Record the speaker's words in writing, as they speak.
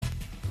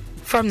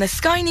From the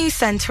Sky News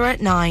Centre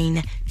at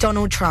 9,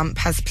 Donald Trump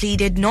has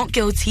pleaded not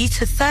guilty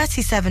to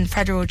 37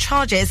 federal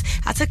charges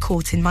at a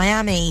court in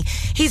Miami.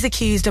 He's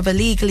accused of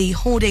illegally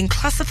hoarding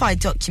classified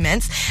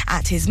documents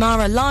at his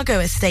Mar-a-Lago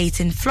estate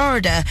in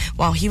Florida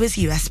while he was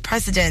US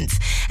president.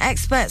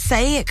 Experts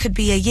say it could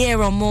be a year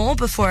or more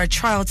before a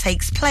trial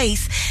takes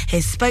place.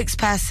 His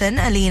spokesperson,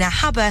 Alina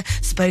Haber,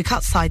 spoke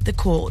outside the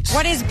court.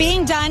 What is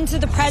being done to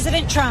the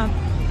President Trump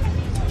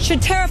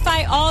should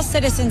terrify all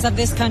citizens of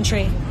this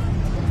country.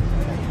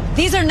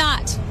 These are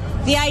not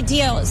the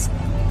ideals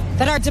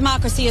that our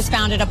democracy is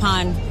founded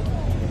upon.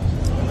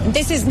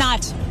 This is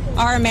not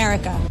our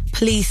America.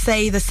 Police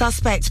say the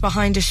suspect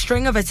behind a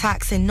string of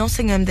attacks in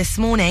Nottingham this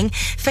morning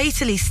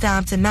fatally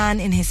stabbed a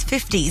man in his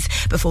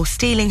 50s before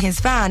stealing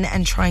his van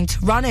and trying to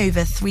run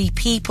over 3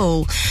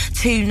 people.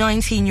 2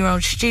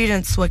 19-year-old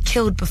students were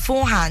killed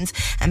beforehand.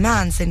 A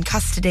man's in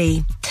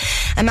custody.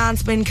 A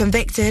man's been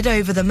convicted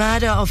over the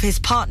murder of his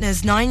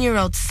partner's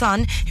 9-year-old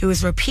son, who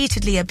was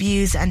repeatedly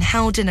abused and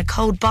held in a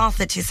cold bath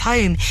at his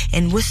home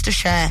in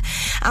Worcestershire.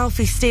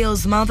 Alfie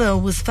Steele's mother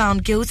was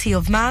found guilty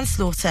of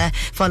manslaughter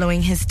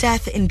following his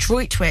death in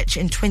Droitwich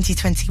in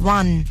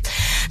 2021.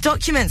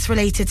 Documents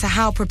related to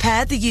how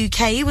prepared the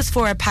UK was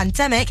for a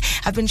pandemic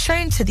have been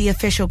shown to the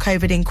official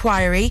COVID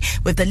inquiry,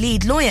 with the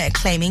lead lawyer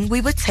claiming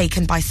we were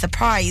taken by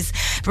surprise.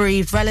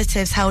 Bereaved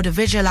relatives held a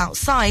vigil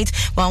outside,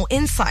 while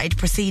inside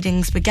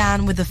proceedings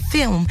began with a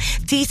film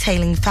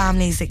detailing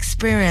families'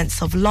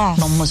 experience of loss.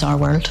 Mum was our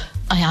world.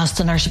 I asked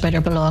the nurse about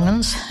her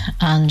belongings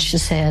and she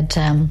said,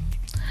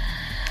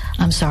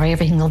 I'm sorry,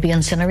 everything will be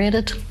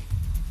incinerated.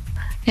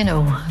 You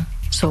know,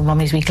 so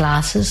Mummy's wee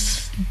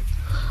glasses,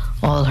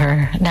 all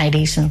her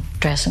nighties and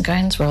dressing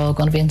gowns were all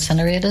going to be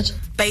incinerated.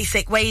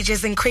 Basic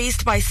wages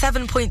increased by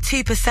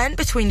 7.2%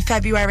 between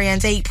February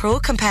and April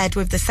compared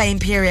with the same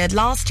period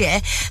last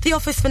year. The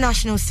Office for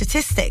National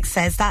Statistics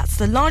says that's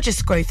the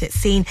largest growth it's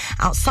seen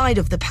outside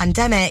of the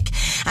pandemic.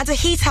 And a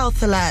heat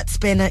health alert's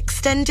been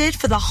extended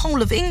for the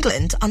whole of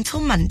England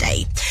until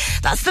Monday.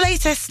 That's the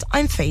latest.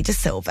 I'm Faye De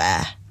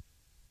Silva.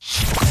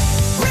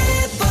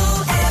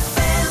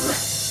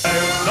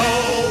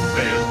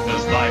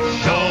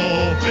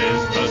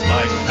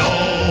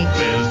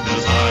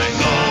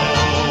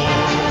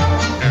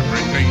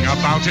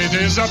 It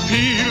is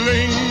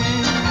appealing.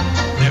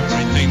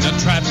 Everything the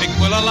traffic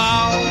will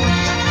allow.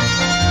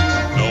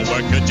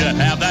 Nowhere could you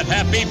have that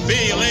happy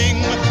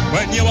feeling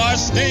when you are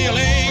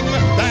stealing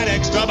that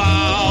extra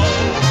bow.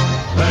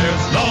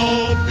 There's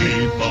no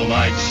people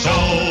like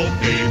show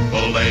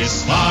people. They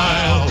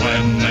smile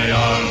when they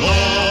are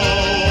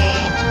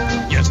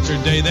low.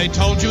 Yesterday they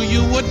told you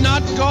you would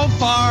not go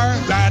far.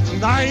 That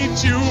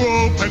night you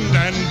opened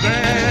and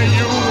there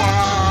you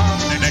are.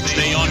 The next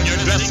day on your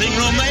dressing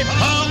room they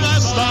hung a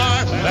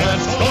star.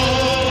 Let's go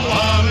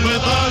on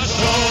with the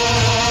show.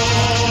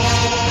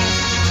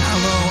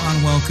 Hello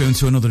and welcome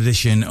to another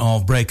edition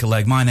of Break a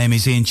Leg. My name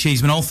is Ian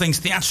Cheeseman. All things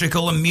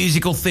theatrical and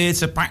musical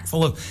theatre, packed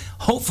full of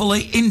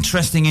hopefully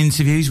interesting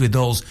interviews with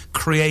those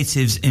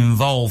creatives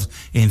involved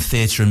in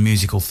theatre and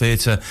musical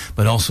theatre,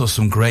 but also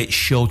some great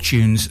show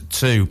tunes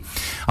too.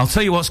 I'll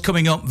tell you what's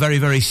coming up very,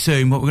 very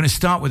soon, but we're going to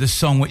start with a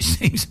song which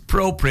seems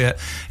appropriate.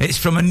 It's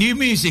from a new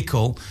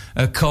musical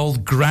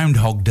called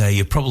Groundhog Day.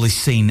 You've probably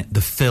seen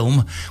the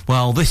film.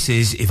 Well, this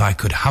is If I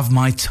Could Have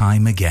My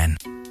Time Again.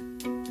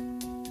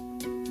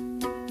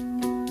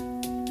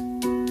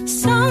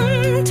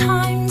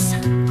 Sometimes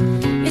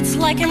it's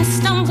like I'm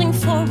stumbling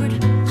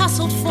forward,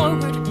 hustled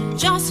forward,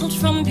 jostled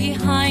from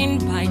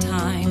behind by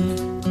time.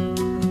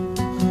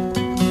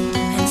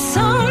 And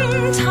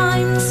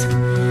sometimes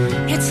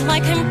it's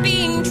like I'm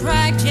being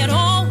dragged, yet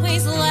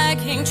always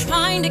lagging,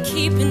 trying to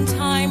keep in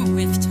time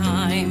with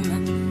time.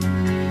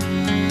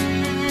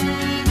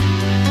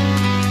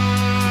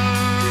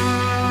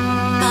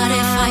 But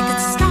if I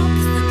could stop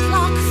the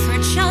clock for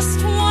just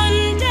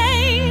one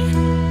day,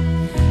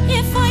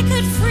 if I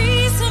could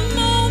freeze a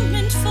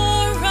moment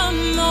for a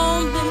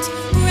moment,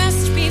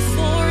 rest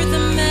before the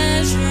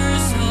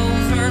measure's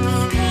over,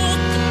 hold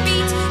the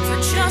beat for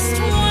just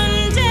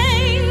one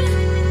day,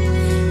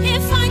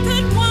 if I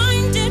could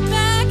wind it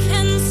back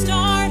and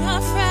start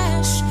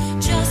afresh,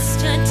 just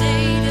a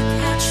day to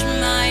catch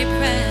my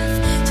breath,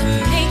 to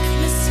make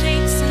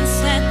mistakes and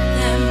set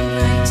them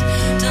right,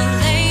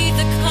 delay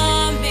the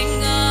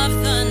coming of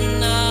the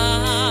night.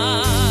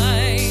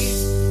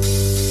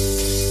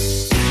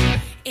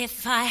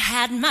 If I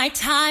had my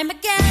time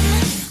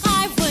again,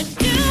 I would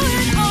do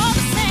it all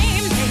the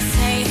same, they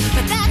say,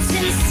 but that's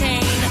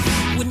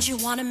insane. Wouldn't you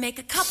want to make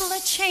a couple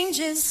of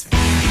changes?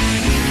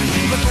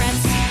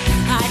 Regrets,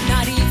 I'd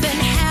not even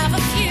have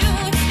a few.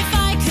 If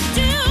I could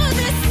do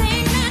the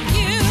same that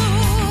you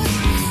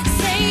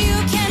say you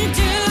can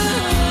do.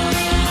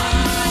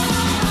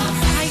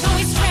 I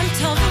always dreamt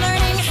of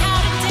learning how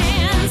to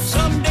dance.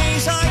 Some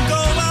days I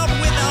go out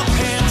without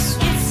pants.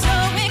 It's so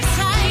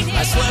exciting.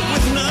 I slept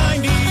with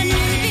 90%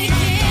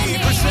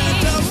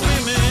 of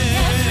women.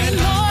 Every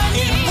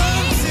morning. In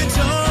Punxsutawney.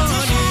 To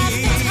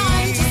have the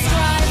time to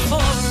strive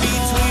for.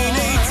 Between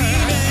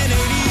 18 and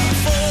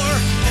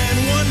 84.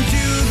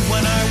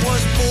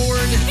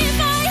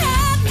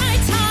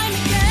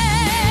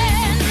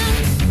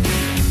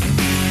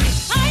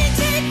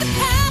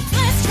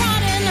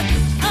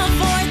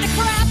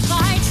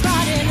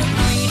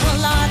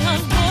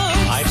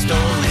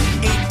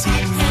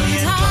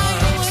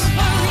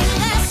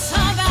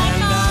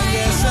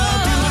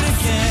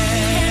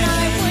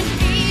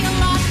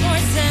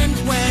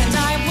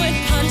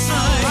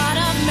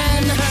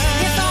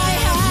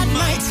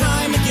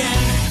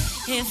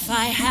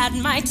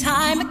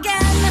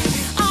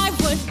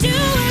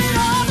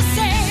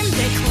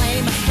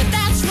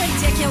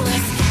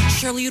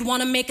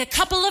 wanna make a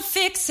couple of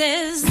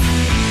fixes.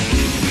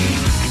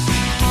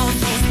 All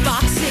those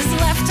boxes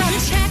left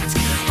unchecked,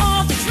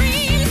 all the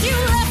dreams you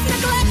left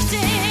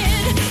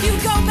neglected, you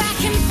go back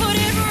and put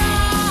it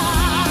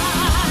right.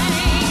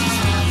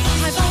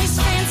 I've always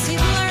fancied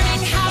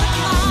learning how to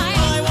climb.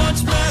 I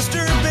once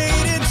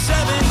masturbated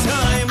 7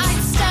 times.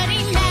 I'd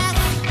study math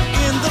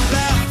in the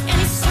bath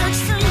and search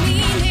for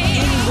meaning.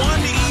 in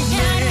one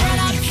evening. And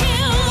I'd read up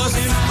hills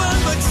Wasn't fun,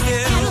 but and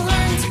still,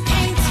 learn to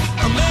paint.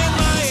 a man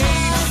my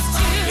age,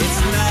 it's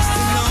nice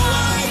to know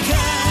I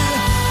can.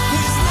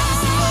 It's nice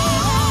to know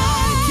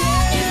I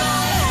can. If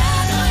I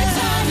had my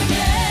time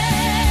again,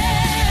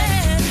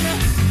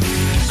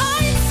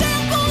 I'd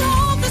sample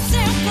all the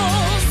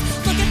samples,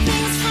 look at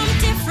things from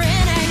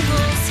different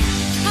angles.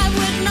 I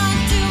would not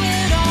do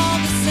it all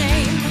the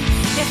same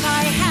if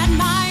I had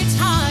my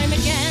time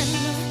again.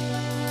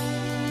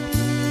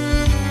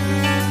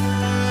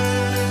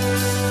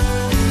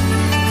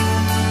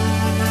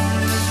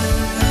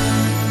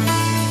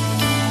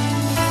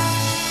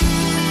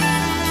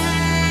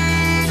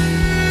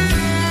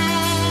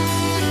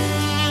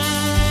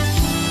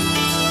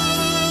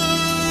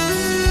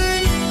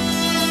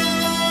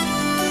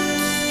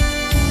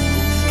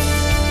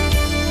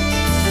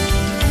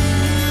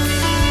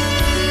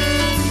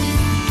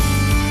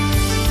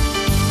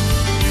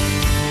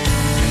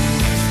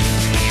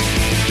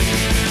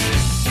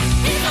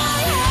 If I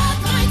had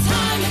my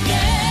time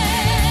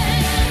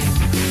again,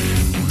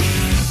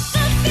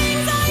 the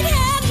things I'd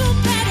handle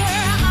better,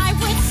 I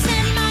would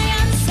send my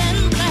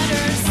unsent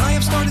letters. I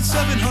have started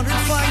 700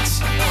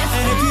 fights,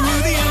 and if you knew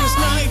the endless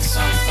nights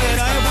that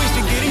I have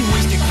wasted getting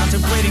wasted,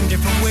 contemplating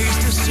different ways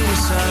to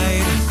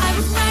suicide. I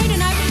would write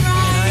and I would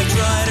write. I've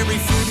tried every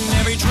food and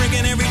every drink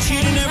and every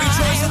cheat and every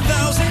choice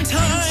 1,000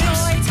 times.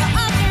 Joy to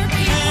other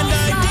people's And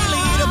I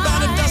daily eat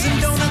about a dozen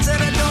donuts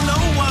and I don't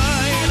know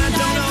why, and I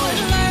don't I know.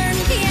 would learn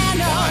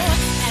piano,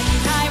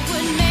 and I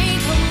would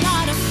make a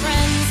lot of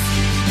friends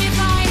if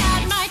I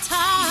had my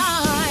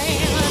time.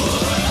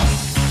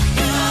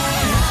 If I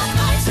had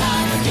my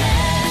time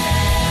again,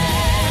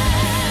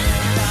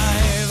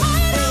 I've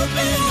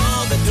opened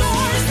all the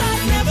doors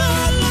I've never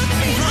looked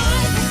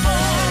behind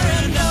before,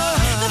 and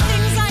the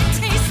things I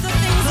taste, the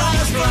things I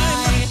I've try,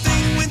 tried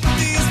nothing with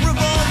these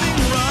revolving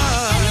and the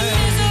rides.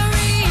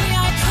 misery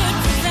I could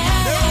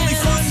prevent. They're only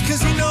fun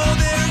 'cause you know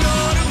they're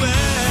gonna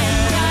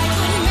end. I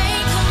would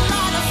make a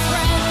lot of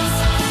friends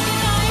if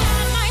I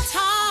had my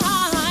time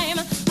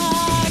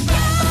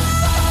again.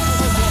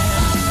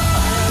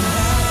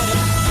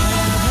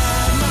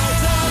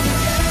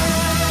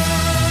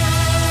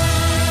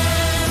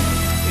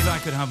 If I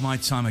Could Have My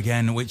Time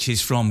Again, which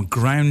is from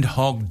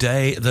Groundhog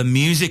Day, the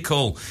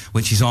musical,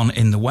 which is on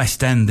in the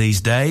West End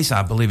these days.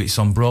 I believe it's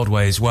on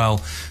Broadway as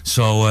well.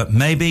 So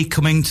maybe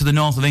coming to the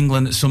north of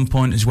England at some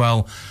point as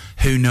well.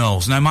 Who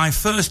knows? Now, my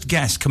first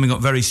guest coming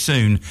up very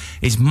soon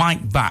is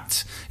Mike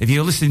Batt. If you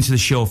were listening to the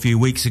show a few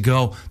weeks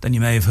ago, then you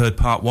may have heard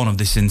part 1 of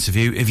this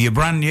interview. If you're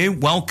brand new,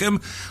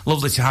 welcome.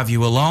 Lovely to have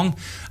you along.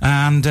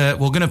 And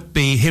we're going to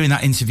be hearing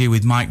that interview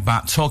with Mike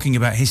Batt talking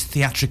about his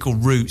theatrical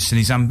roots and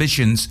his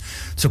ambitions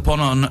to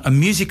put on a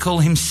musical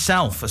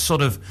himself, a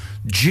sort of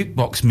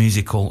jukebox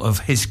musical of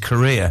his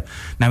career.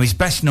 Now, he's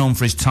best known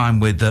for his time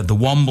with the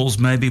Wombles,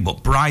 maybe,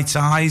 but Bright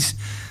Eyes,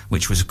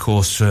 which was, of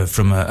course,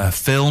 from a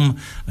film,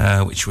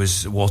 which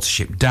was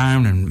Watership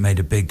Down and made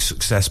a big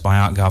success by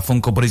Art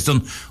Garfunkel, but he's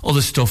done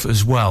other stuff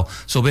as well.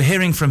 So we'll be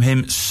hearing from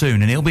him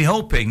soon, and he'll be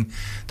hoping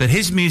that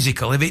his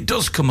musical, if it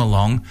does come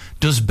along,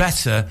 does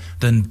better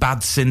than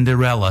Bad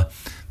Cinderella,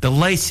 the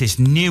latest,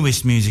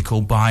 newest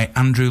musical by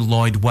Andrew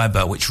Lloyd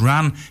Webber, which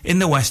ran in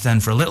the West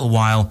End for a little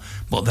while,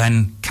 but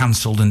then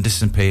cancelled and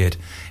disappeared.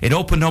 It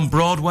opened on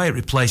Broadway, it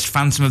replaced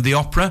Phantom of the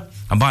Opera,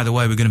 and by the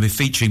way, we're going to be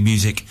featuring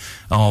music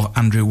of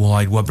Andrew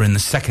Lloyd Webber in the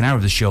second hour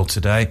of the show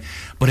today,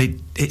 but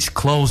it's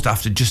closed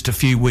after just a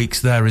few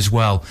weeks there as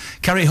well.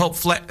 Carrie Hope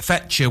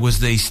Fletcher was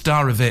the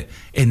star of it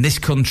in this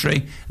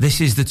country.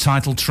 This is the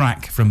title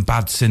track from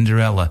Bad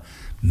Cinderella.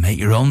 Make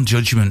your own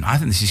judgment. I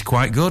think this is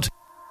quite good.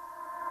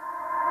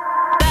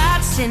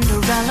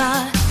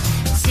 Cinderella.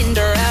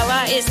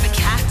 Cinderella is the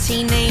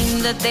catty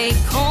name that they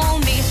call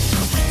me.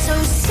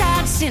 So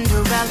sad,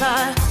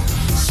 Cinderella.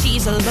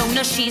 She's a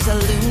loner, she's a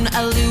loon,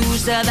 a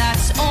loser,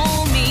 that's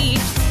all me.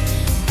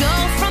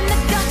 Girl from the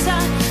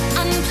gutter,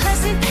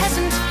 unpleasant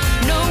peasant,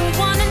 no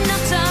one a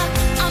nutter,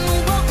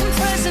 unwelcome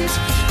present.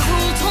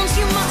 Cruel taunts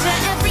you mutter,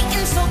 every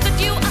insult that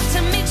you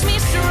utter makes me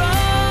strong.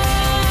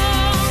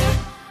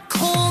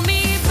 Call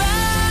me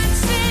bad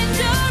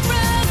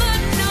Cinderella,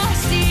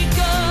 nasty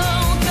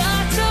girl,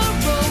 got a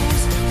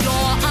rose.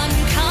 Your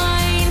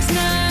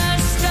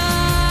unkindness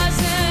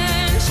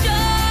doesn't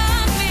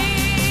shock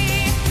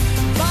me.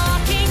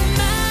 Barking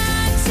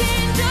mad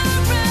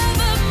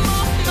Cinderella,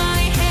 mock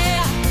my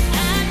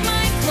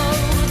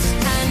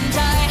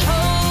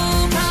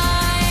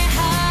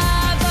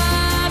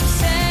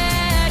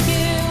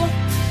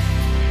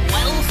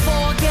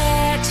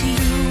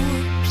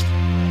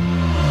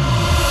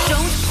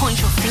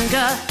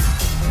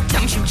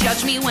Don't you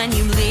judge me when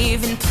you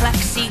live in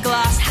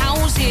plexiglass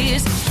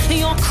houses.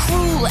 You're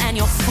cruel and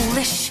you're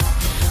foolish,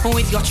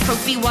 with your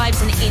trophy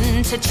wives and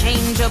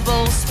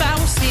interchangeable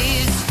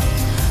spouses.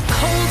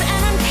 Cold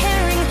and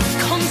uncaring,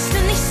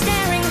 constantly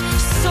staring,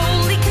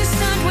 solely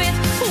concerned with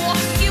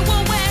what you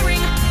are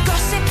wearing.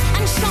 Gossip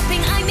and shopping,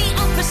 I'm the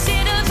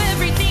opposite of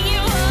everything you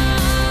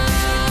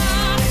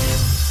are.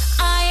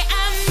 I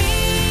am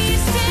me,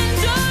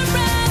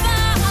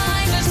 Cinderella.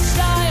 I'm a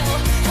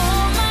style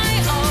all my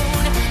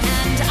own,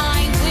 and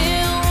I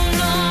will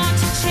not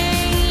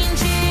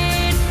change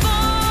it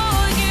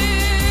for you.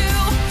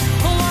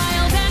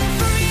 Wild and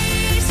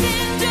free,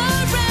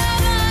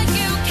 Cinderella,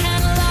 you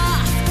can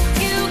laugh,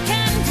 you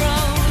can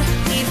groan.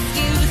 If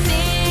you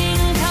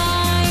think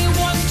I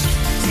won't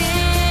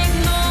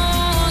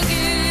ignore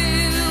you,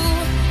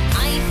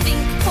 I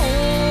think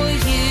for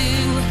you.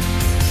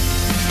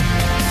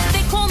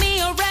 They call me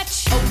a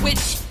wretch, a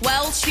witch,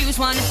 well choose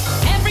one.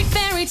 Every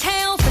fairy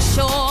tale for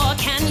sure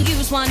can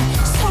use one.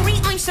 Sorry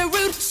I'm so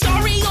rude,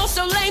 sorry you're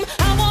so lame,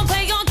 I won't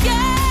play your game.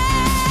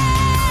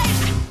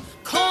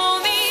 Call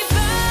me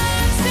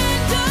bad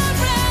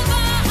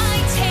Cinderella,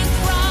 I take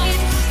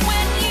pride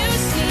when you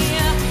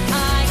sneer.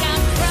 I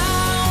am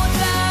proud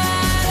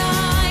that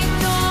I'm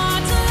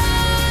not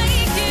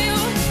like you.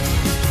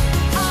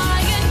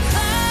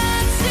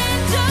 Ironclad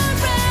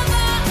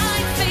Cinderella, I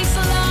face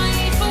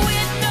life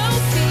with no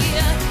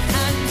fear,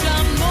 and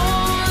I'm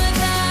more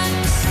than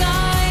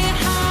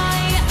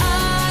sky-high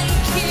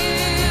IQ.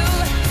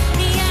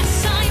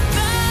 Yes, I'm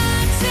bad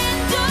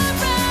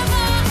Cinderella,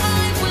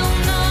 I will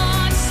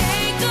not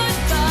say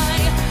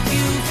goodbye.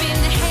 You've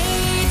been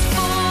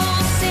hateful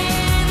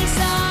since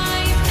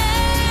I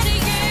met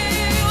you.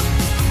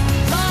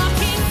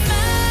 Barking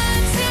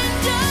mad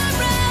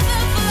Cinderella,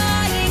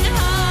 flying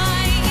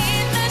high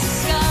in the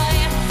sky,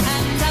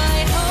 and I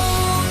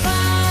hope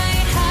I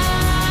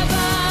have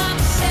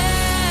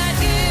upset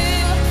you.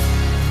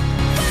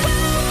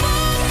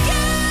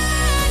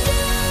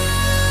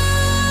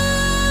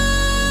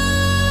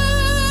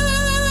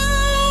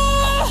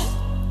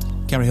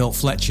 Gary Holt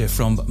Fletcher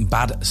from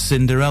Bad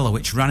Cinderella,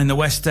 which ran in the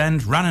West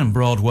End, ran on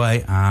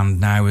Broadway, and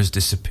now has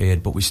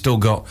disappeared, but we still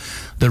got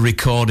the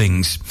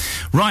recordings.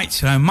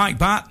 Right, Mike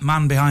Batt,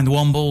 man behind the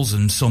Wombles,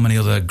 and so many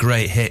other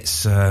great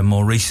hits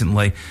more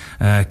recently.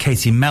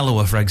 Katie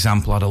Mellower, for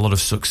example, had a lot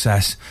of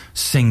success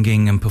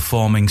singing and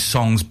performing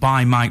songs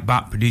by Mike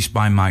Batt, produced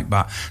by Mike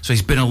Batt. So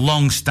he's been a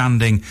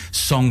long-standing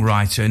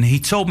songwriter, and he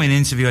told me in an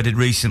interview I did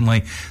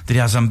recently that he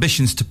has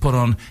ambitions to put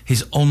on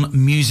his own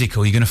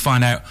musical. You're going to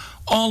find out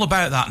all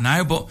about that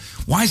now, but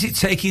why is it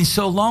taking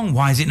so long?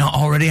 Why is it not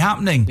already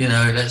happening? You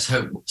know, let's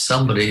hope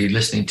somebody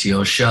listening to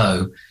your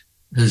show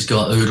who's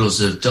got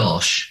oodles of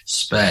dosh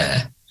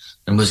spare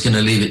and was going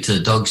to leave it to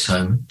the dog's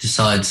home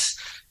decides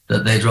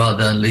that they'd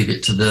rather leave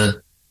it to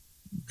the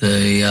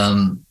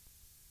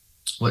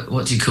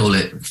what do you call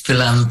it?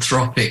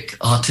 Philanthropic,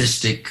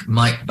 artistic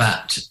Mike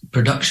Batt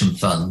production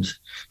fund,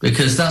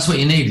 because that's what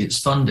you need. It's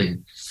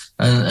funding.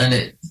 And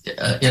it,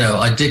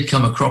 I did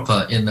come a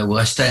cropper in the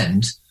West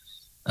End,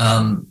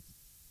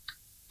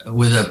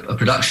 with a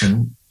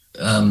production,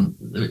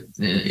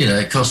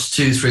 it costs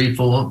 2, 3,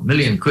 4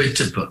 million quid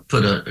to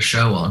put a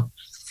show on.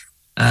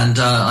 And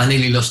I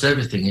nearly lost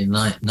everything in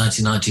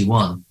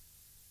 1991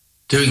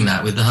 doing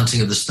that with The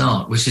Hunting of the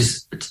Snark, which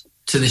is,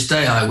 to this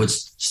day, I would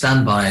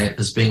stand by it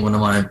as being one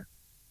of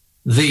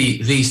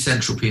the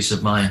central piece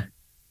of my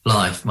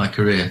life, my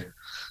career.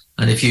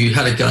 And if you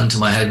had a gun to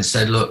my head and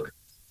said, look,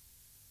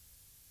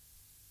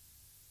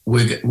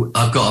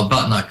 I've got a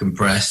button I can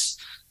press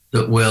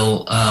that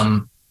will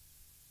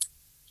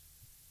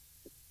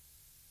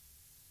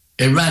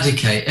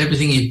eradicate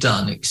everything you've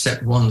done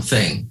except one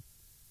thing,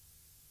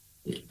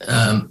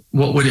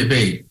 what would it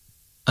be?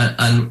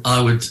 And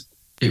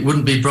it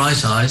wouldn't be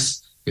Bright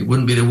Eyes, it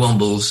wouldn't be the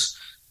Wombles,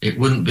 it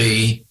wouldn't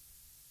be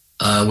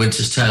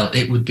Winter's Tale,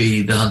 it would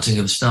be The Hunting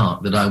of the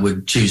Snark that I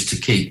would choose to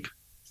keep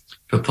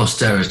for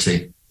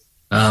posterity.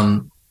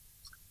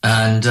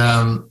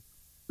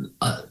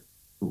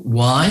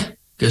 Why?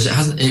 Because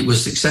it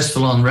was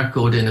successful on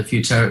record in a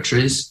few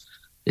territories.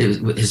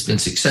 It has been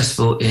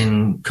successful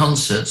in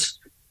concert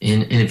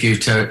in a few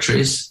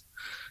territories,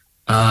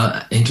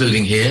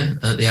 including here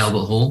at the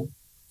Albert Hall,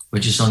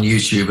 which is on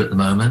YouTube at the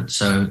moment.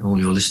 So all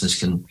your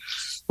listeners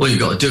all you've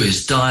got to do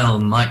is dial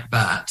Mike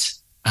Batt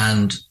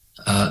and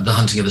The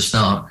Hunting of the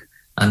Snark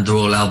and the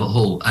Royal Albert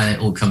Hall, and it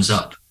all comes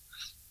up,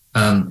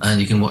 and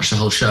you can watch the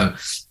whole show.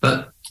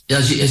 But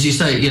as you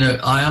say,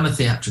 I am a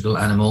theatrical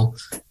animal.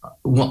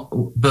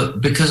 But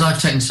because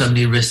I've taken so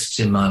many risks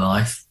in my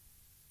life,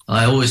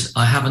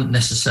 I haven't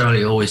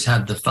necessarily always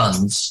had the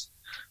funds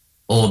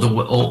or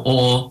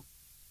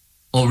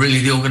really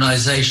the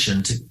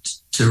organisation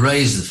to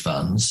raise the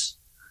funds,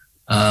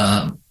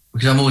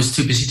 because I'm always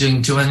too busy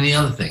doing too many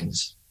other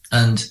things,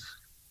 and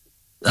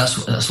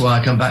that's why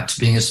I come back to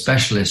being a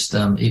specialist.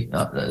 As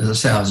I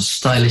say, I was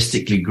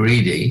stylistically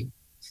greedy.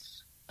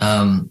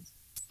 I'm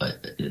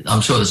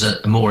sure there's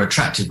a more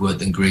attractive word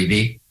than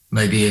greedy,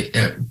 maybe.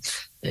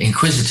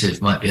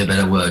 Inquisitive might be a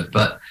better word,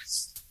 but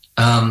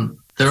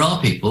there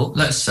are people,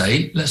 let's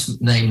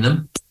name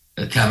them,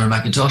 Cameron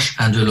McIntosh,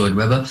 Andrew Lloyd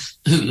Webber,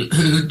 who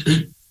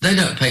they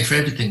don't pay for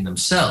everything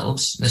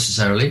themselves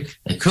necessarily.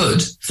 They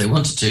could if they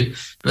wanted to,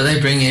 but they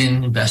bring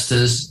in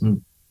investors,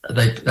 and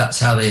that's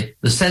how the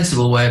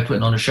sensible way of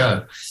putting on a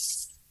show,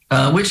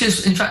 which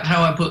is in fact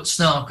how I put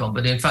Snark on.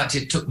 But in fact,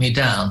 it took me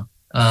down,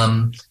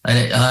 and I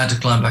had to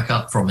climb back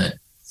up from it.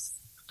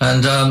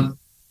 And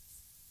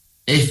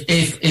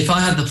if I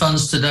had the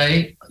funds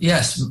today,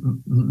 yes,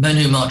 Men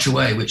Who March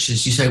Away, which,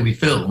 as you say, we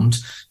filmed,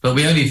 but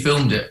we only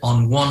filmed it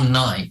on one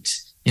night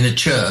in a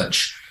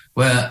church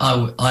where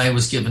I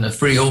was given a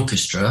free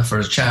orchestra for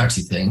a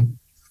charity thing.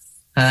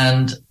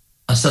 And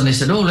I suddenly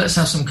said, let's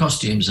have some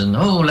costumes, and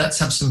let's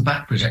have some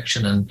back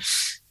projection. And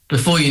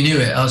before you knew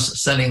it, I was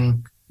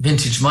selling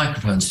vintage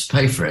microphones to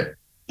pay for it.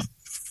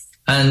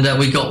 And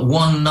we got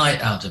one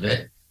night out of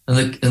it. And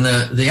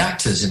the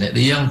actors in it,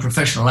 the young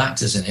professional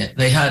actors in it,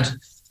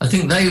 I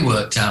think they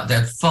worked out, they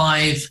had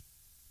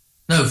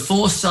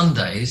 4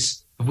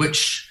 Sundays, of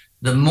which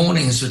the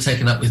mornings were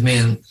taken up with me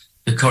and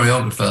the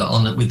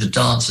choreographer with the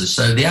dancers.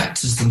 So the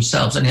actors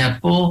themselves only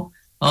had 4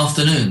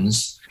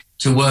 afternoons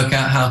to work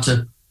out how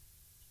to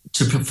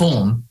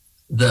perform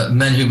the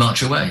Men Who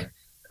March Away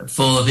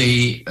for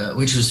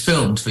which was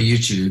filmed for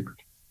YouTube,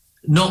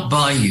 not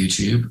by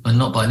YouTube and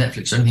not by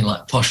Netflix or anything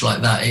posh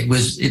like that.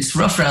 It's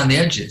rough around the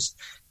edges.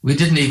 We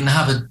didn't even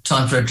have a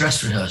time for a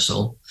dress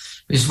rehearsal.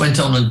 We just went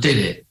on and did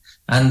it.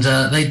 And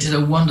they did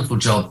a wonderful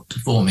job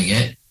performing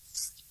it.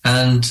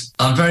 And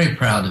I'm very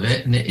proud of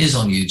it. And it is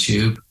on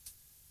YouTube.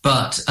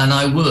 And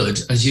I would,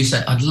 as you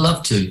say, I'd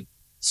love to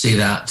see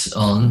that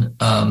on.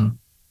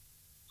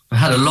 I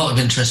had a lot of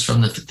interest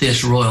from the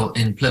Theatre Royal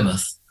in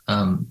Plymouth.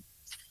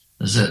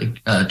 There's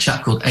a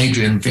chap called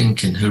Adrian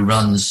Vinkin who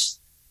runs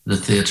the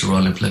Theatre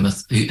Royal in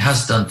Plymouth. He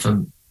has done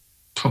for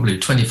probably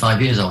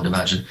 25 years, I would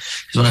imagine.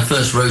 Because when I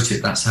first wrote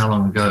it, that's how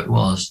long ago it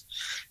was.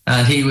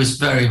 And he was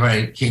very,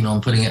 very keen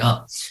on putting it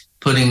on,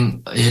 but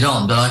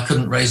I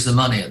couldn't raise the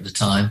money at the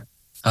time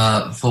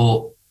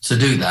to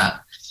do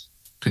that,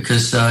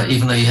 because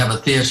even though you have a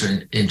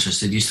theatre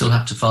interested, you still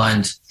have to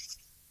find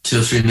 2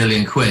 or 3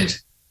 million quid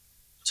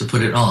to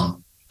put it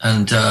on.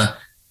 And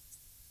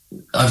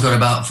I've got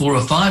about 4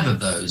 or 5 of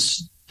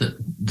those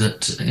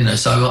that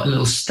so I've got a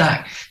little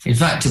stack. In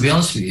fact, to be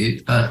honest with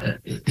you,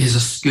 here's a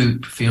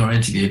scoop for your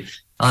interview.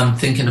 I'm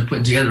thinking of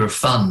putting together a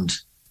fund,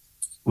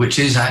 which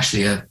is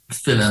actually a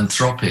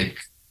philanthropic,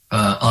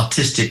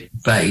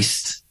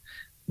 artistic-based,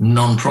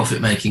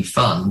 non-profit-making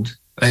fund.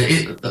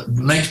 It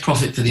makes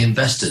profit for the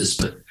investors,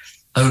 but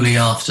only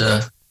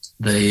after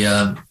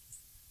the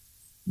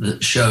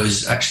show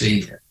has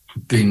actually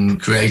been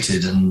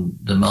created and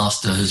the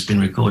master has been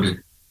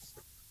recorded.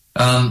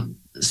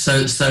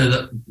 So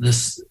that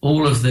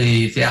all of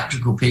the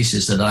theatrical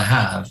pieces that I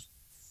have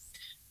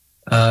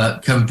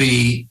can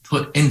be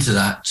put into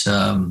that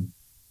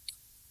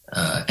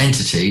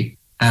entity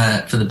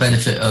for the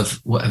benefit of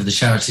whatever the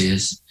charity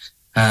is.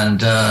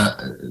 And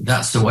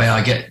that's the way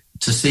I get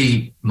to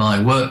see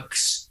my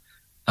works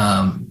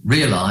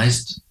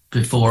realised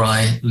before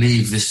I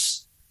leave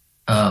this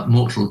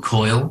mortal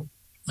coil.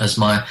 As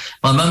my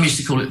mum used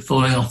to call it,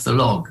 falling off the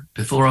log.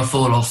 Before I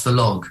fall off the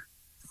log.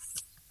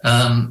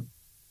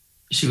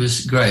 She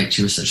was great.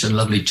 She was such a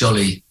lovely,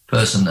 jolly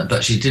person,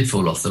 but she did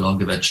fall off the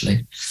log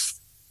eventually.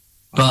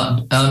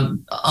 But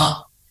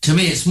to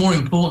me, it's more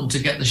important to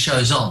get the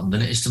shows on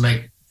than it is to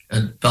make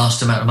a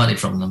vast amount of money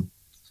from them.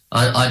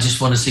 I just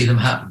want to see them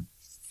happen.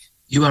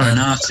 You are an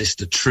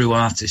artist, a true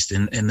artist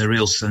in the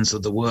real sense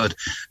of the word.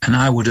 And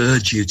I would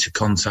urge you to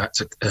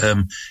contact,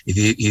 if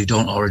you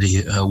don't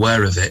already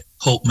aware of it,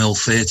 Hope Mill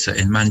Theatre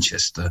in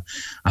Manchester.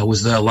 I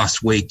was there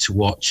last week to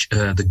watch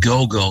the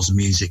Go-Go's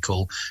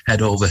musical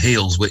Head Over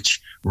Heels, which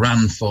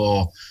ran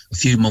for a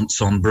few months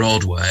on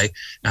Broadway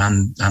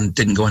and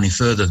didn't go any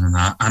further than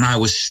that. And I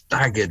was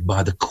staggered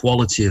by the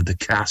quality of the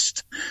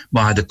cast,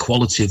 by the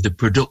quality of the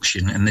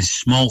production in this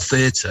small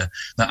theatre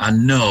that I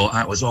know.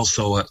 I was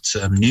also at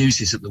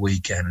Newsies at the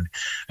weekend,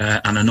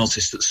 and I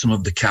noticed that some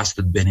of the cast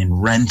had been in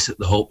Rent at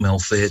the Hope Mill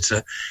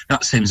Theatre.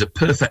 That seems a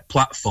perfect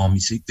platform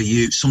for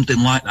you, something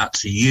like that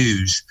to use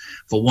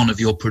for one of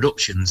your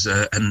productions,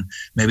 and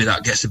maybe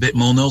that gets a bit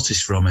more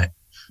notice from it.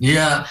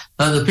 Yeah,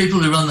 the people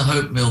who run the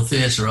Hope Mill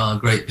Theatre are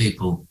great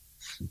people.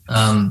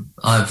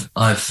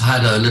 I've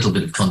had a little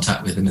bit of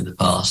contact with them in the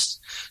past,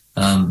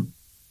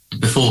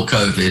 before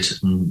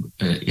COVID, and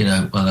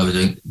when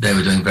they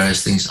were doing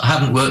various things. I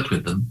haven't worked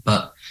with them,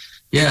 but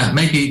yeah,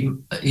 maybe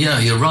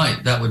you're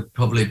right. That would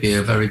probably be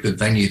a very good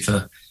venue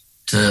to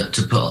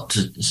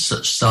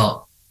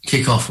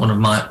kick off one of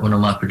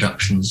my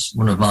productions,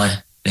 one of my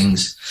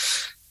things.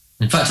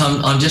 In fact,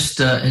 I'm just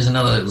here's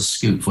another little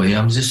scoop for you.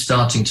 I'm just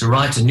starting to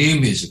write a new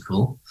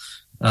musical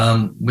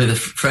with a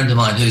friend of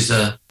mine who's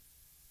a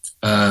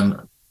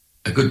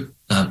good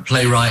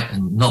playwright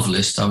and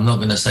novelist. I'm not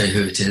going to say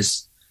who it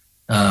is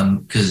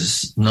because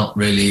it's not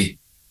really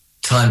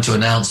time to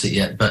announce it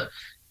yet. But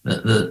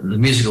the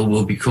musical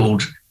will be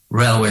called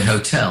Railway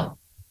Hotel,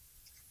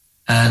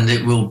 and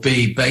it will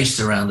be based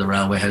around the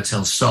Railway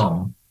Hotel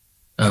song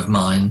of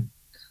mine,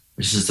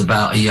 which is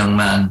about a young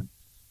man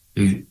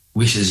who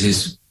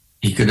wishes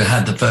he could have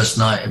had the first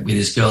night with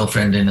his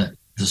girlfriend in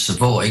the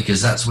Savoy,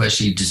 because that's where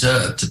she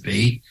deserved to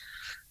be,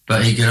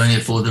 but he could only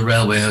afford the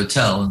Railway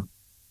Hotel,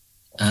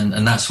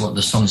 and that's what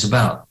the song's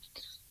about.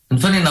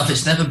 And funny enough,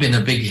 it's never been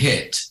a big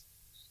hit.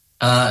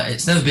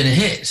 It's never been a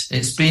hit.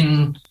 It's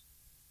been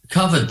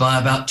covered by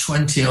about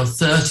 20 or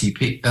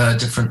 30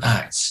 different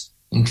acts,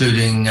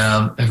 including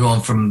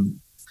everyone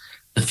from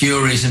the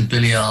Furies and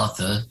Billy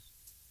Arthur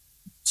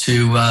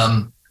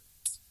to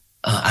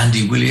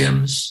Andy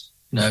Williams.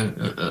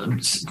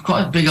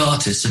 Quite big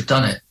artists have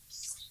done it.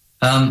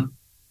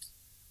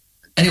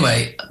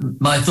 Anyway,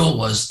 my thought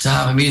was to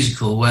have a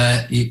musical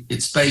where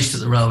it's based at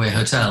the Railway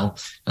Hotel,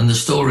 and the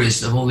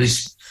stories of all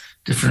these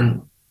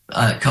different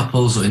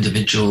couples or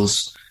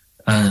individuals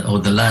or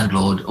the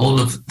landlord, all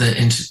of the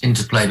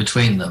interplay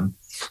between them,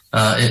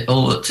 it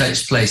all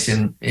takes place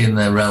in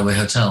the Railway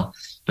Hotel,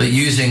 but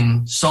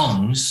using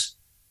songs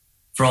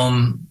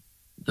from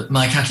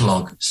my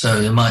catalogue.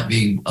 So there might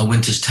be A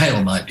Winter's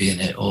Tale might be in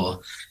it,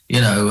 or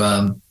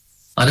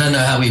I don't know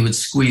how we would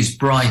squeeze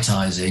Bright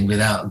Eyes in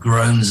without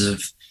groans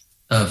of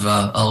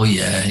oh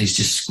yeah, he's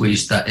just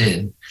squeezed that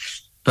in.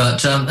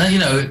 But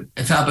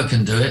if ABBA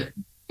can do it,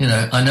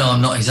 I know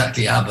I'm not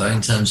exactly ABBA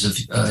in terms of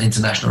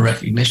international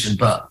recognition,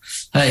 but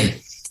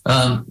hey,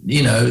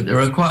 there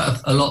are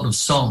quite a lot of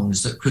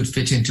songs that could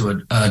fit into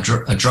a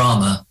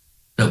drama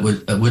that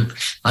would.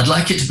 I'd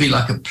like it to be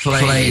like a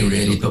play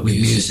really, but with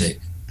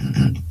music.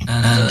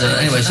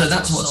 Anyway, so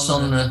that's what's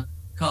on the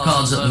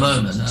cards at the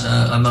moment,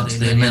 amongst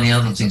the many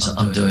other things that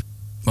I'm doing.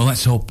 Well,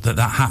 let's hope that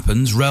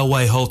happens.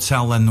 Railway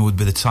Hotel then would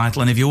be the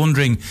title. And if you're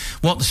wondering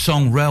what the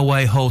song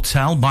Railway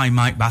Hotel by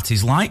Mike Batt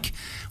is like,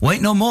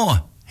 wait no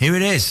more. Here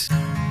it is.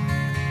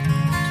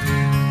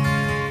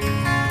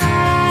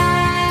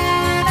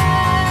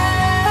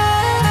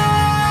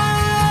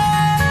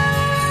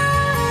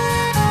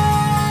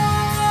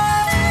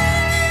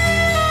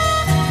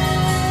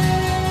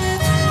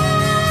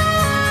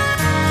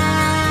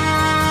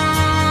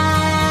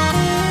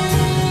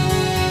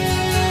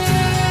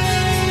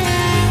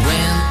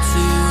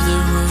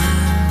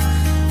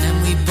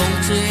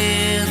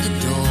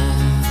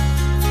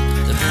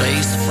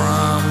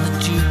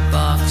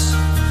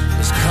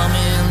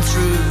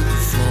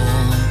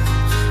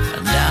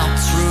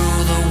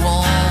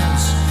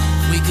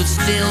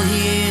 Still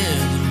hear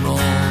the roar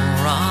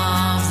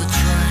of the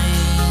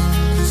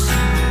trains.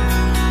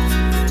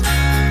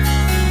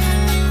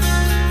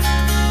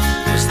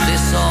 Was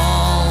this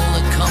all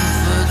the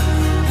comfort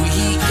we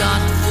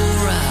got for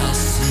our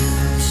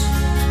sins?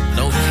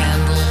 No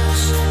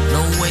candles,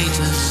 no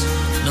waiters,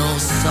 no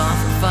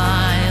soft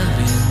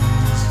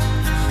violins.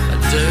 A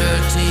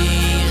dirty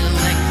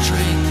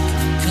electric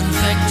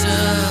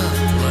convector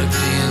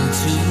plugged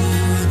into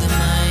the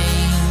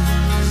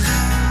mains.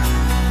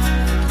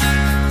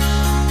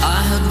 I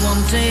had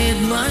wanted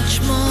much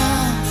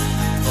more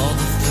for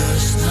the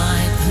first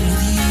night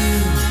with you,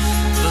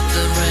 but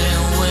the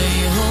Railway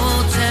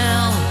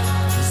Hotel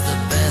was the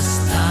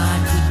best I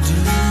could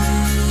do.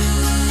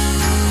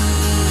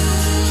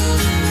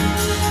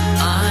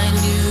 I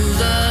knew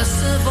the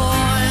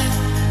Savoy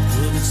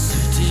would have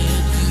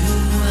suited you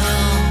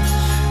well,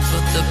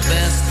 but the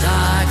best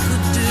I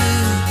could do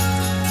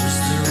was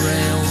the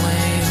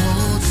Railway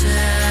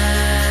Hotel.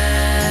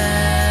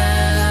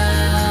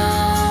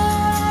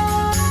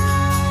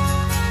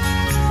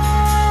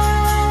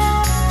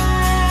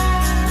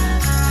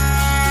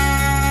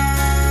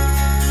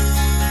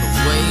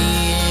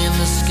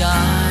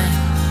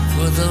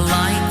 Were the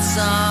lights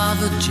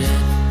of a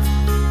jet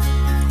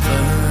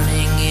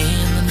burning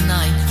in the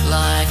night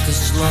like a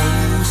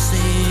slow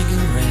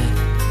cigarette.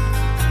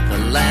 The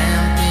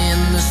lamp in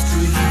the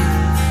street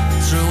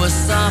threw a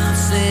soft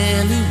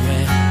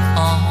silhouette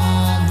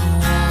on the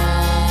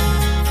wall.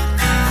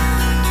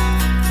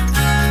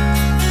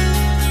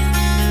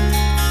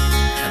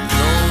 And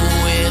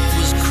though it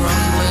was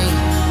crumbling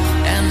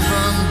and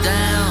run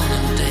down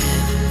and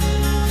dead,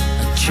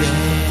 a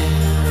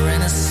chair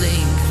and a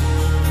sink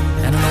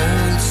and an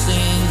old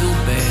single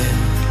bed,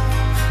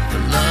 the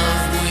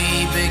love we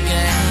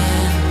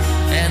began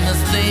and the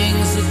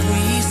things that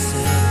we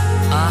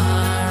said, I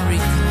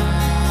recall.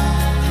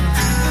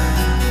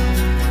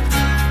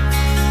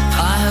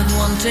 I had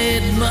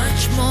wanted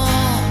much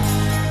more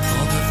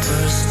for the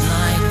first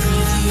night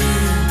with you,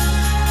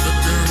 but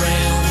the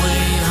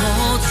Railway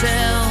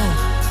Hotel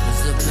was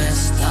the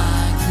best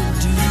I could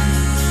do.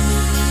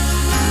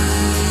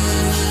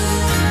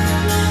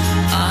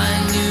 I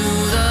knew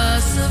the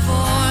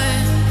Savoy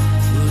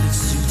would have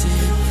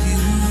suited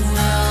you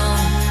well,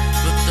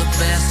 but the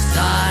best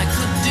I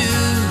could do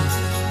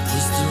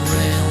was the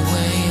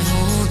Railway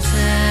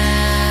Hotel.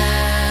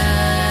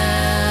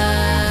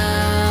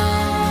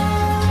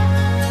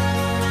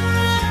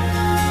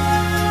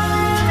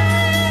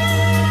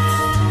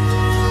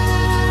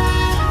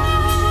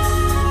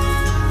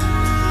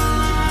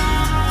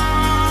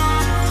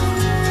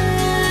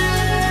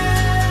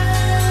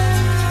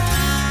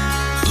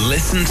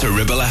 Listen to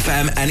Ribble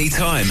FM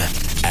anytime,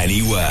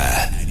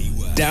 anywhere.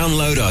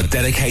 Download our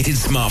dedicated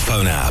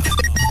smartphone app.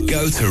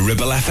 Go to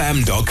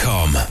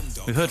ribblefm.com.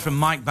 We've heard from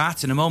Mike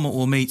Batt. In a moment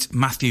we'll meet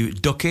Matthew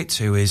Duckett,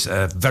 who is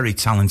a very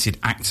talented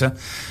actor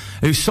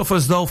who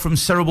suffers, though, from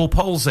cerebral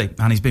palsy,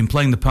 and he's been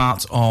playing the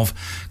part of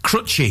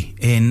Crutchy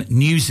in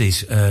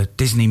Newsies, a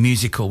Disney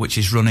musical which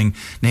is running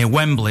near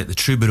Wembley at the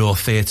Troubadour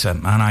Theatre.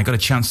 And I got a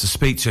chance to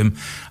speak to him,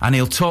 and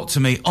he'll talk to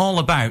me all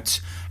about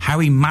how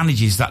he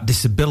manages that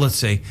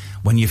disability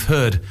when you've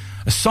heard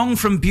a song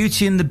from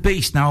Beauty and the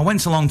Beast. Now, I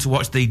went along to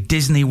watch the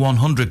Disney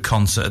 100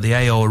 concert at the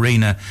AO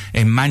Arena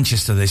in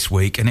Manchester this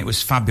week, and it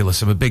was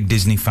fabulous. I'm a big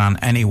Disney fan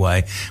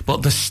anyway.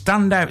 But the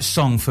standout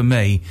song for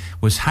me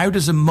was How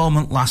Does a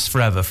Moment Last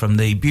Forever from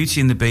the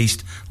Beauty and the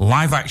Beast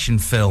live-action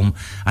film,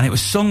 and it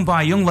was sung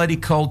by a young lady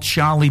called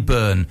Charlie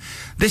Byrne.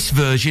 This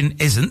version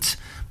isn't,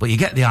 but you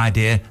get the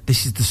idea.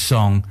 This is the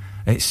song.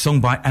 It's sung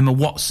by Emma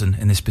Watson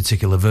in this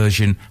particular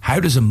version. How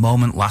Does a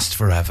Moment Last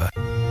Forever?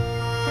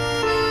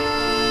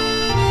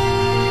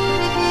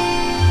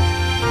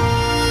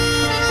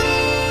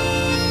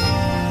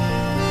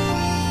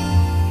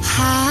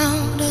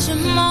 How does a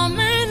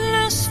moment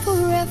last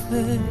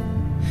forever?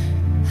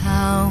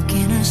 How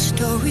can a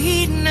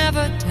story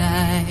never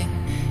die?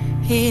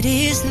 It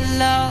is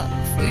love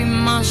we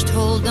must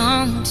hold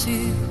on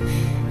to.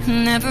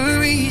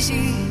 Never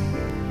easy,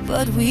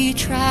 but we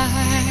try.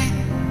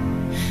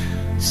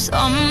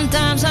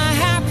 Sometimes our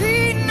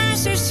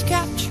happiness is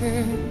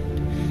captured.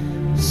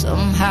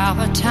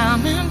 Somehow a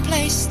time and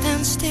place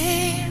stand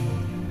still.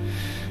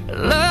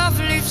 Love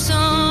lives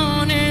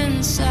on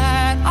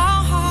inside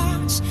our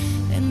hearts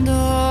and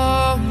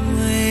always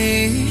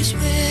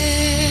will.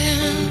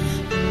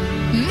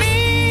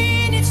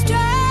 Minutes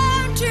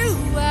turn to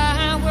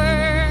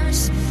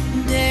hours,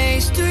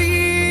 days to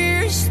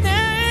years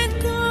then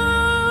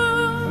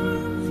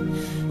gone.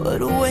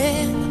 But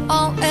when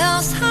all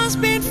else has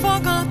been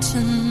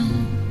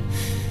forgotten,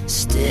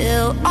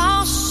 still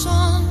our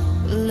song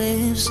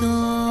lives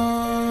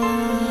on.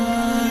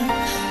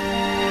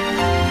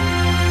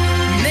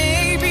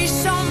 Maybe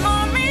some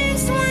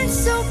moments weren't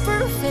so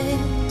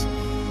perfect,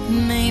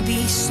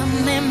 maybe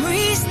some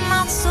memories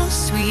not so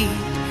sweet,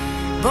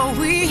 but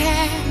we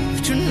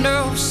have to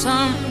know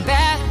some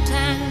bad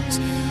times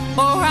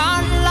or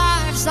our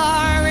lives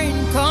are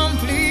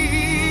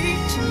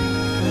incomplete.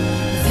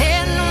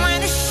 Then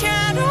when the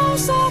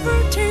shadows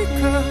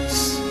overtake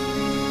us,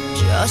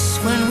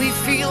 just when we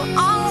feel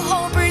all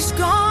hope is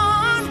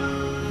gone,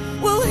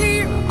 we'll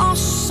hear our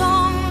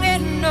song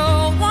and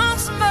know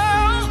once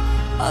more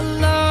our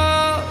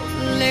love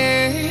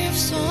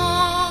lives on.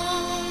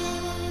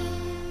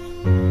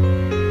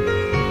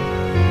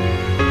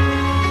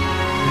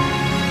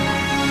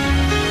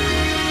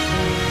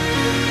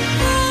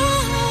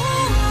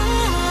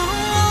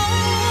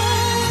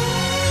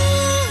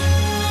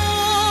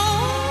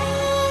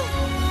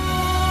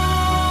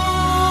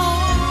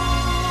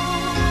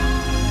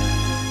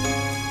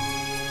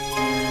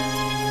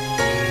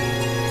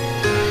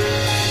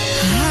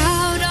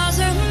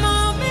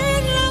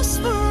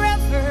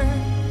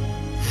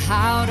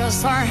 How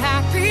does our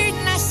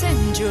happiness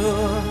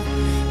endure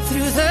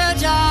through the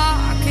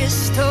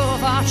darkest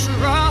of our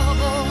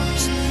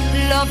troubles?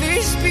 Love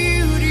is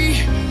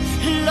beauty,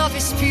 love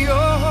is pure.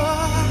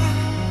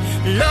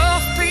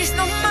 Love pays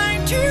no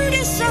mind to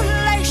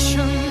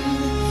desolation.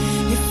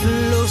 It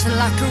flows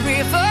like a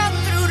river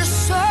through the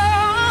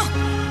soul,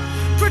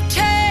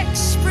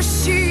 protects,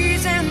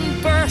 precedes,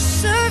 and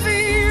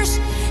perseveres,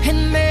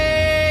 and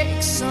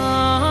makes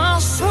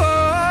us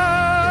whole.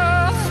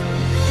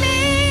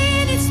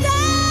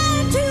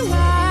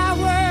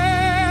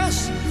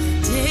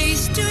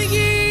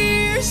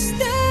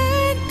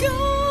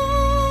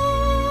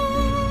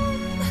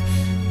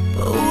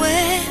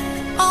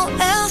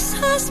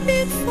 Has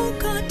been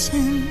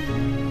forgotten,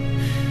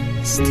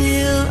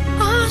 still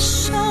our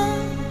song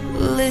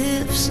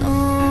lives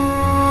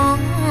on.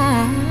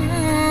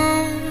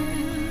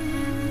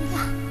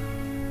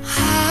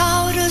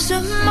 How does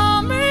a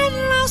moment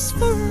last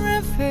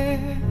forever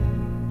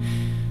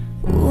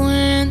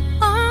when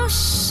our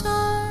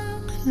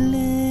song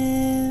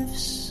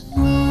lives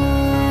on?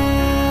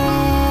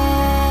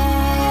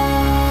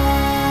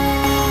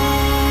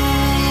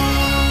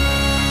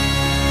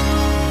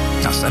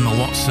 That's Emma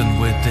Watson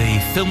with the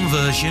film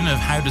version of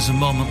How Does a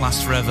Moment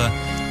Last Forever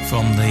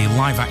from the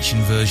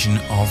live-action version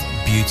of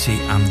Beauty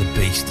and the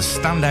Beast. The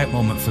standout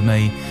moment for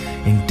me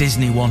in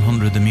Disney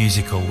 100 the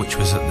musical, which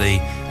was at the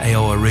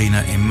AO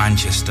Arena in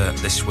Manchester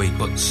this week,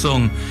 but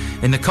sung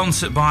in the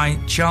concert by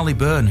Charlie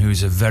Byrne,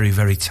 who's a very,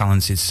 very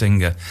talented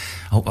singer.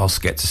 I hope I'll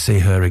get to see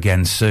her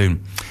again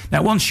soon.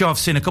 Now, one show I've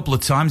seen a couple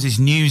of times is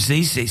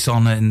Newsies. It's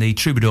on in the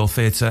Troubadour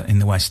Theatre in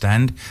the West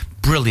End.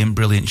 Brilliant,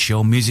 brilliant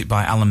show. Music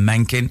by Alan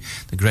Menken,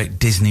 the great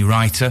Disney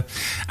writer,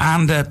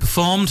 and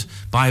performed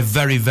by a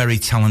very, very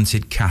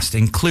talented cast,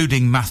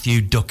 including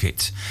Matthew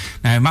Duckett.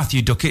 Now,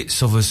 Matthew Duckett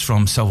suffers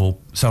from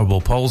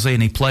cerebral palsy,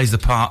 and he plays the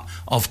part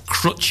of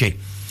Crutchy.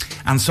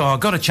 And so I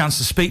got a chance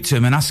to speak to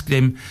him and ask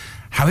him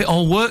how it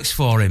all works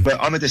for him. But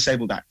I'm a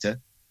disabled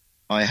actor.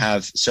 I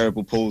have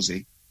cerebral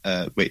palsy,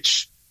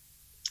 which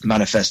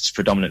manifests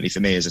predominantly for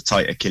me as a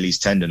tight Achilles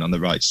tendon on the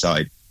right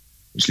side,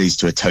 which leads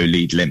to a toe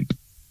lead limp.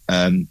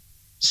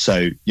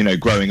 So, you know,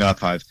 growing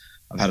up, I've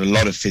had a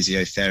lot of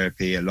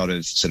physiotherapy, a lot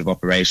of sort of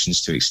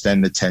operations to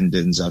extend the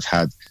tendons. I've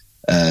had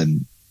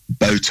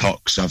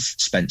Botox. I've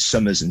spent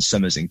summers and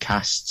summers in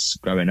casts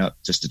growing up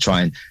just to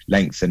try and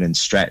lengthen and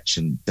stretch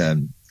and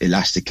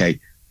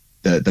elasticate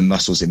the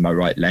muscles in my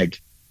right leg.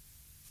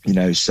 You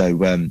know,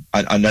 so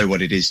I know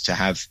what it is to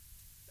have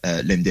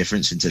limb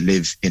difference and to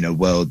live in a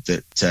world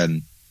that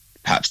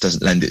perhaps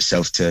doesn't lend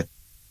itself to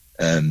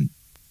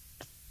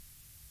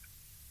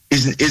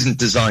isn't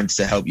designed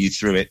to help you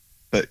through it.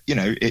 But you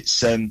know,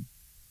 it's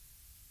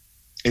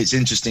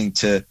interesting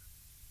to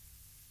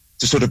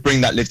sort of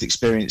bring that lived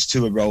experience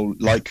to a role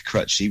like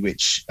Crutchy,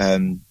 which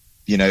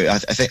you know, I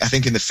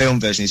think in the film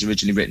version he's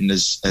originally written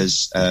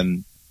as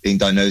being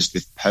diagnosed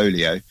with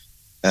polio.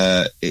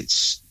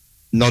 It's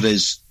not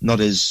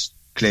as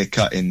clear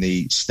cut in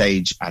the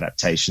stage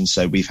adaptation,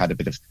 so we've had a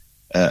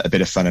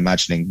bit of fun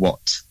imagining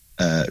what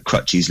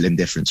Crutchy's limb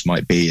difference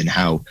might be and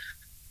how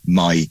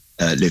my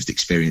lived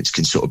experience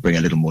can sort of bring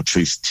a little more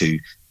truth to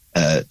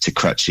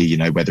Crutchy. You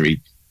know, whether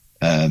he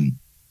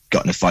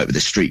got in a fight with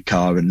a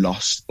streetcar and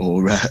lost,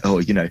 or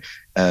you know,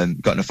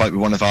 got in a fight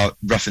with one of our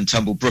rough and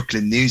tumble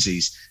Brooklyn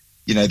newsies.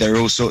 You know, there are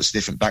all sorts of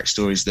different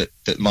backstories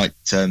that might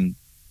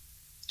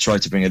try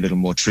to bring a little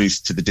more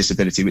truth to the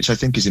disability, which I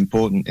think is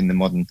important in the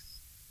modern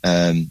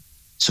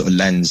sort of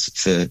lens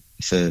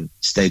for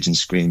stage and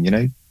screen. You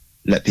know,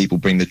 let people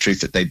bring the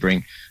truth that they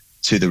bring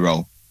to the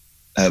role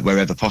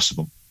wherever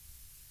possible.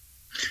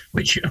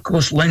 Which, of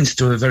course, lends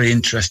to a very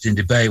interesting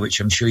debate, which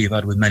I'm sure you've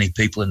had with many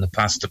people in the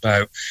past,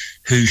 about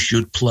who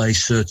should play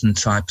certain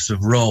types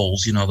of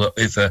roles. You know,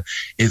 that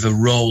if a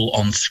role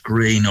on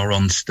screen or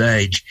on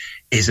stage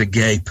is a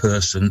gay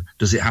person,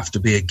 does it have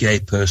to be a gay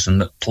person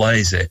that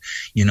plays it?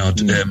 You know,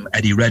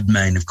 Eddie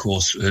Redmayne, of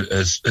course,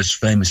 has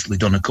famously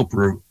done a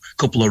couple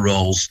of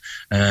roles,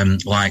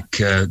 like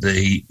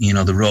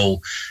the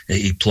role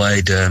he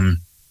played.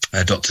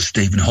 Dr.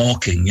 Stephen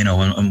Hawking, you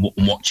know, and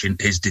watching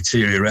his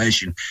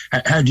deterioration.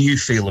 How do you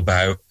feel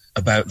about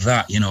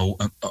that? You know,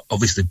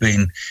 obviously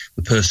being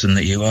the person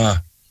that you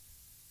are.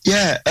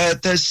 Yeah, there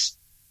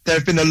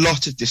have been a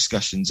lot of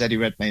discussions. Eddie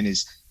Redmayne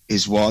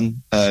is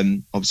one,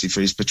 obviously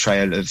for his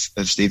portrayal of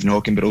Stephen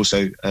Hawking, but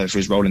also for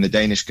his role in The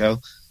Danish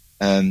Girl.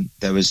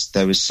 There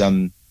was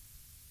some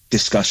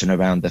discussion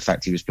around the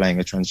fact he was playing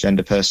a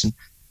transgender person.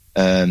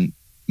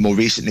 More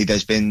recently,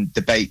 there's been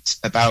debate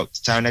about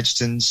Taron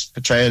Egerton's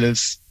portrayal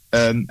of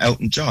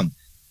Elton John.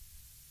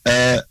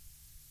 I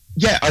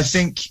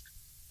think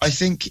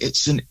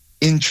it's an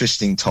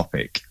interesting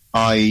topic.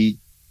 And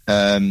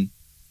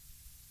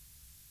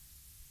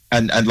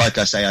like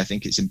I say, I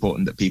think it's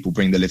important that people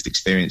bring the lived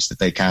experience that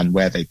they can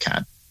where they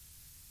can.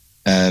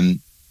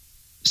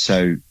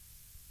 So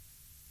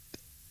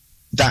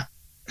that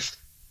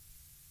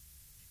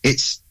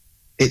it's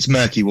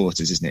murky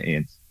waters, isn't it,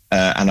 Ian?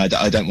 And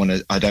I don't want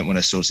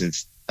to sort of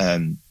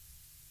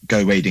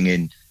go wading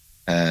in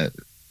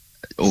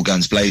all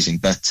guns blazing,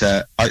 but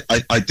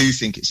I do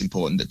think it's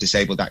important that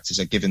disabled actors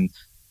are given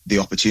the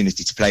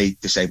opportunity to play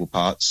disabled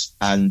parts,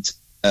 and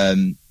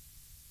that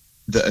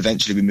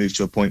eventually we move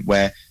to a point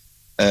where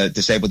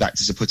disabled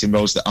actors are put in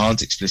roles that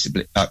aren't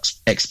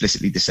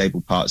explicitly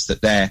disabled parts,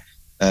 that their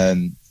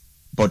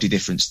body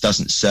difference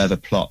doesn't serve a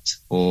plot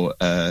or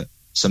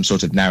some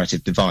sort of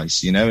narrative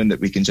device, you know, and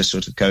that we can just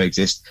sort of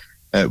coexist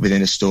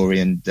within a story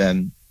and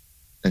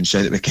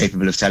show that we're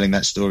capable of telling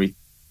that story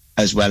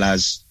as well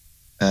as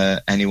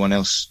anyone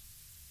else,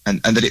 and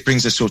that it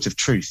brings a sort of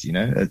truth, you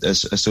know, a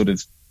sort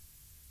of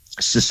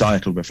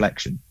societal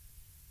reflection.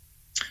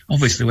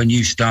 Obviously, when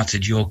you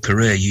started your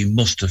career, you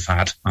must have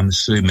had, I'm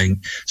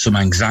assuming, some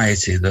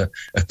anxiety that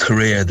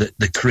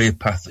the career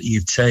path that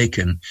you've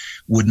taken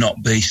would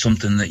not be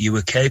something that you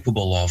were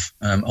capable of,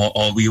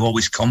 or were you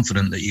always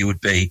confident that you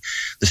would be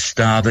the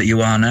star that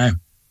you are now?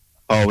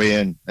 Oh,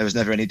 Ian, there was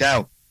never any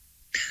doubt.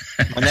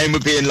 My name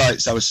would be in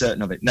lights. I was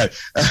certain of it. No,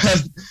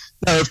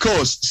 no. Of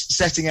course,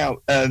 setting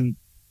out, there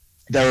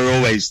are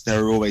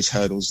always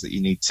hurdles that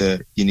you need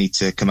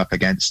to come up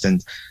against,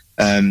 and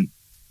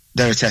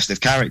they're a test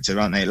of character,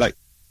 aren't they? Like,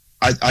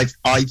 I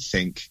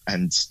think,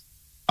 and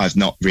I've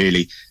not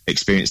really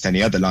experienced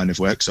any other line of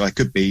work, so I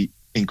could be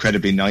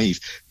incredibly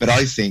naive, but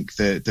I think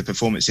the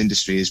performance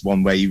industry is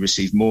one where you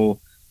receive more.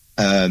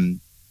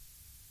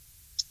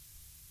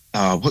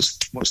 What's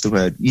the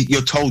word?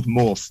 You're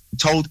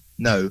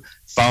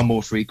far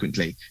more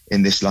frequently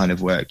in this line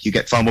of work. You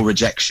get far more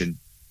rejection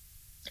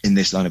in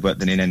this line of work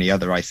than in any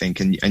other, I think.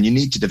 And you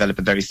need to develop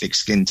a very thick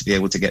skin to be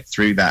able to get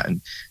through that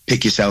and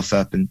pick yourself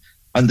up and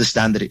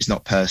understand that it's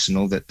not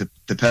personal, that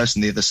the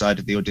person the other side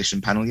of the audition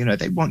panel, you know,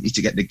 they want you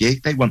to get the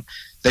gig. They want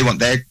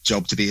their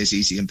job to be as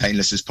easy and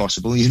painless as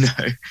possible. You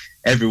know,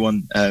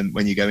 everyone,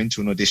 when you go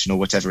into an audition or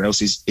whatever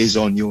else is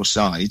on your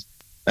side.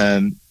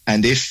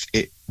 And if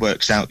it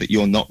works out that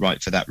you're not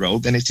right for that role,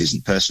 then it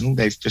isn't personal.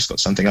 They've just got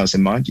something else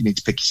in mind. You need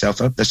to pick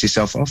yourself up, dust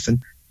yourself off,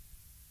 and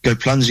go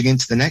plunging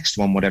into the next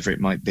one, whatever it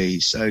might be.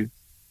 So,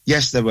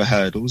 yes, there were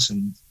hurdles,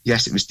 and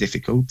yes, it was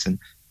difficult. And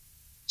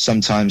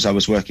sometimes I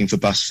was working for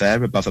bus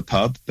fare above a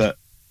pub, but,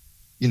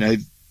 you know,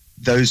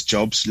 those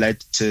jobs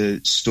led to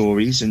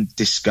stories and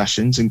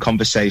discussions and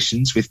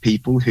conversations with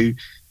people who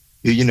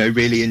you know,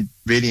 really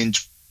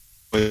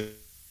enjoy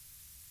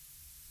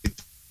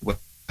work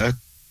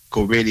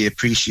or really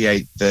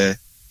appreciate the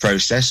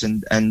process,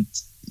 and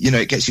you know,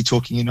 it gets you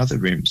talking in other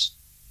rooms.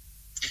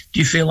 Do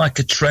you feel like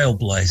a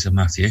trailblazer,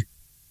 Matthew?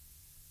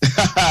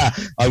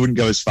 I wouldn't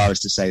go as far as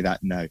to say that.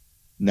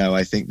 No,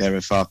 I think there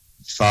are far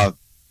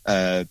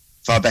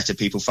better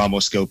people, far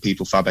more skilled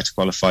people, far better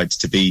qualified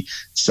to be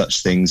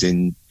such things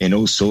in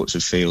all sorts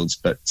of fields.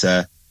 But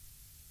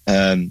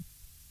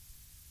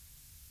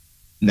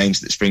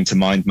names that spring to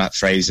mind: Matt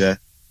Fraser,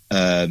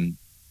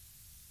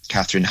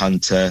 Catherine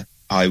Hunter.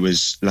 I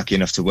was lucky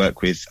enough to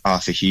work with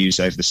Arthur Hughes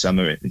over the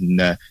summer in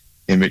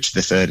Richard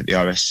III at the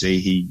RSC.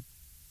 He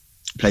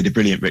played a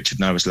brilliant Richard,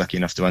 and I was lucky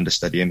enough to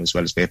understudy him as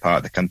well as be a part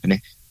of the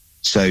company.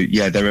 So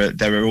yeah, there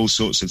are all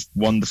sorts of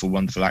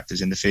wonderful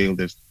actors in the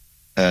field of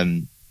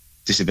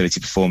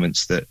disability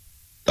performance that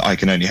I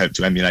can only hope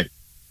to emulate.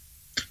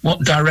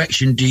 What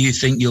direction do you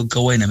think you'll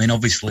go in? I mean,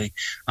 obviously,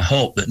 I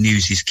hope that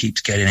Newsies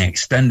keeps getting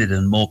extended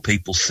and more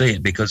people see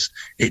it, because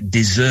it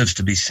deserves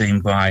to be seen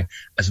by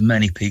as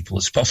many people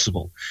as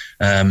possible.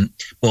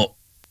 But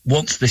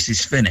once this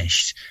is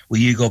finished, will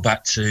you go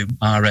back to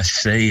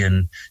RSC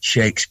and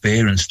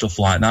Shakespeare and stuff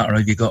like that, or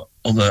have you got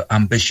other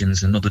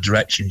ambitions and other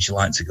directions you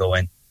like to go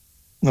in?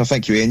 Well,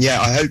 thank you, Ian.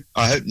 Yeah,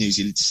 I hope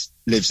Newsies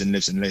lives and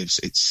lives and lives.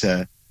 It's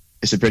a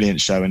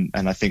brilliant show, and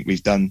I think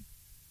we've done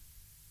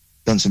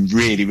some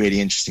really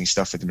interesting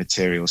stuff with the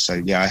material. So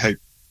yeah, I hope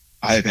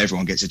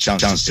everyone gets a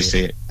chance to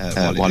see it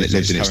while it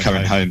lives in its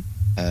current home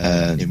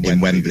in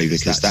Wembley,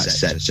 because that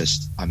set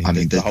just, I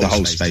mean, the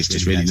whole space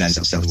just really lends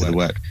itself to the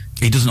work.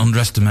 He doesn't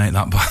underestimate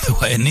that, by the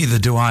way, and neither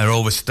do I, or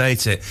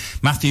overstate it.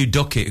 Matthew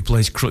Duckett, who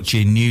plays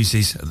Crutchy in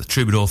Newsies at the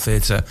Troubadour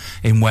Theatre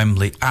in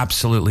Wembley,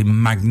 absolutely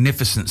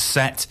magnificent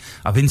set.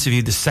 I've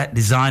interviewed the set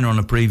designer on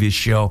a previous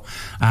show,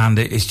 and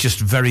it's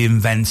just very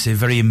inventive,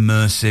 very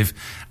immersive,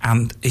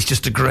 and it's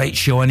just a great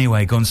show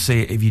anyway. Go and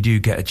see it if you do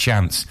get a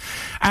chance.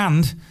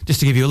 And just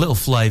to give you a little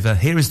flavour,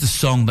 here is the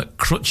song that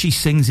Crutchy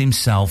sings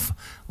himself,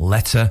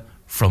 Letter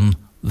from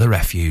the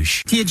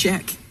Refuge. Dear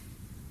Jack,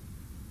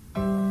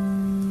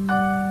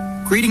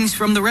 greetings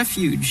from the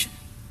refuge.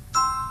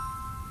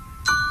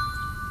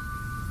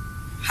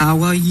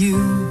 How are you?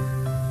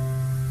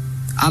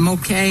 I'm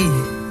okay.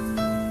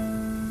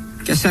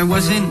 Guess I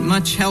wasn't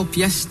much help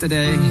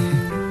yesterday.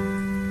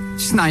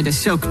 Snyder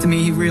soaked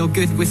me real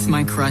good with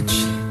my crutch.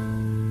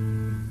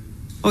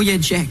 Oh yeah,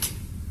 Jack,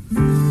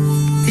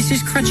 this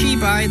is Crutchy,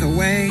 by the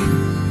way.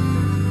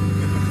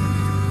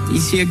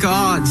 These here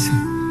guards,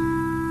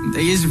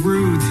 they is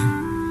rude.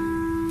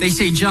 They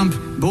say jump,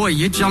 boy,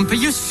 you jump or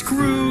you're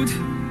screwed.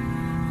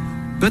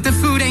 But the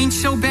food ain't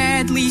so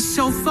badly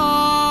so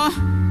far,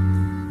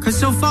 'cause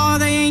so far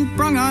they ain't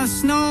brung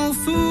us no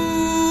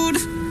food.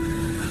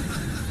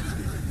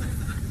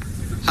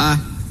 Ha,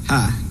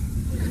 ha.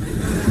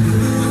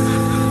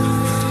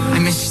 I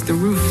miss the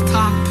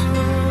rooftop,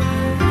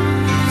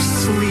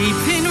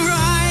 sleeping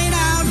right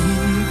out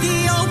in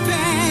the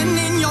open,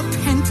 in your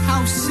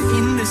penthouse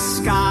in the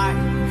sky.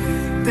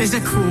 There's a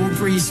cool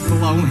breeze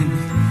blowing,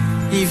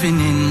 even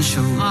in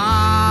July.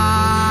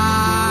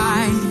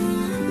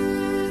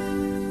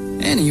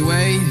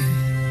 Anyway,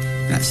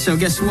 so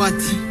guess what?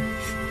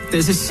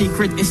 There's a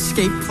secret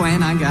escape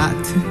plan I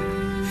got.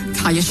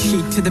 Tie a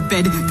sheet to the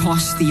bed,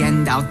 toss the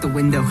end out the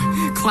window,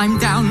 climb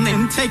down,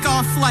 then take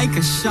off like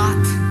a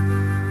shot.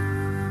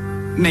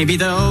 Maybe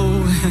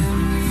though,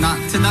 not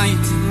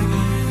tonight.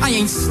 I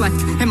ain't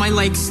slept and my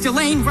legs still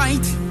ain't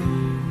right.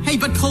 Hey,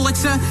 but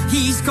Pulitzer,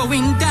 he's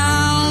going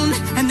down.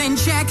 And then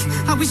Jack,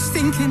 I was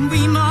thinking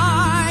we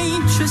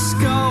might just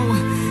go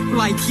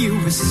like you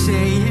were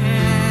saying,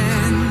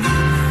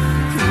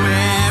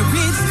 where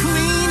it's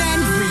clean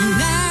and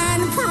green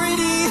and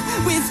pretty,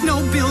 with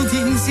no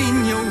buildings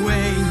in your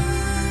way,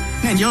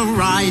 and you're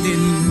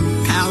riding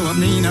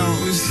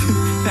Palominos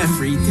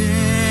every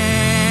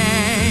day.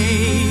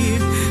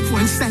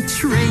 Once that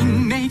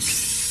train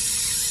makes...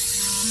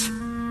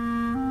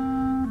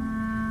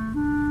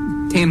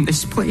 Damn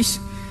this place.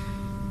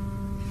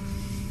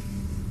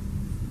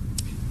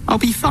 I'll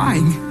be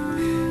fine.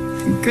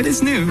 Good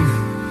as new.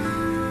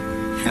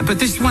 But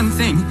there's one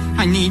thing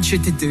I need you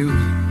to do.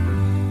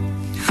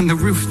 On the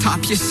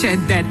rooftop you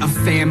said that a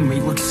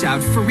family looks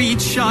out for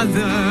each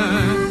other.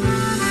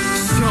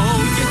 So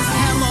you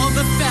tell all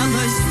the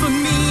fellas for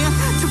me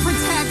to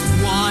protect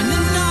one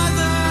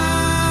another.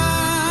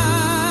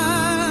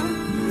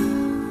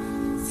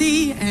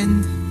 The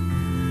end.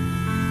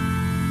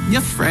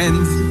 Your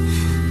friend.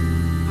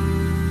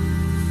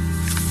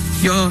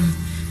 Your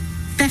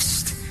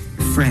best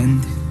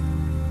friend.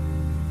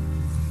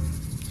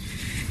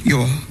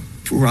 Your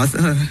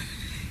brother.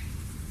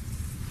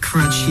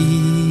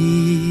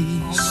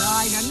 Crutchy. All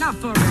right,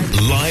 enough already.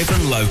 Live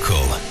and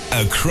local,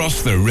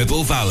 across the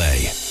Ribble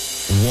Valley.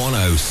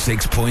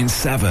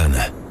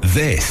 106.7.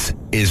 This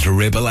is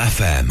Ribble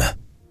FM.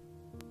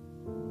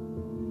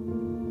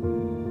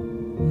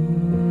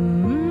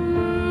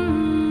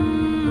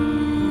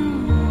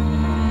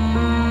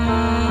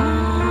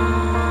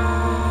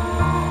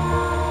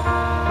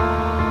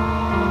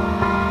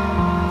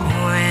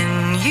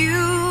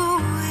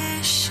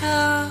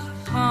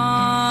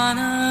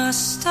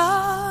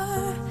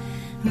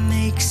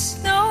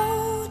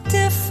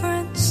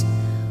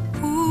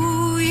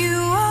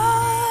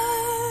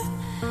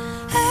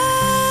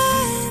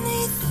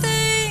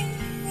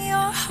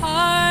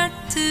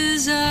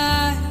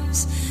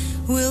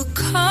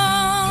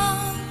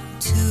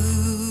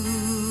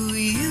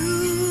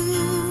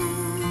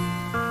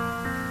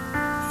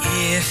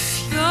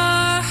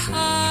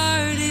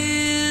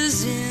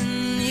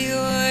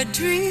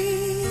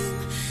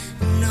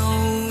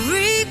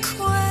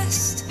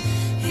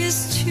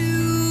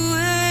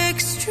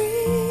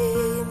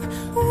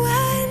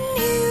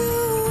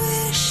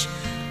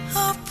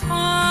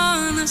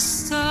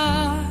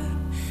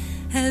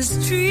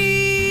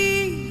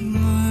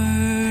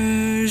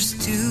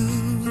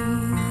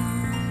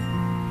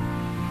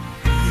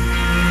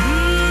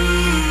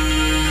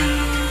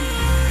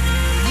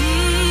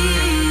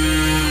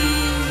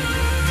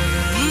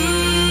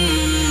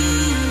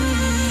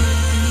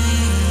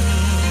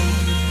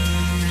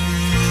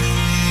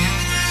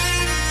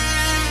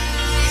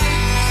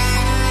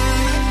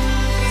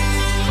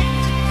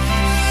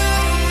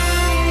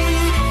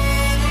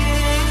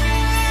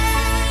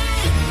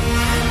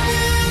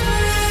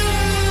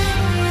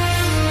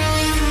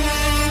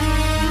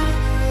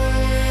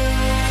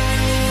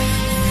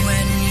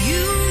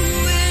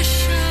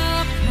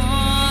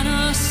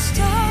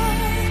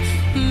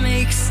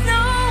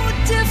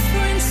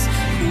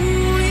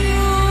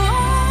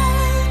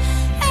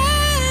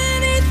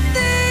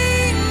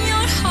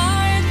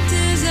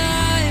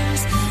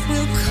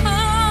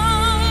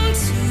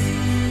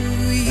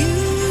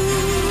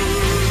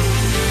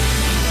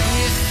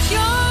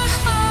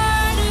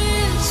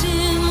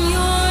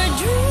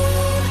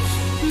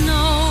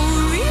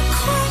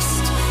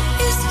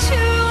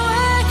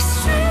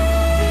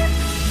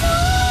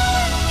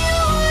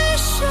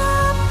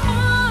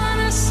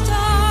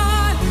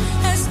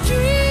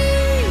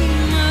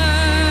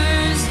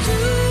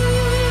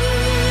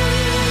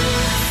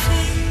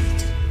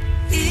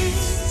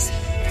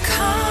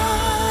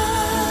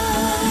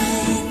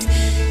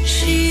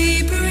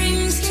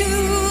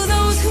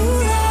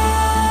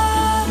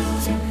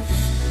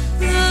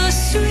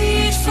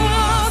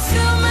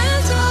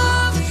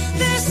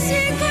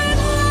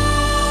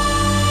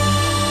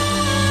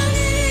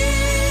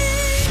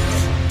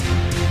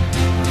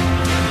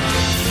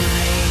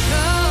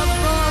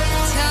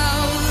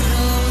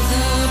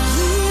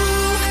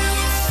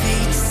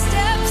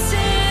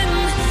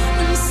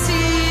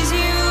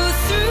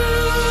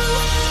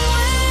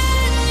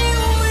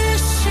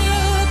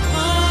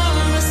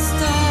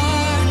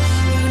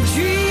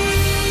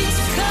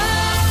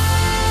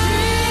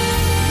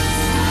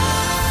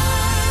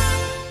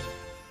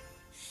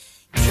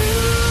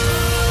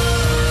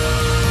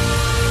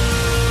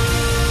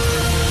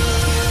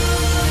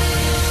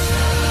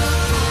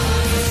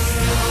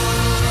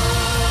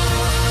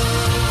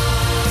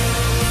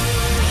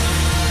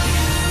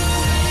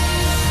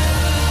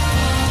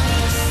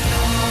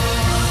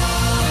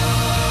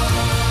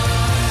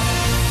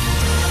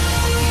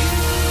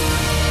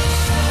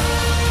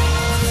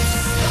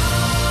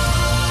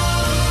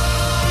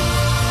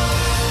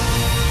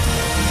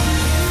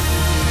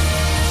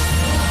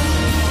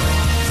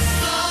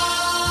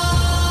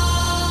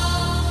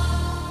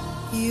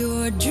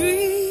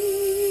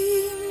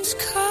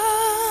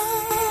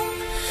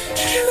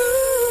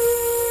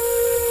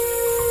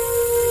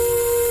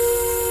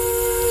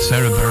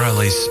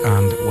 Corelli's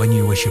and When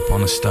You Wish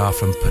Upon a Star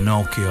from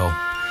Pinocchio.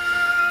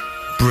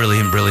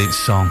 Brilliant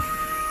song.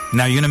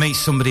 Now you're going to meet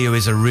somebody who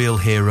is a real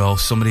hero,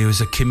 somebody who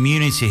is a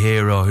community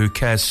hero, who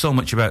cares so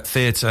much about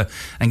theatre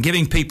and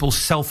giving people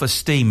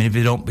self-esteem if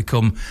they don't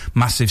become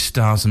massive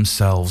stars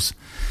themselves.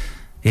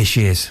 Here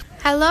she is.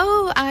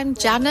 Hello, I'm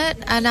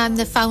Janet and I'm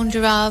the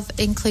founder of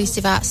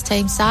Inclusive Arts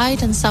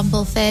Tameside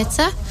Ensemble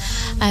Theatre.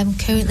 I'm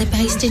currently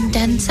based in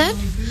Denton.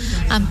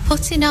 I'm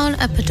putting on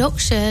a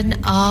production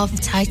of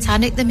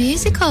Titanic the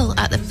Musical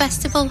at the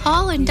Festival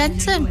Hall in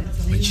Denton.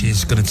 Which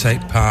is going to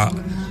take part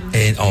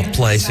in, or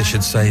place I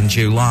should say, in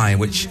July,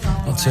 which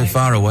not too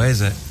far away,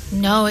 is it?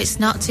 No, it's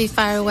not too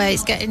far away.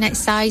 It's getting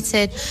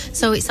excited.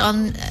 So it's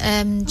on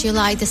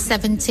July the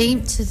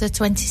 17th to the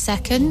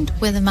 22nd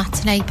with a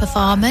matinee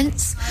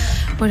performance.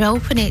 We're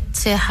opening it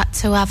to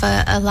have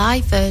a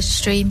live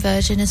stream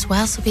version as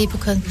well, so people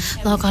can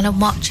log on and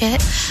watch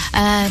it.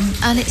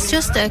 And it's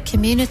just a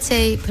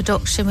community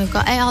production. We've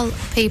got all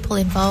people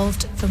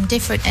involved from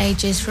different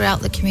ages throughout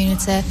the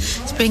community.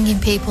 It's bringing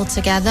people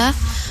together,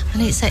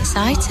 and it's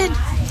exciting.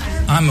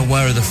 I'm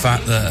aware of the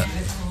fact that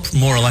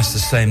more or less the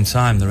same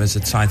time there is a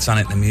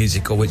Titanic the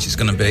Musical which is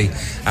going to be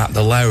at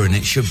the Lowry, and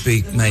it should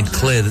be made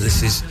clear that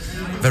this is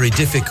very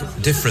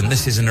different.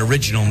 This is an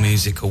original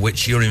musical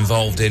which you're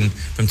involved in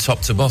from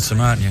top to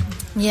bottom, aren't you?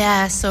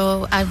 Yeah,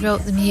 so I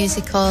wrote the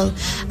musical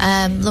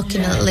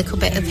looking at a little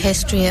bit of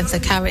history of the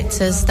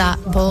characters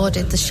that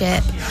boarded the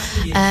ship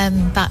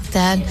back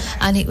then,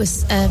 and it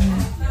was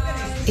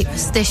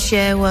this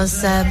year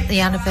was the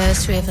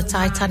anniversary of the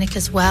Titanic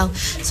as well,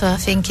 so I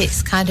think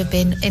it's kind of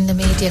been in the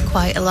media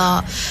quite a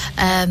lot.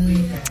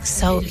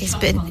 So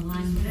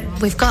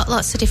we've got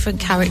lots of different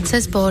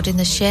characters boarding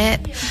the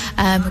ship.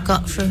 We've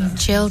got from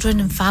children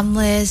and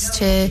families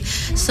to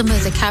some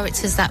of the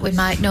characters that we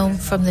might know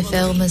from the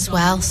film as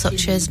well,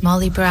 such as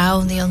Molly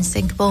Brown, the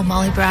unsinkable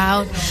Molly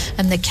Brown,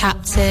 and the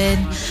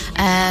captain,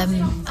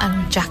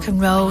 and Jack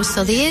and Rose.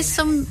 So there is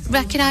some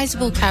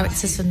recognisable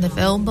characters from the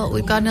film, but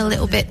we've gone a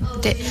little bit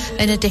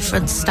in a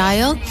different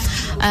style.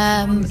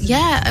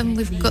 And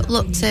we've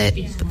looked at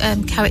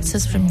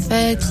characters from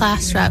third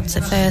class right up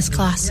to first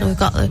class. So we've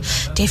got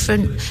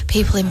different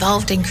people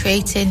involved in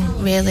creating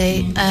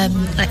really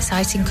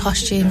exciting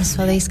costumes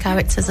for these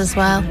characters as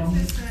well.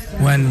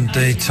 When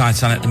the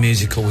Titanic the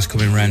Musical was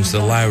coming round to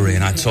the Lowry,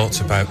 and I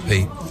talked about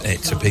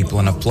it to people,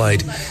 and I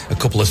played a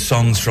couple of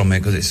songs from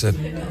it because it's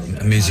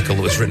a musical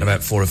that was written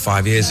about 4 or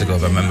 5 years ago,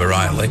 if I remember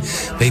rightly.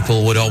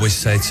 People would always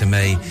say to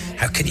me,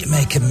 how can you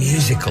make a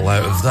musical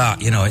out of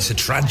that? You know, it's a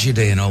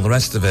tragedy and all the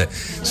rest of it.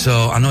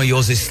 So I know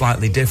yours is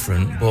slightly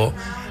different, but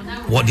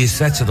what do you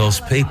say to those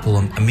people?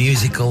 A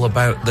musical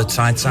about the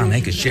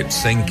Titanic, a ship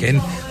sinking,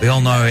 we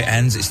all know how it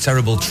ends, it's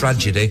terrible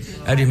tragedy.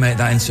 How do you make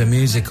that into a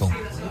musical?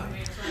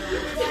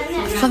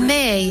 For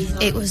me,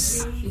 it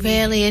was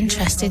really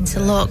interesting to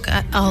look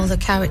at all the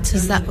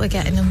characters that we're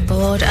getting on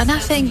board, and I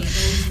think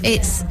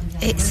it's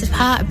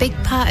a big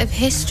part of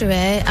history,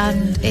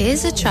 and it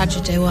is a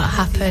tragedy what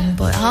happened,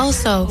 but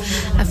also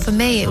for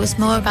me it was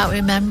more about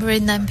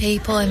remembering them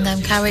people and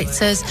them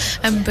characters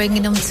and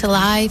bringing them to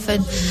life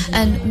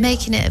and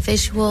making it a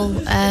visual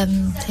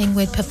thing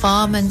with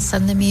performance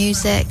and the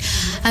music,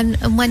 and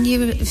when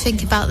you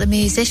think about the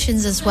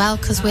musicians as well,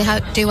 because we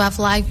do have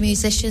live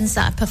musicians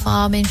that are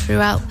performing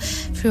throughout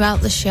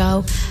the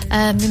show.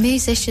 The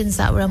musicians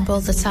that were on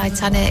board the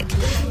Titanic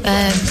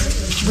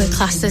were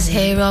classed as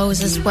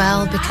heroes as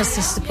well, because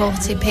they're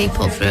supporting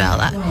people throughout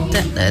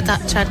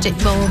that tragic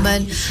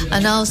moment,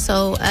 and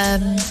also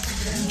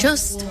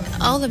just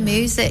all the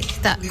music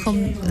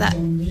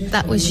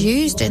that was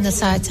used in the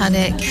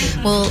Titanic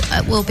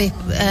will be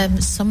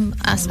some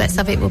aspects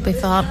of it will be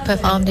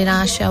performed in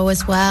our show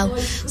as well.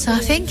 So I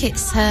think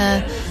it's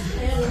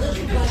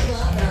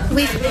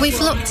we've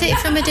looked at it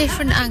from a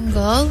different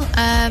angle.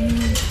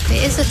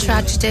 It is a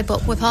tragedy,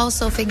 but we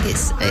also think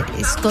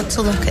it's good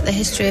to look at the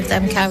history of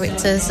them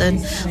characters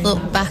and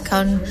look back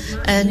on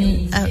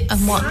and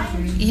what,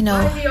 you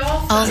know,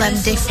 all them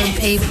different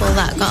people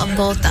that got on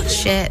board that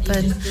ship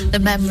and the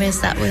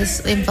memories that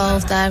was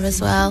involved there as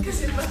well.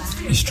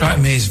 You strike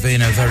me as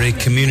being a very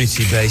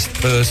community-based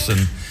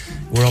person.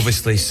 We're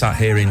obviously sat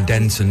here in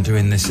Denton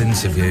doing this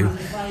interview.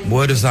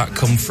 Where does that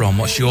come from?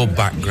 What's your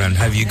background?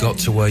 How have you got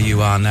to where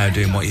you are now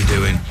doing what you're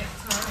doing?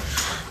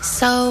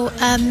 So,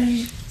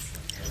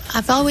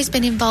 I've always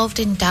been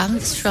involved in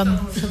dance from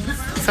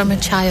a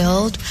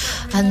child,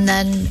 and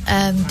then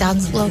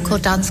local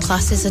dance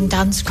classes and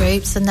dance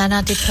groups, and then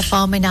I did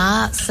performing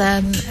arts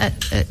at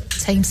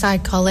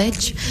Tameside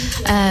College,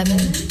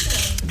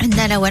 and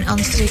then I went on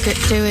to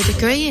do a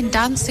degree in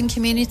dance and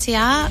community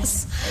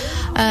arts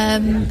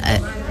at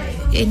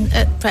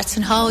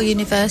Bretton Hall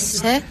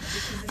University.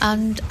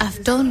 And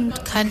I've done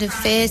kind of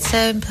theatre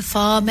and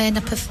performing.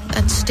 I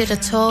just did a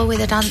tour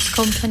with a dance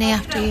company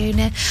after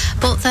uni.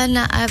 But then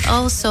I've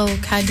also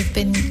kind of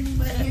been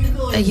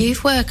a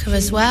youth worker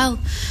as well.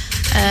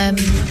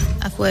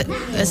 I've worked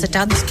as a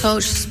dance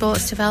coach,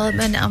 sports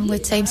development, and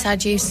with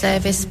Tameside Youth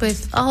Service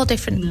with all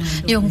different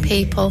young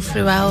people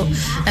throughout,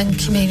 and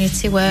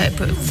community work,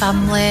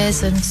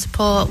 families and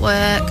support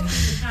work.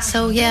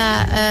 So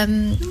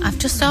I've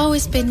just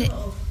always been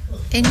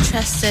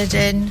interested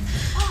in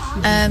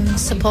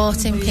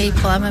supporting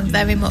people. I'm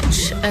very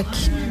much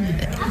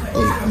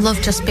love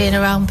just being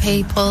around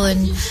people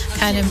and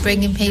kind of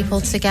bringing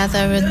people together,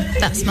 and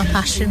that's my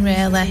passion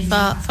really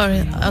for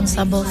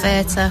ensemble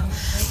theatre.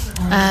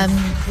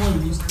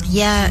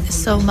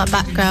 So my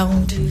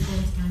background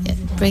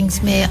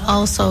brings me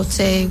also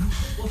to,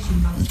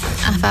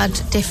 I've had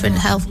different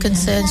health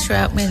concerns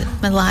throughout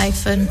my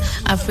life, and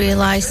I've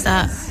realised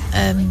that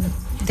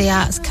the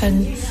arts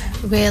can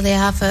really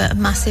have a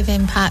massive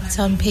impact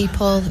on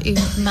people who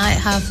might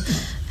have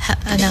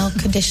an health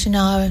condition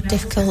or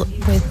difficult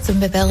with the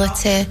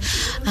mobility,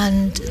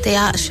 and the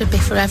arts should be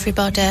for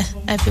everybody.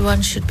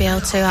 Everyone should be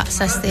able to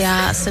access the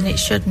arts, and it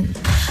shouldn't,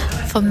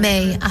 for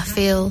me, I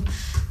feel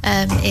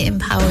it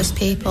empowers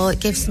people, it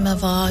gives them a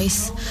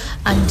voice,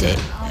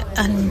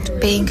 and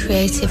being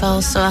creative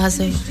also has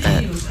a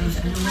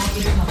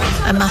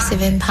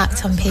massive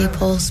impact on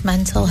people's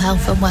mental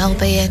health and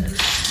well-being.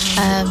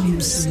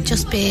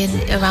 Just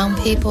being around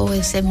people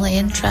with similar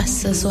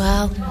interests as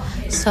well.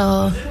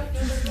 So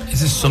is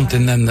this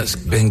something then that's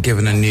been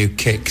given a new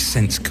kick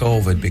since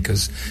COVID?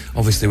 Because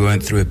obviously we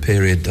went through a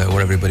period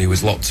where everybody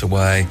was locked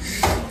away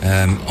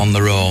on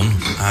their own,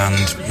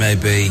 and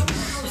maybe,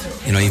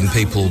 you know, even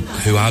people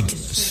who had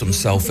some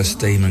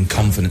self-esteem and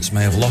confidence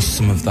may have lost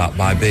some of that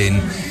by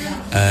being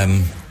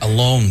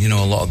alone, you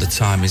know, a lot of the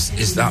time.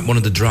 Is that one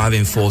of the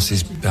driving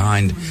forces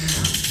behind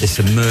this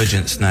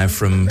emergence now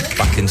from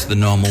back into the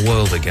normal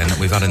world again that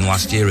we've had in the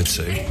last year or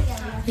two?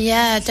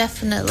 Yeah,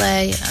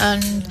 definitely.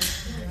 And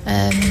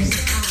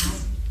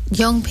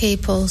young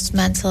people's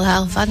mental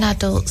health, and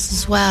adults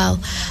as well,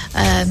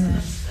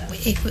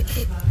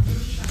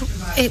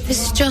 it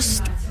was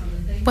just,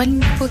 when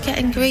we're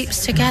getting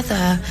groups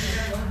together,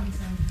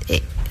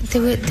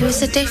 there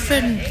was a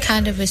different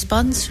kind of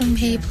response from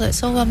people.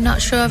 It's, I'm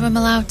not sure if I'm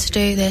allowed to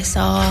do this,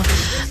 or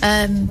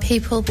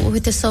people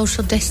with the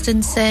social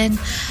distancing,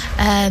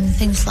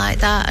 things like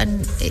that,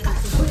 and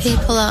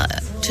people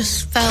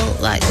just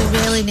felt like they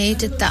really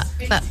needed that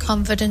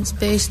confidence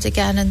boost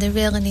again, and they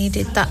really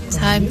needed that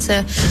time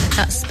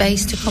that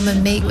space to come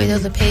and meet with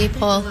other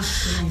people,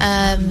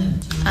 and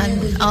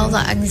all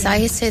that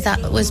anxiety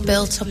that was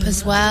built up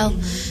as well.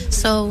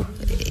 So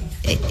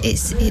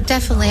it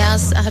definitely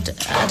has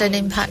had an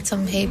impact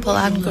on people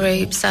and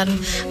groups, and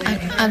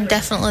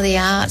definitely the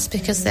arts,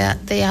 because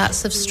the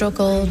arts have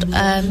struggled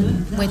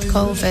with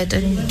COVID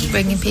and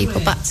bringing people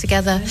back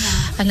together,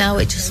 and now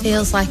it just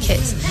feels like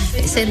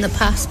it's in the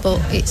past, but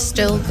it's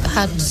still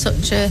had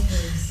such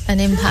an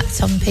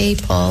impact on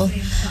people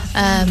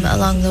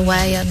along the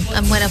way.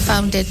 And when I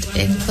founded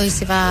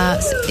Inclusive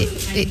Arts,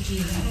 it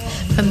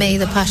for me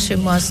the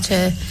passion was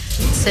to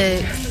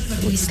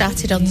we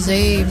started on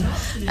Zoom,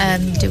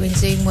 doing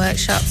Zoom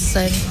workshops,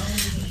 and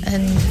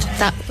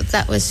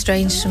that was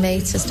strange for me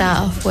to start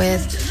off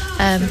with,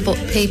 but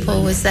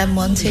people was then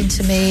wanting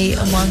to meet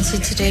and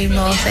wanted to do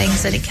more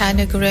things, and it kind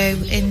of grew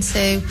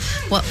into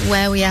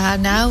where we are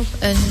now.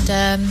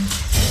 And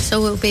so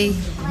we'll be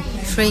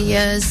 3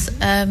 years.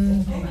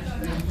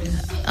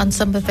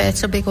 Ensemble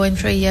Theatre will be going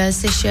 3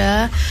 years this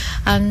year,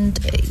 and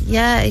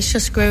it's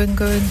just grew and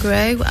grew and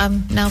grew.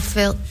 I'm now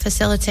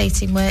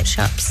facilitating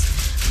workshops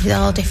with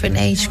all different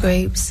age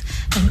groups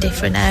and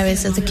different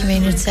areas of the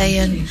community,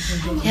 and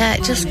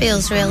it just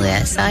feels really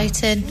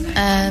exciting,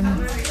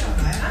 and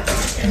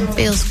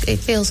it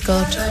feels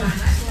good.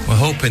 We're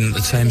hoping that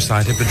the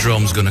Tameside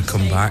Hippodrome's going to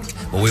come back,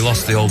 but we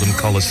lost the Oldham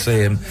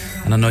Coliseum,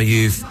 and I know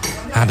you've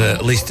had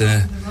at least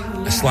a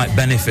slight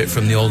benefit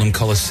from the Oldham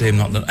Coliseum.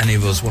 Not that any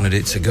of us wanted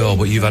it to go,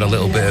 but you've had a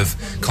little bit of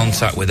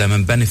contact with them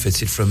and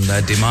benefited from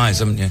their demise,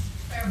 haven't you?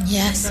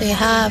 Yes, we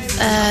have.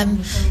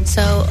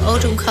 So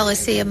Oldham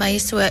Coliseum, I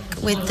used to work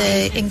with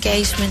the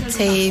engagement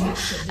team.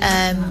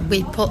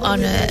 We put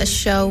on a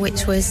show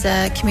which was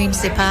a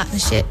community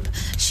partnership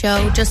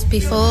show just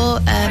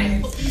before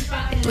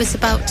it was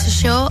about to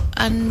shut,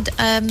 and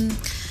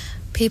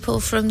people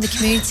from the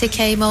community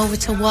came over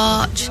to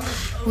watch.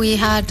 We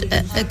had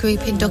a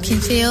group in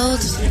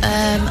Duckingfield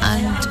and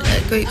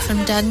a group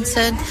from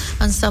Denton,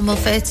 Ensemble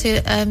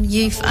Theatre,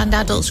 youth and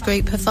adults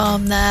group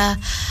performed there,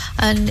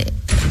 and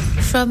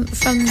from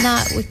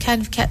that we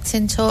kind of kept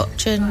in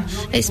touch, and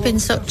it's been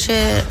such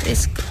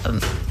it's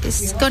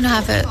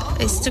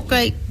a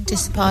great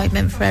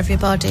disappointment for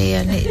everybody,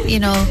 and we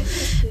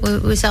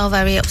was all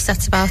very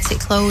upset about it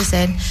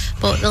closing,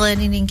 but the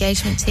learning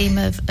engagement team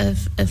have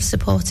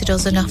supported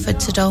us and offered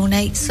to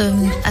donate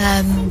some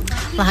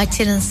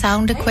lighting and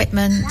sound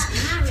equipment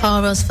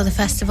for us for the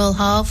festival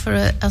hall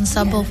for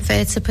Ensemble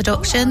Theatre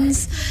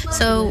productions.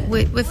 So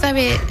we're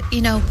very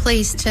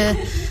pleased to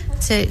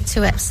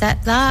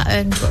accept that,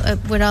 and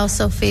we're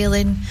also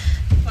feeling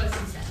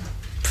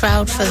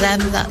proud for them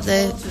that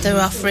they're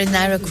offering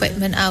their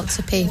equipment out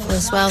to people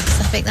as well, because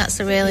I think that's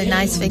a really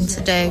nice thing to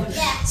do.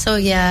 So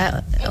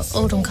yeah,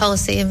 Oldham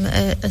Coliseum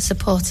are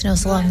supporting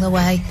us along the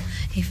way.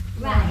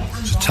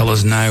 So tell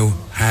us now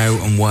how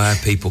and where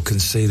people can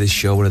see this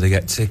show. Where do they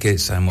get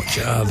tickets? How much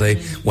are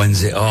they?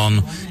 When's it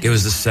on? Give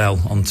us the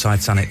sell on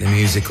Titanic the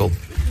Musical.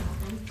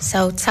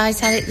 So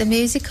Titanic the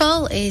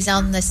Musical is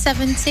on the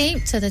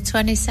 17th to the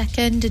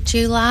 22nd of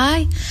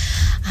July,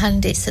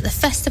 and it's at the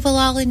Festival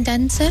Hall in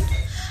Denton.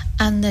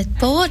 And the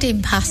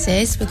boarding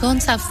passes, we're going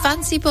to have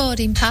fancy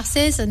boarding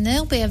passes, and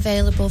they'll be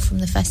available from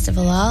the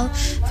Festival Hall,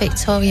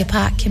 Victoria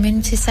Park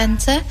Community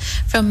Centre.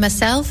 From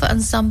myself at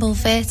Ensemble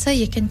Theatre,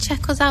 you can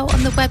check us out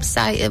on the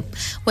website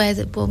where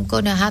we're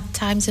going to have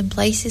times and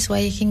places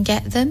where you can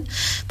get them.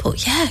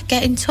 But yeah,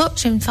 get in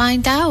touch and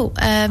find out.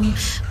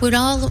 We're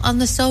all on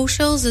the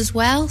socials as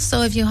well,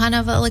 so if you want to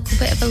have a little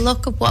bit of a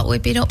look at what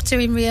we've been up to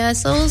in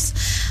rehearsals,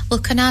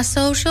 look on our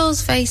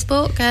socials,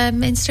 Facebook,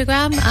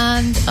 Instagram,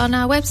 and on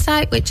our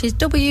website, which is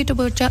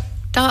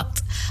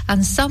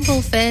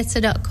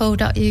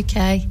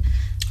www.ensembletheatre.co.uk.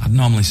 I'd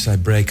normally say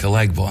break a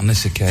leg, but on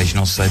this occasion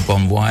I'll say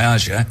bon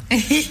voyage, yeah?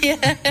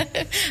 Yeah,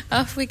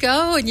 off we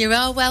go, and you're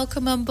all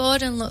welcome on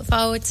board, and look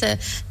forward to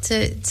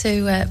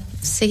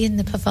seeing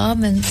the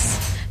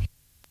performance.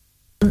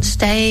 On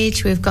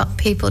stage, we've got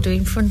people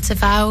doing front of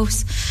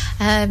house,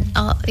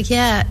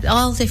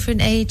 all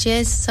different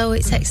ages, so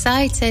it's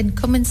exciting.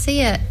 Come and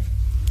see it.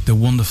 The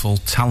wonderful,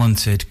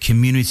 talented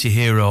community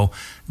hero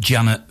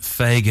Janet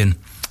Fagan.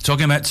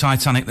 Talking about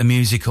Titanic the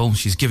Musical,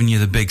 she's given you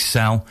the big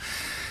sell.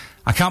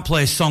 I can't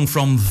play a song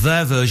from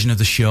their version of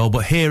the show,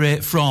 but hear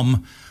it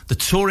from the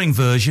touring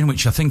version,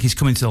 which I think is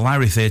coming to the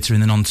Lowry Theatre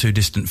in the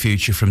not-too-distant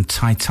future, from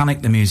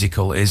Titanic the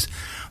Musical, is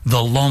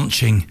The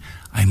Launching.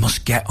 I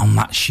Must Get on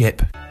That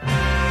Ship.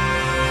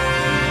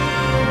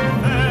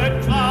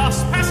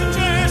 Third-class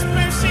passengers,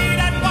 proceed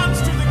at once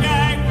to the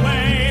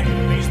gangway.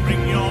 Please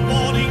bring your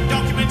boarding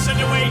documents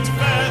and await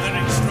further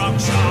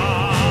instruction.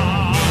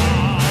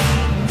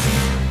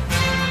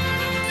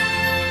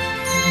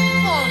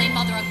 Holy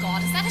Mother of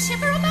God, is that a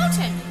ship or a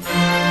mountain?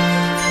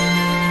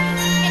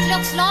 It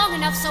looks long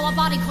enough so a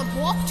body could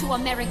walk to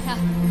America.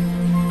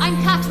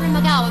 I'm Catherine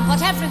McGowan,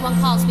 but everyone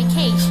calls me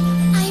Kate.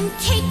 I'm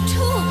Kate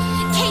too,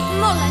 Kate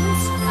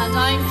Mullins. And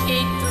I'm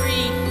Kate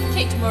 3,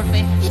 Kate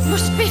Murphy. It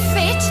must be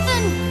fate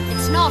then.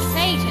 It's not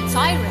fate, it's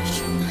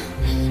Irish.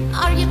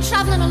 Are you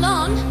travelling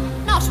alone?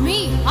 Not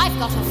me, I've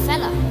got a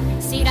fella.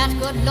 See that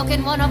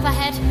good-looking one up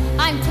ahead?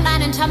 I'm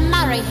planning to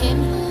marry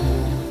him.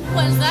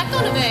 When's that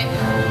gonna be?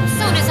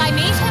 Soon as I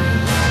meet him.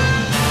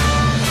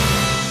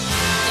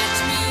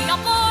 Get me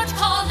aboard,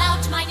 call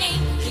out my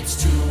name. It's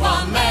to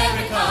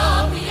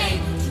America we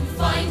aim. To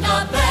find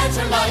a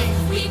better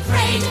life we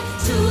prayed.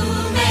 To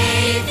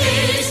make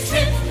this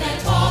trip,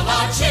 let all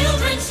our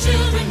children's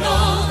children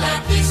know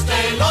that this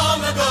day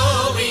long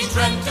ago we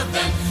dreamt of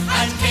them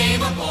and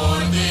came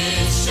aboard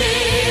this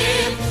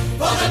ship.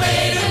 For the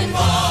maiden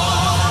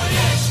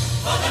voyage,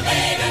 for the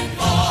maiden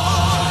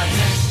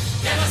voyage,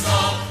 get us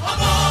all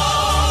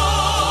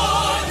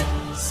aboard.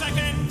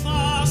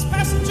 Second-class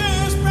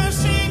passengers,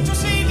 proceed to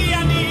see the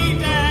Annie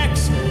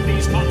decks.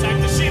 Please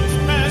contact the ship's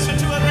person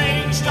to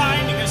arrange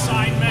dining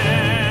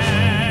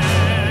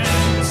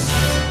assignments.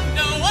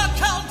 No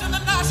account in the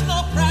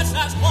national press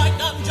has quite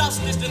done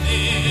justice to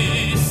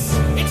this.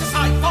 It's a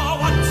sight for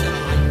once in a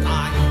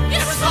lifetime.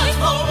 It's a sight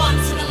for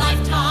once in a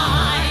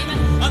lifetime.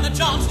 And the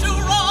chance to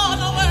run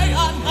away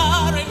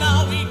unmarried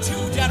now we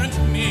too daren't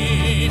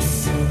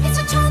miss. It's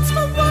a chance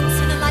for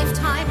once in a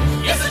lifetime.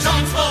 It's a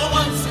chance for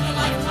once in a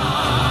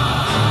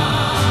lifetime.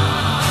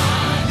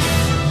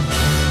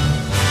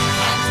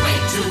 Can't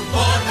wait to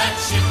board that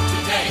ship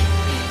today.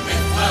 Be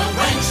with her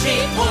when she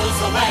pulls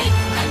away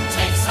and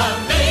takes her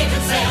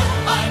maiden sail.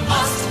 I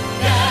must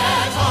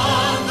get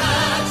on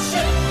that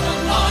ship, the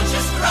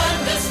largest,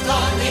 grandest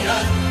on the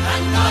earth,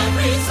 and I've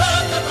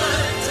reserved the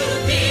bird to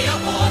be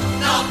aboard.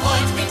 Now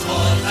point me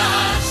toward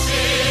that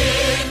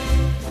ship.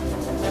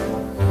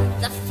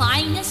 The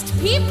finest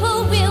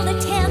people will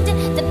attend.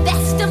 The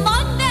best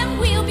among them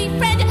will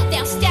befriend.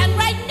 They'll stand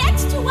right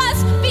next to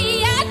us,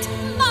 be at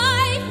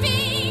my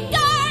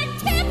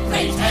fingertip.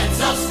 Great heads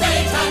of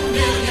state and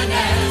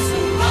millionaires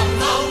who run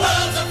the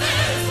world's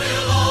affairs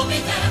will all be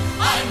there.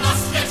 I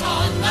must get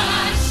on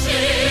that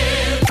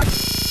ship.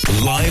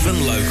 Live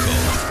and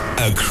local,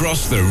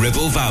 across the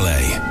Ribble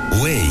Valley,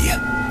 we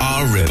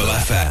are Ribble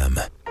FM.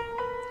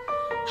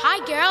 Hi,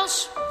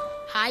 girls.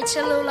 Hi,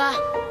 Tallulah.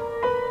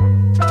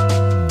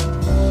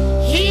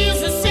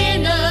 He's a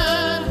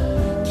sinner,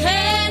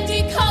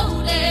 candy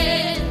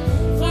coated.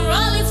 For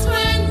all his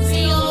friends,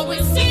 he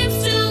always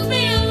seems to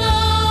be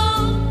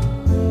alone.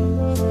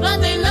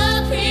 But they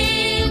love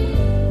him,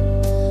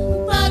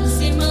 bugs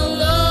him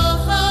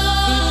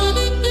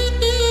alone.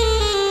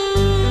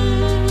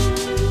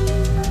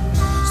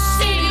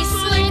 City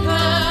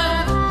sleeper,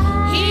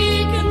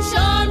 he can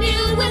charm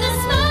you with a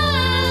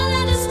smile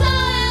and a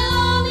style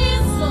on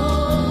his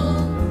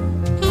own.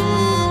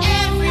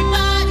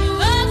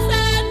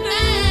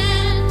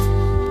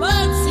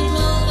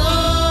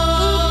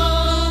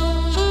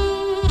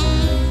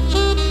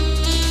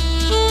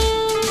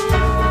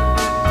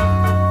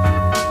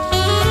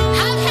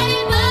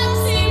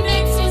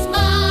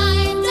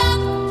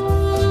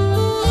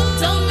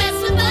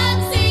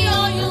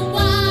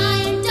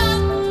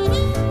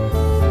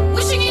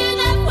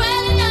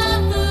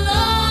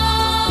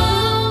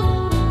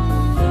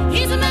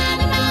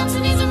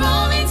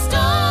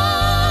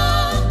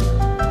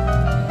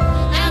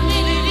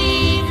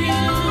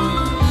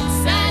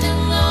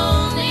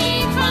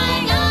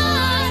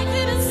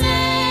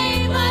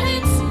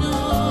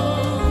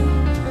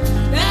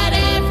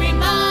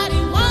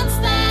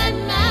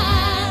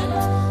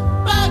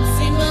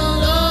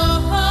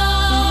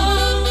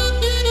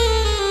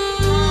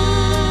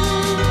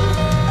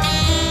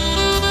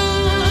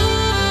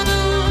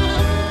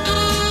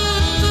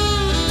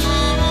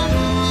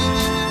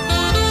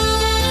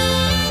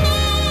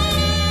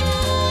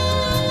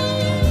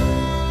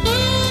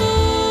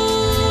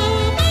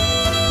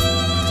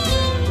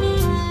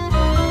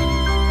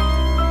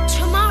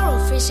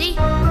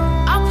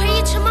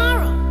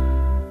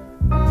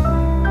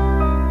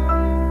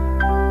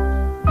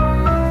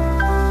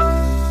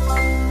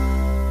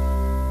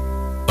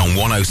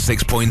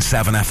 106.7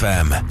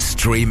 FM,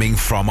 streaming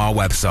from our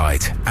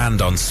website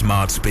and on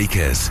smart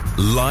speakers.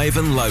 Live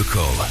and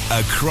local,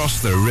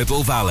 across the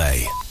Ribble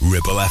Valley.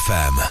 Ribble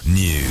FM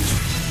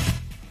News.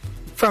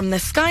 From the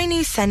Sky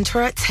News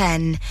Centre at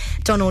 10,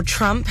 Donald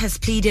Trump has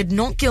pleaded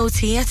not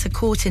guilty at a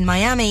court in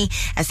Miami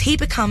as he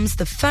becomes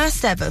the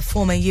first ever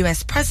former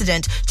US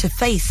president to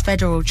face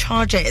federal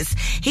charges.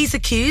 He's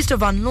accused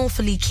of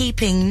unlawfully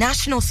keeping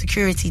national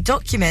security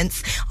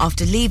documents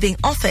after leaving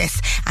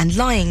office and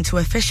lying to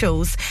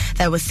officials.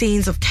 There were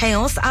scenes of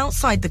chaos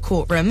outside the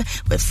courtroom,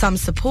 with some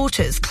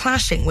supporters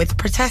clashing with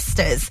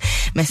protesters.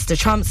 Mr.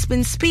 Trump's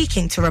been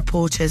speaking to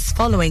reporters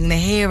following the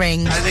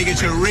hearing. I think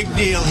it's a rigged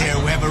deal here.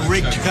 We have a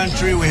rigged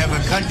country. We have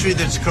a country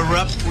that's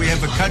corrupt. We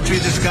have a country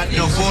that's got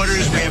no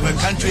borders. We have a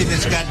country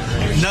that's got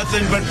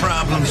nothing but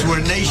problems. We're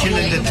a nation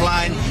in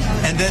decline,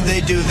 and then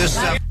they do this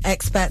stuff.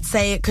 Experts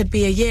say it could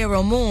be a year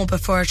or more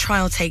before a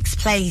trial takes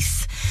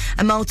place.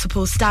 A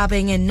multiple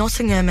stabbing in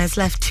Nottingham has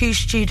left 2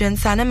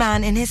 students and a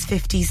man in his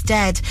 50s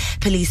dead.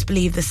 Police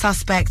believe the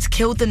suspect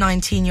killed the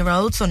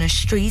 19-year-olds on a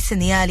street in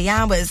the early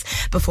hours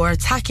before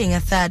attacking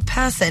a third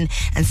person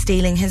and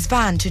stealing his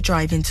van to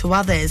drive into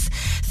others.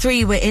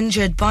 3 were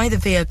injured by the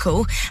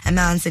vehicle. A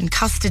man's in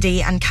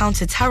custody and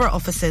counter-terror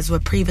officers were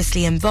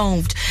previously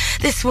involved.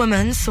 This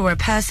woman saw a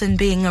person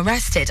being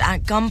arrested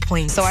at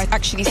gunpoint. So I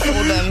actually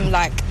saw them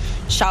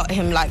shout at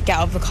him get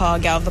out of the car,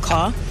 get out of the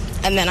car.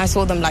 And then I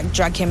saw them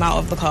drag him out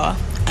of the car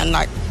and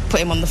put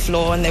him on the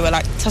floor, and they were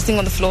tossing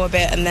on the floor a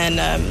bit, and then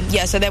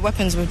so their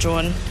weapons were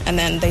drawn, and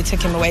then they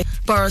took him away.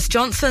 Boris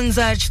Johnson's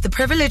urged the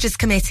Privileges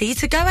Committee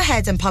to go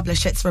ahead and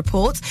publish its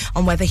report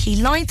on whether he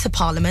lied to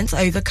Parliament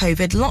over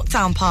COVID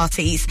lockdown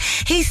parties.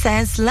 He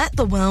says, let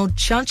the world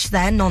judge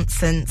their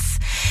nonsense.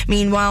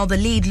 Meanwhile, the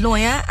lead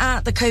lawyer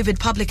at the COVID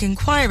public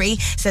inquiry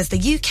says the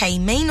UK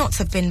may not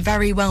have been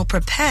very well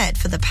prepared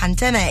for the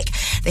pandemic.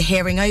 The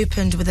hearing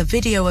opened with a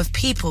video of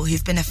people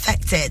who've been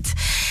affected.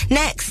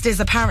 Next is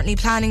apparently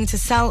planning to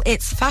sell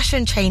its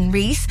fashion chain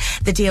Reiss.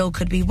 The deal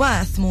could be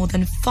worth more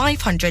than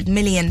 £500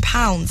 million.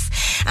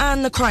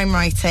 And the crime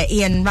writer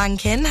Ian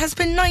Rankin has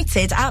been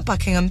knighted at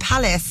Buckingham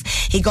Palace.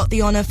 He got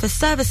the honour for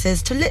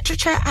services to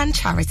literature and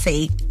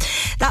charity.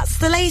 That's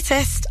the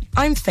latest.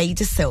 I'm Faye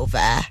De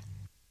Silva.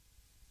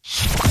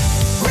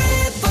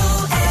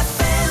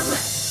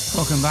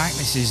 Welcome back.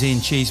 This is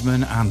Ian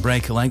Cheeseman and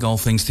Break a Leg, all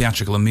things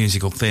theatrical and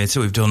musical theatre.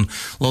 We've done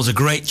loads of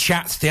great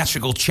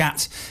theatrical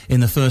chat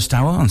in the first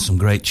hour, and some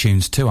great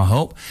tunes too, I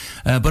hope.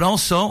 But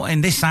also, in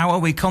this hour,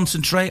 we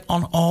concentrate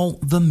on all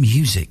the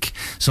music.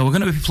 So we're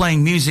going to be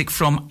playing music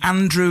from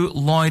Andrew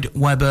Lloyd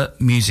Webber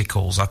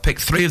musicals. I've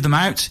picked 3 of them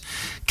out.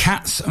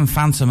 Cats and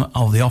Phantom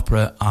of the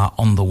Opera are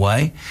on the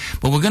way.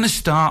 But we're going to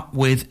start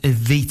with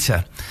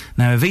Evita.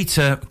 Now,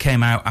 Evita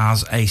came out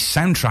as a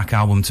soundtrack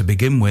album to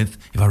begin with,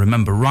 if I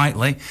remember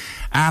rightly.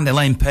 And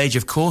Elaine Page,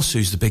 of course,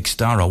 who's the big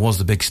star, or was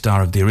the big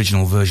star of the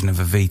original version of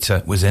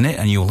Evita, was in it,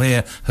 and you'll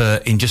hear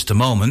her in just a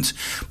moment.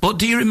 But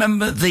do you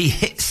remember the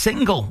hit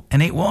single?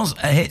 And it was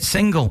a hit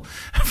single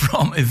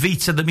from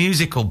Evita the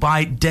Musical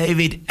by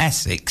David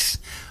Essex.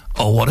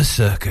 Oh, what a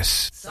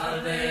circus.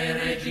 Salve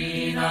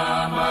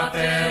Regina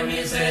Mater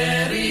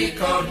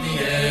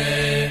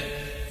Misericordiae,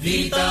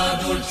 vita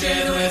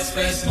dulcedo et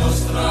spes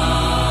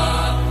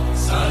nostra.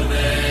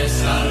 Salve,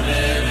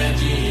 salve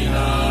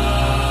Regina.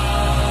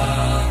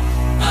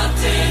 A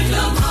te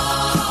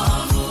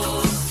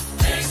clamamus,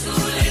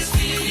 exules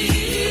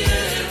fili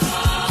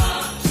Eva,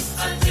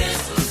 a te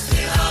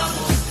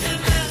suspiramos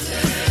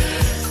clemente,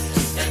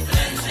 et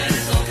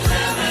plentes o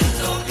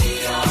clemento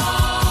pia.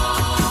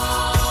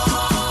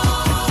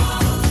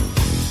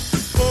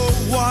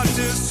 What a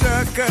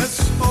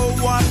circus, oh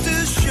what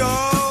a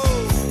show.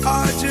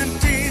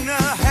 Argentina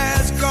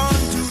has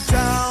gone to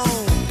town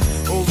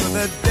over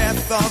the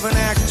death of an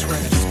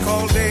actress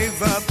called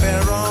Eva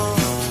Perón.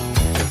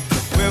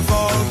 We've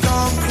all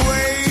gone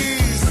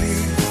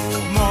crazy,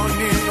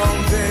 mourning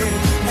all day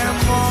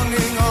and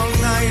mourning all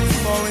night,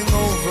 falling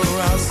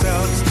over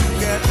ourselves to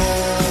get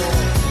all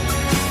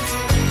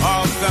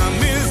of the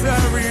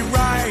misery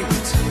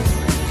right.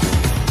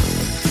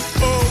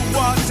 Oh,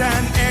 what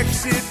an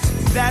exit,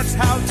 that's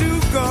how to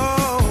go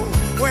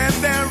when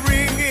they're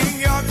ringing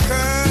your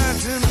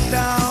curtain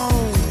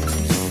down.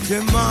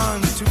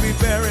 Demand to be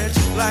buried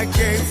like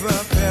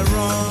Eva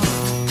Perón.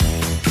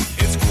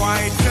 It's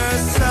quite a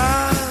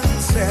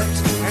sunset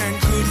and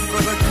good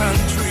for the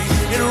country.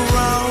 In a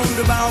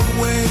roundabout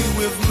way,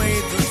 we've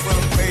made the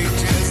front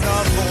pages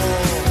of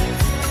all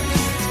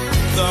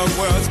the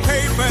world's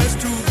papers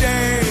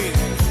today.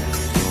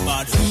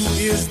 But who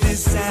is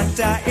this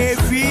Santa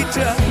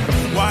Evita?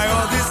 Why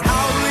all this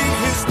howling,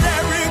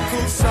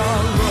 hysterical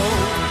sorrow?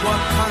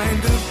 What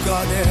kind of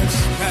goddess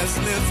has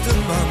lived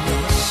among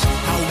us?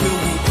 How will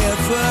we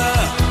ever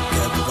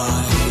get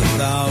by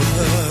without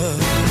her?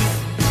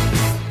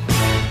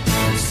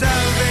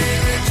 Salve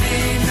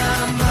Regina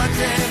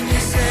Mater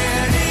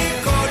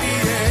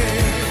Misericordiae,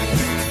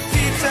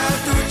 vita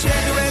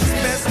dulcedo et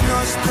spes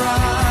nostra.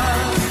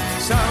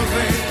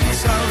 Salve,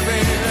 salve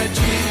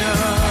Regina.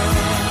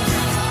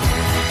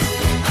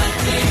 A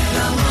te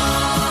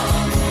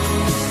clamamos.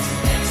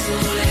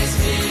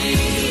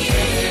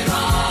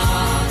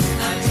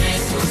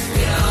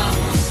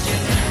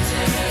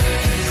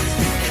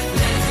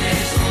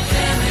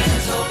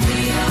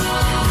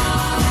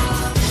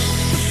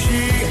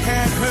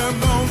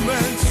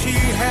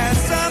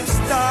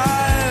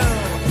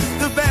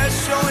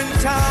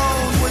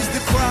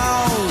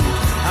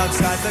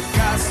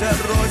 esa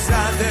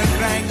rosa del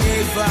gran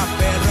Eva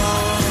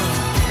Perón.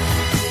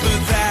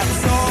 But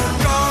that's all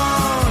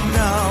gone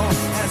now.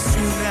 As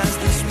soon as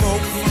the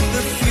smoke from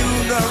the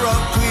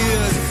funeral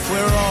clears,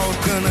 we're all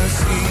gonna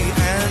see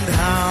and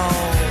how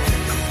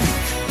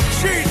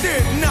she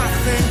did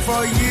nothing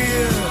for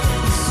years.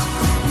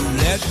 You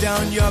let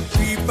down your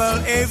people,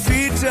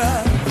 Evita.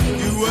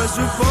 You were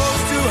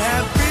supposed to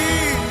have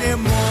been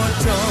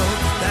immortal.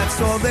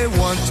 That's all they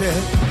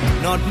wanted,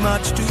 not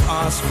much to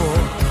ask for.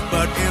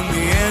 But in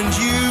the end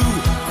you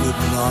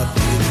could not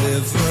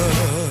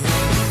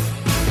deliver.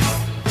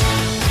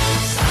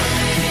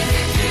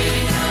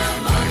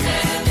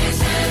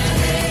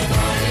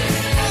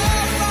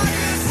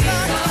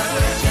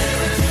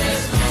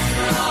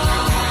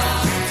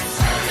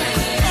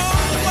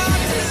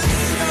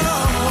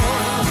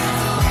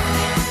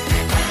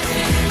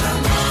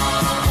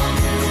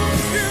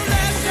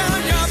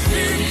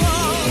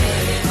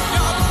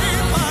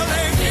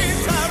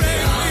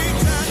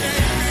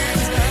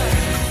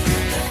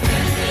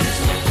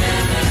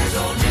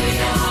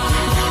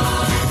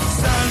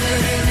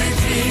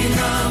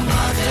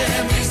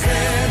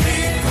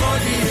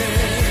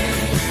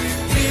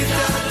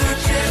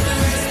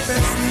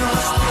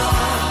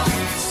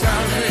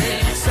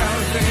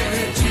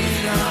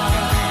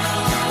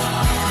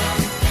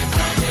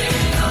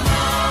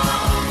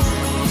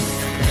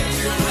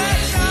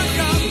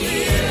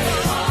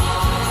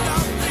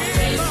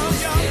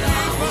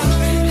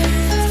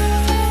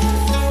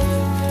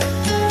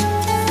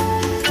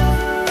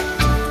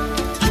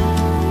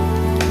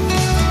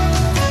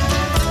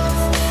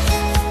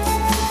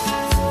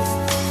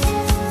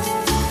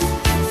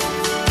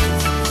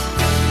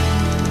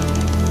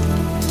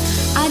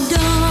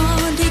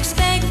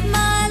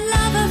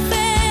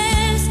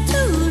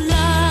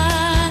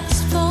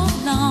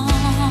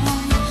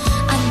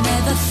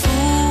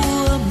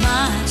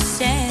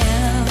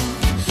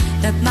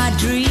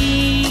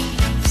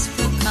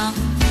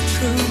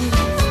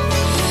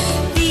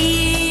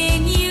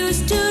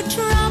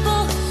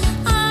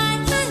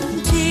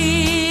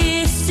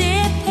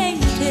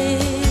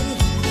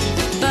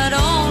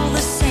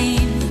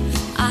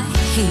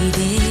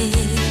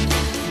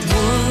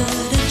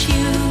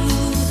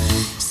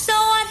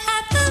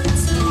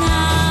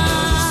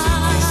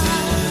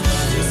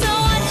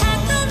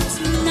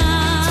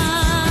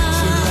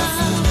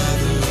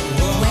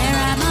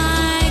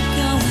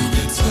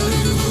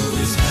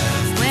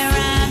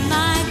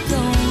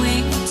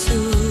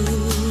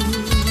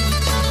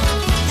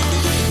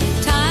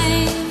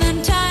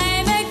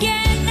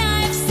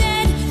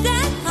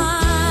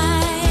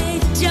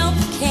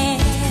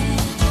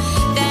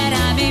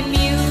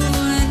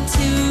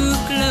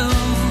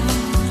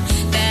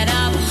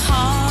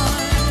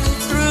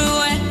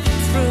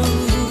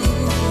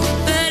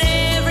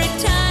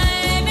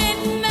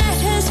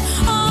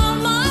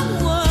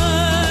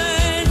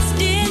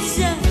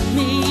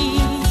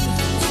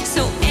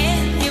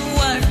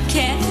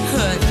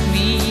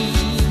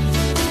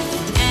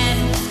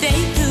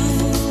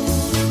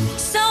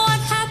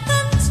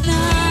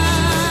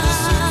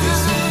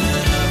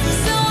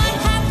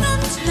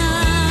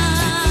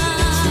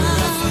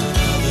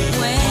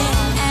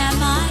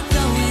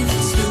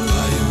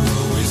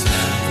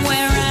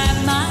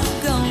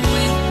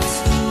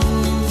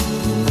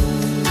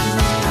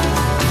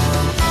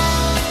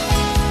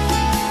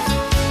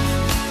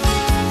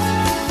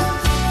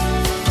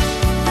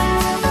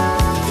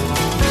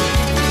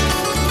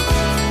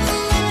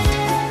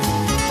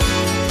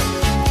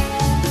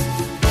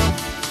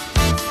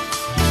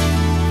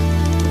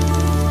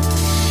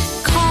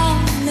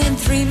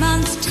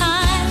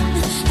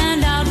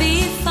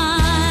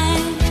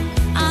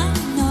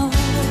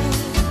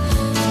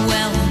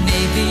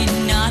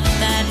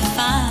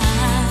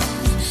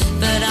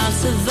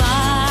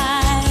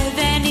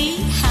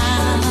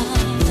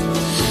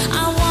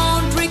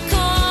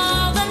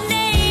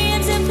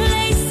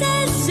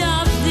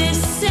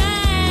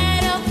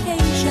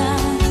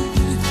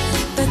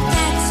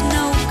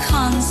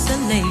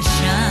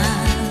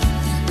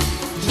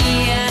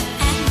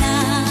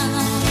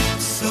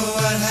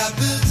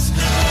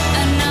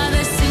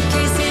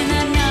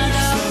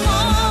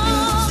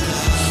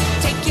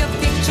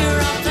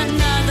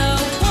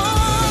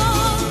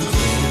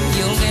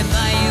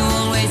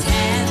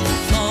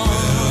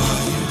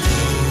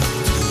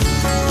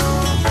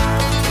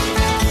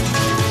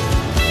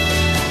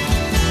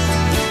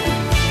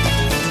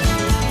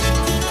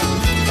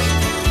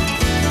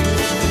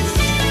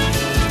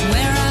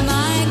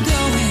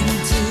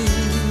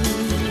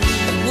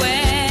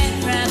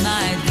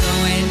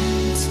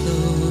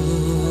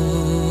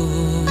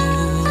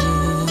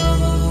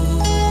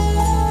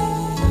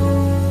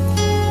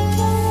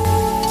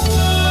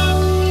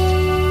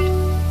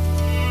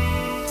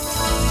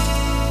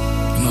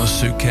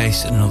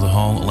 Suitcase in Another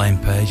Hall, Elaine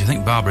Page. I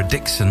think Barbara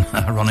Dixon,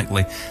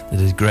 ironically,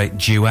 did a great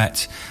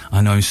duet.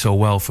 I know him so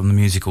well from the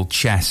musical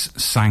Chess,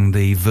 sang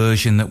the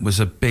version that was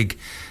a big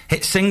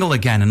hit single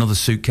again, Another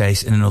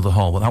Suitcase in Another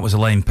Hall. But that was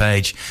Elaine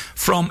Page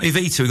from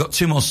Evita. We've got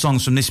two more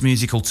songs from this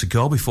musical to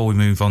go before we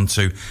move on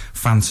to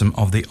Phantom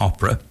of the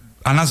Opera.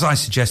 And as I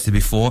suggested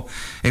before,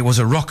 it was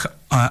a rock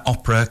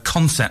opera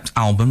concept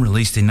album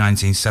released in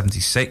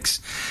 1976.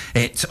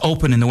 It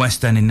opened in the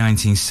West End in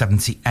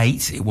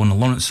 1978. It won a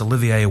Laurence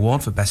Olivier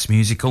Award for Best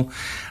Musical.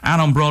 And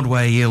on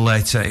Broadway a year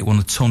later, it won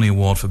a Tony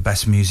Award for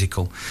Best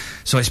Musical.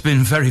 So it's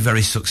been very,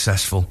 very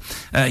successful.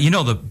 You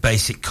know the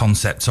basic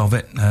concept of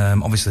it.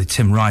 Obviously,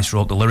 Tim Rice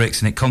wrote the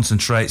lyrics, and it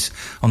concentrates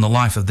on the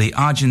life of the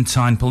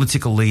Argentine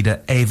political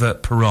leader Eva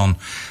Perón,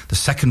 the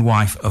second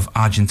wife of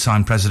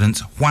Argentine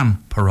President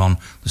Juan Perón.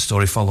 The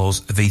story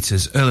follows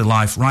Evita's early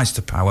life, rise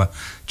to power,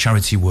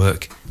 charity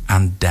work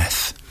and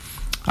death.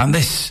 And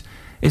this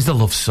is the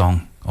love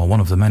song, or one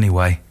of them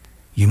anyway,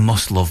 You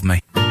Must Love Me.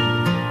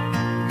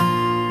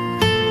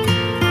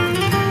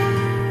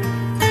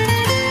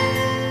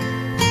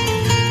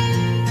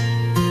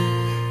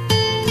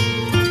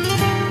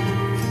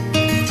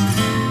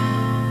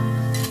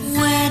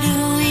 Where do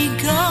we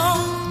go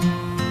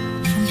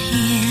from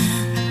here?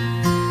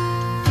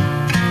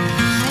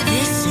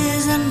 This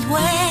isn't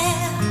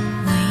where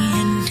we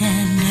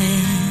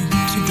intended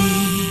to be.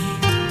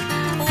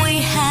 We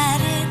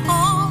had it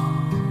all.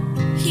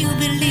 You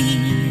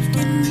believed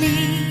in me.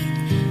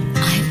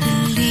 I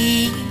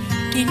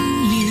believed in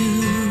you.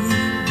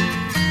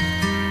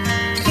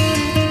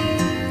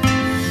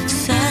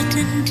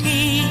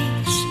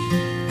 Certainties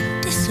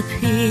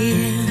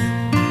disappear.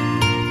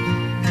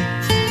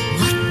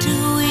 What do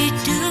we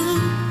do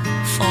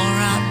for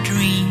our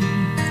dream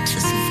to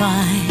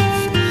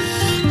survive?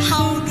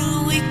 How do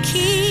we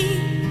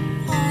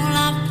keep all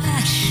our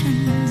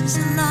passions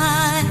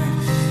alive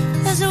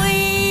as we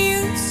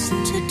used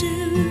to do?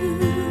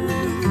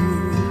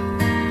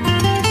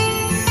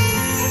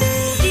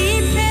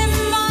 Deep in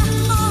my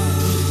heart,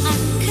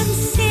 I'm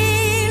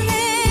concealing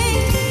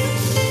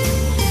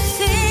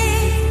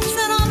things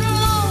that I'm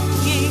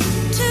longing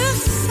to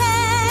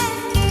say.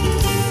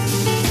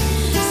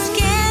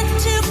 Scared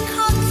to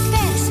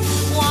confess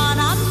what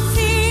I'm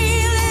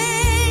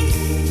feeling.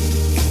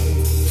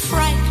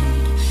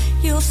 Frightened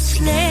you'll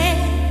slip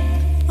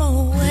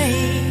away.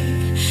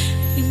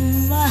 You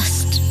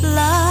must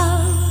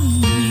love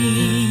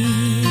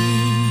me.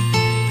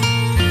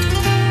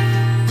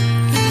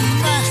 You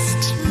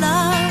must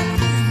love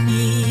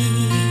me.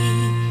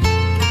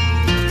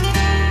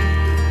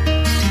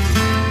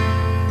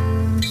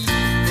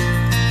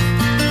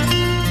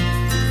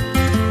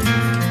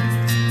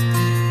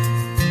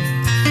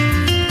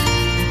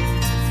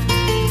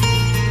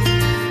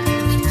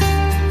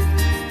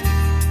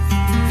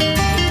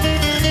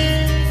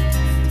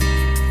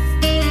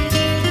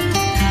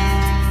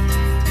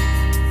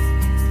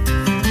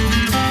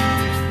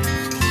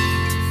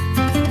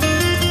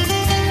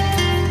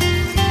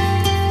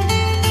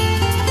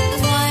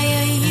 Why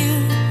are you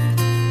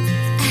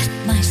at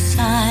my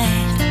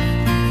side?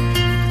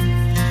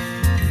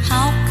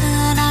 How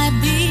can I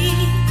be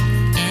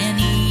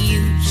any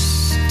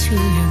use to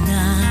you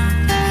now?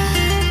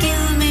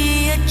 Give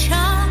me a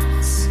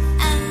chance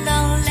and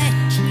I'll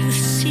let you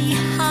see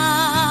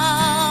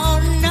how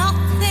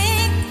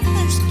nothing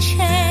has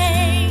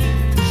changed.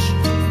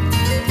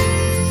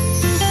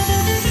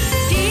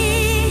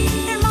 Deep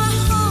in my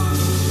heart,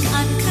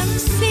 I'm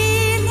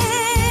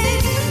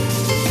concealing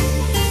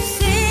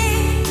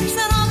things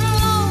that I'm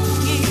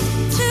longing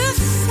to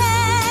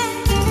say.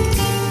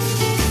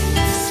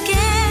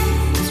 Scared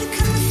to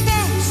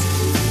confess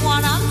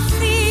what I'm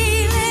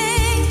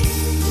feeling.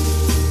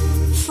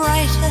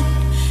 Frightened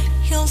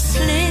you'll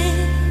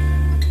slip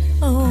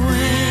away.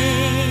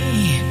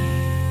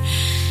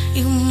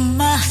 You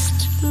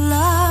must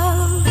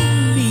love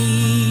me.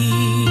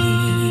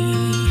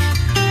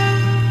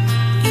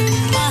 You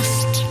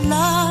must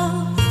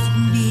love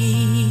me.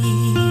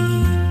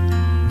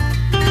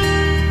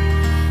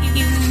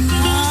 You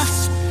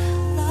must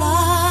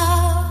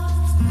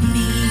love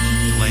me.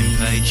 Lane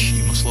Page,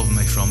 You Must Love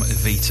Me from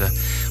Evita.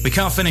 We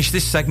can't finish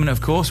this segment,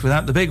 of course,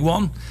 without the big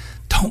one.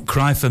 Don't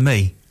Cry for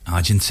Me,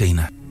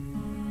 Argentina.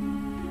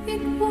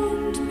 It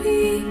won't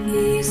be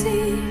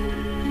easy.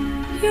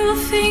 You'll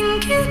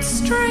think it's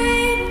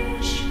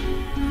strange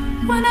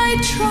when I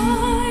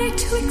try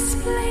to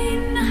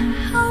explain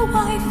how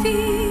I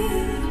feel.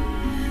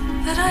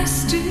 That I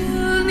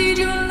still need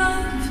your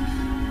love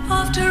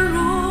after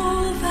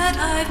all that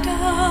I've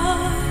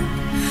done.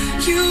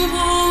 You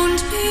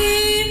won't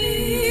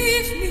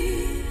believe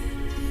me.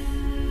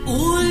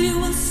 All you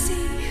will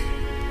see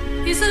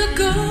is a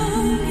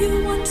girl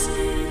you once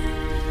knew.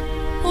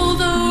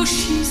 Although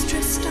she's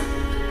dressed up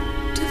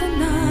to the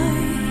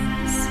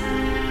nines,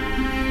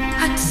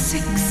 at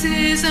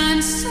sixes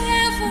and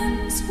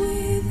sevens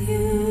with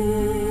you.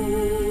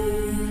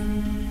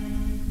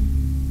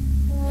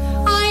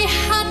 I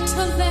had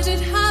to let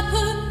it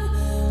happen.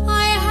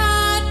 I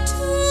had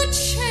to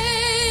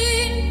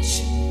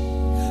change.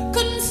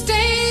 Couldn't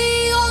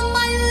stay all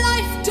my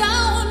life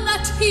down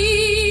that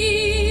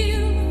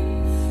hill,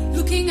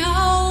 looking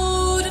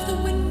out of the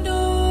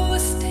window,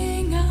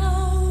 staying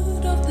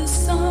out of the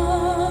sun.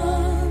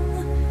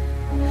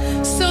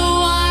 So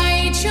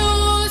I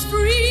chose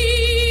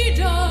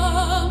freedom,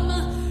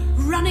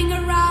 running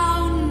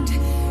around,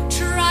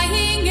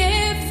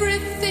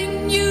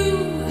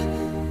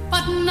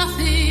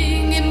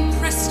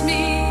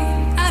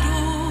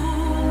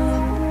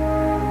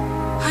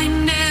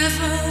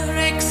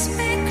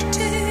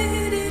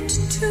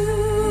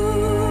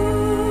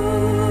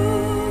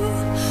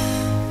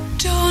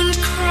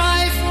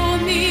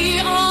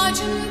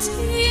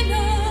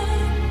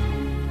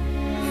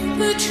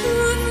 The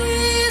truth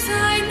is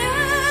I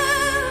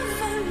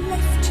never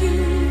left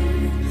you.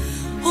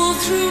 All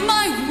through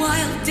my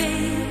wild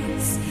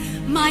days,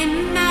 my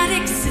mad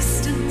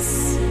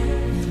existence,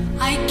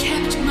 I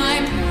kept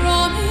my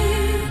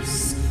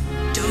promise.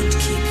 Don't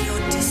keep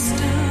your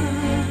distance.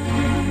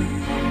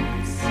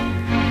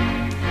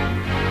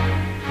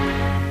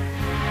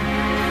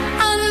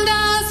 And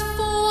as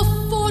for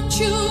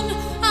fortune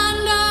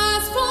and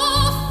as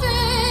for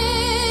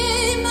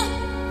fame,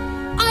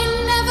 I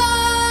never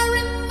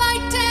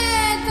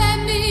invited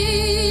them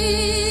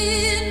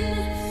in,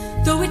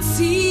 though it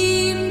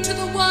seemed to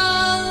the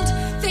world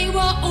they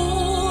were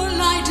all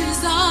I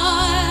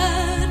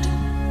desired.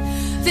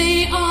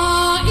 They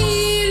are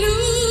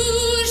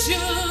illusions,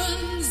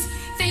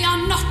 they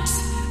are not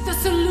the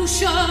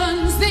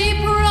solutions they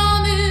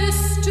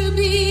promised to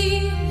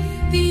be.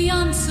 The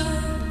answer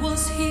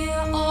was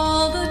here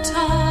all the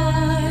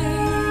time.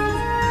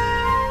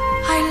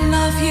 I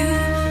love you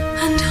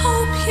and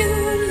hope you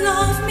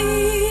love me.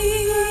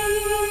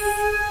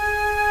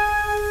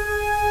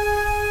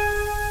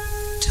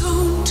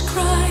 Don't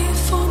cry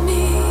for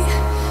me,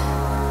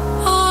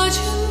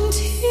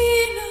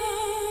 Argentina.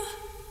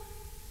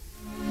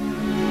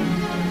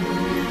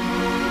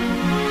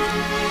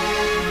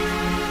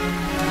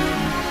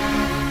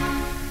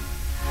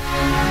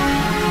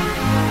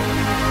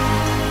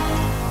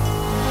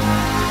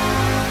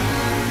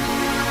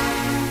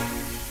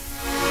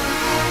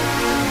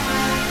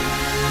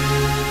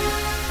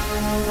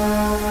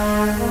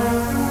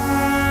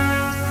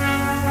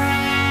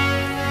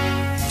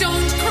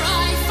 Don't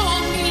cry for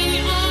me,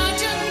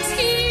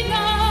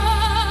 Argentina.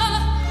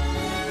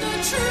 The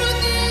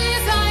truth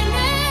is I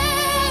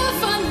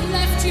never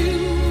left you.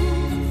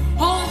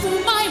 All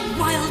through my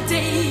wild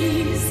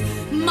days,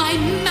 my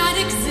mad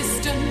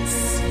existence,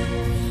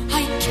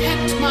 I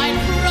kept my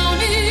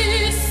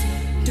promise.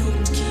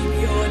 Don't keep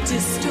your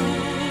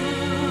distance.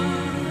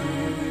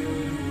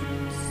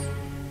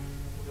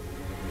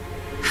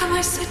 Have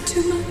I said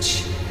too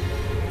much?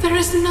 There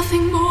is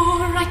nothing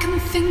more I can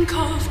think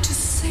of to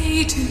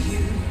say to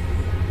you.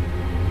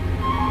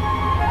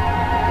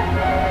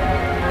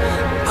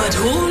 But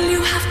all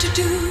you have to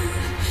do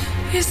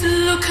is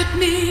look at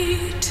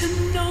me to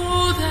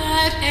know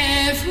that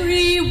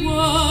every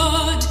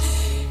word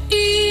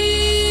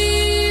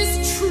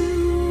is true.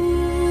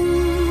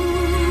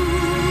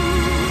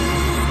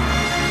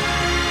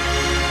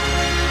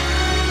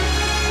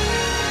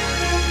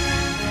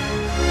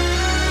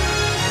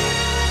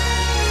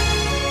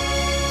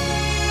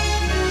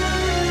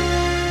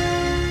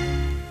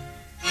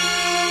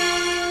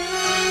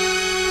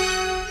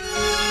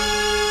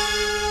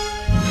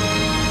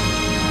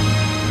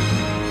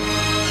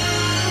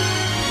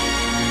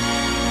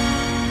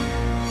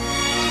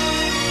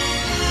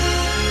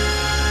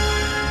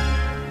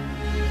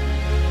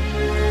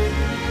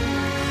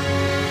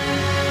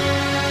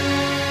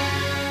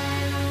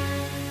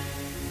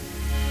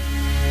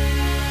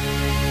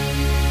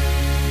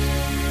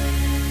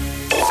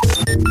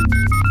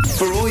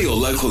 For all your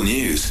local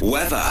news,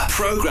 weather,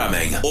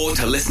 programming, or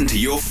to listen to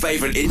your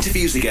favourite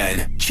interviews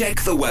again,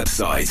 check the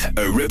website at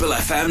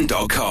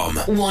ribblefm.com.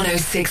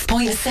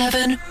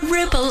 106.7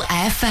 Ribble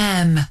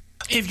FM.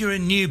 If you're a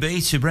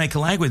newbie to Break a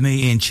Leg with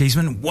me, Ian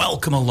Cheeseman,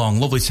 welcome along.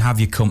 Lovely to have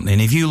your company.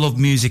 And if you love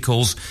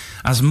musicals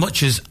as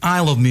much as I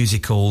love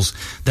musicals,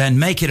 then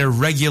make it a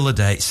regular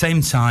date.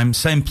 Same time,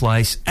 same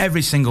place,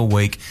 every single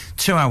week.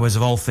 2 hours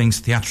of all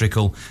things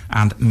theatrical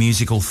and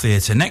musical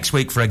theatre. Next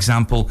week, for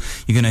example,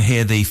 you're going to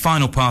hear the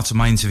final part of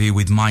my interview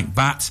with Mike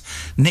Batt.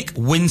 Nick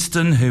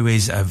Winston, who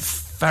is a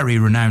very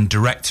renowned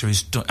director,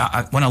 is done,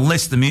 when I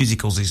list the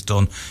musicals he's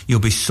done, you'll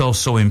be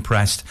so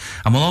impressed.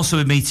 And we'll also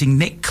be meeting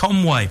Nick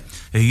Conway,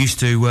 who used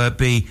to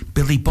be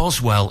Billy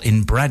Boswell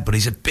in Bread, but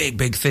he's a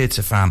big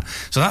theatre fan.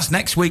 So that's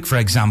next week, for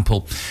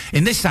example.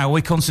 In this hour,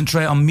 we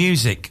concentrate on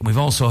music. We've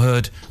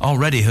also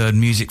already heard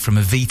music from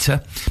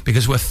Evita,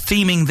 because we're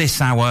theming this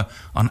hour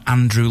on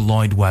Andrew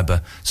Lloyd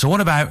Webber. So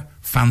what about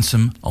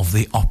Phantom of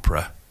the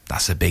Opera?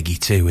 That's a biggie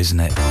too, isn't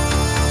it?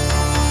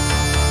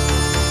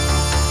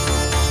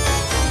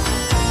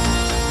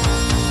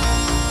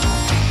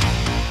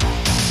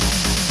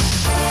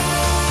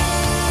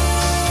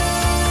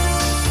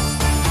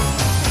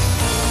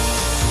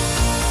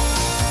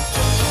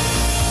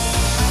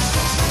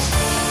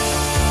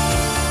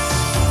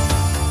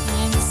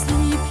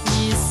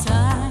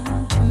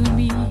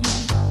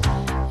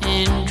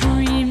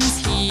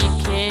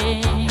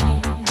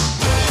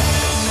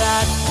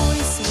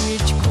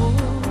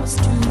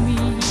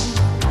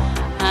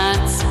 And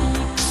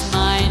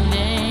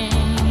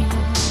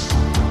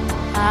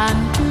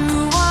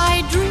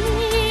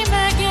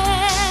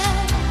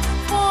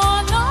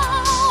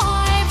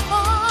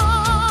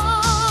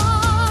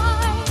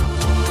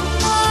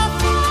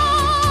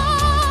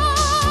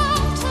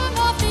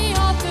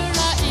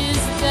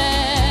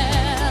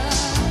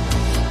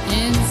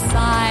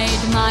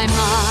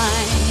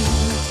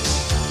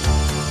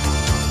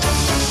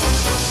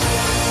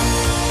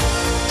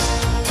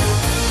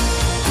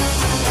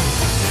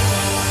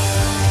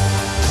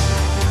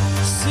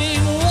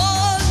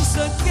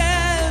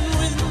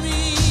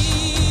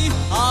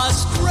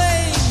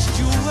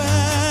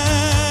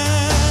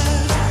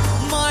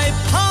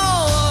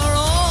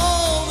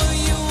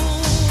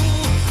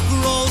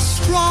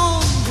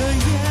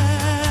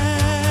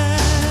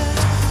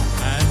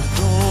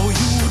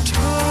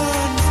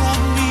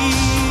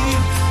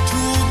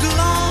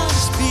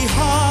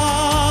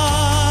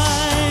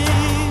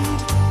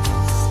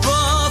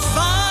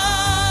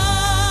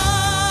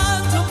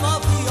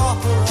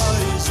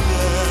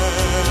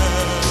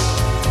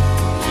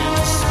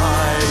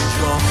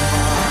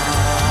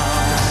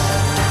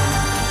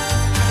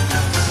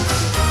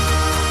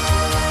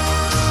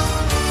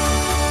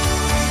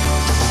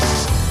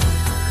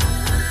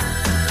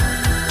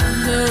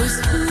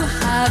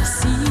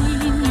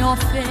your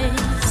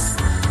face,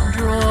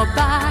 draw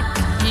back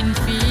in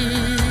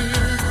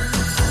fear.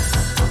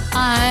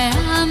 I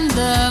am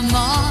the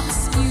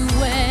mask you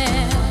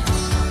wear.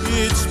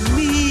 It's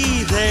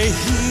me they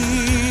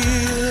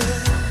hear.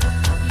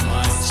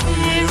 My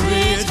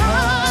spirit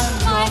and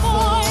my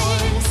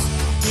voice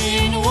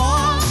in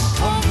one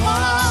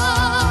combined.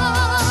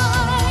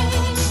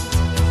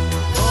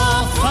 The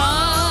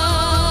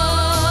phantom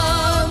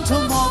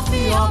of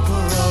the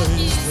opera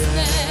is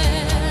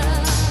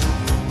there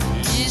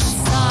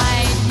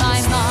inside my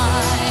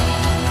mind.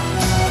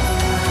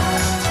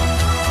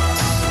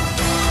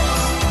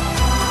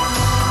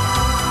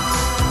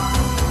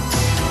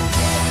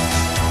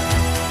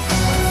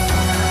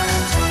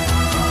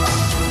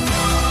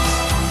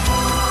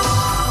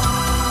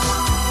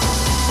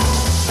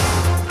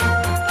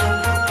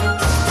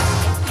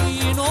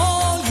 In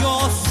all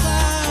your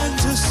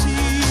fantasies,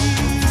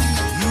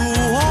 you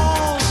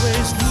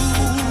always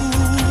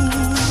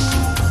knew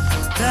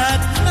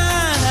that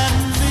man and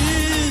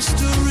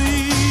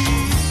mystery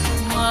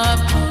were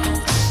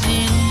both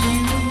in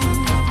you.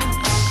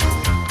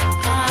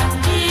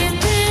 And in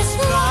this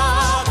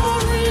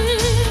robbery,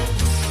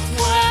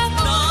 where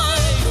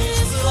night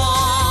is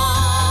light,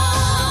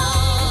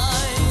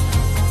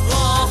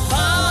 the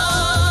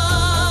phantom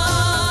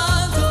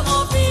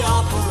of the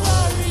opera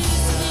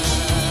is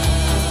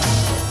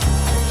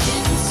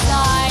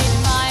inside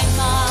my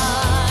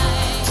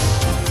mind.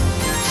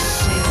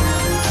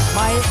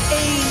 my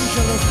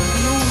angel of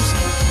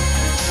music.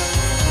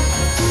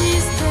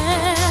 Is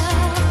there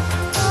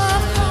a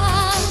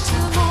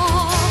phantom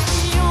of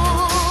the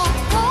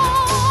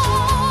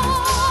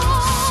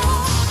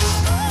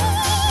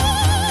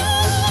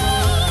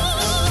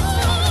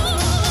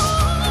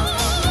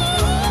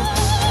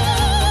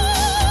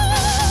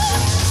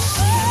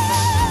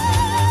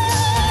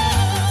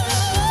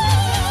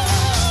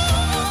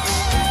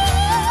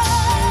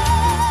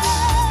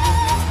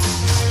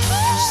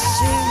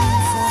Sing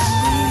for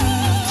me.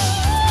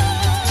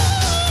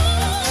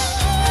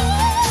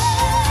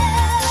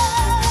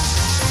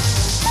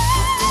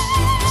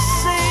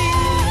 Sing,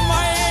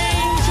 my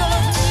angel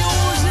of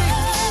music.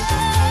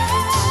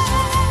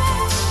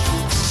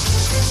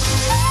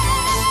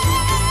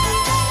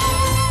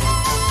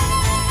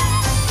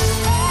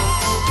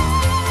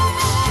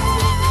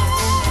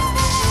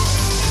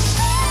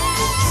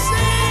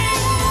 Sing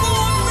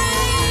for me.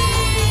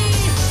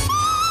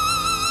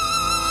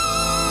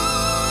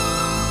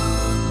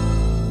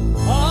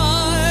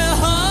 I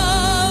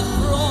have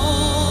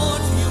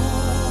brought you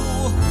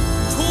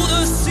to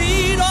the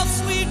seat of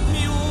sweet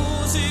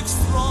music's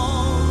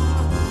throne,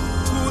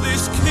 to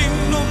this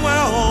kingdom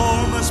where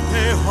all must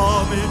pay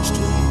homage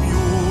to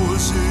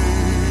music.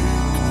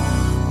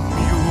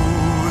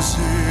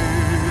 Music.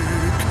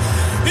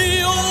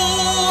 You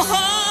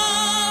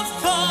have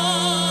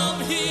come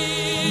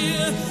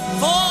here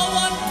for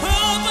one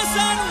purpose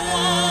and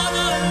one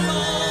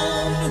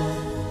alone.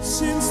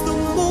 Since the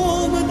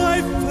moment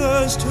I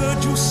first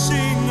heard you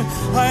sing,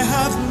 I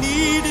have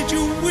needed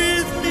you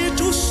with me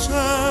to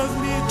serve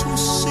me, to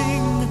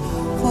sing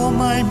for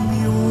my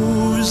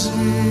music,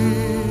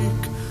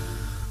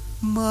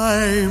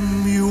 my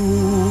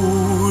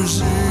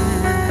music.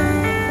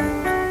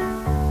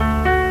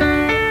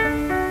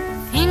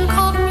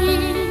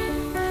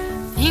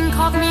 Think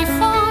of me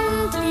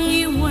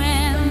fondly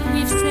when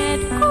we've said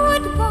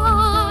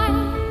goodbye.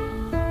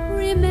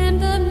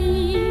 Remember me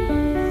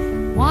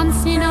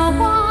once in a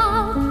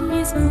while.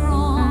 Please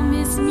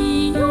promise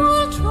me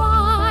you'll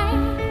try.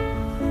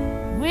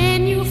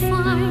 When you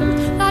find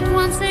that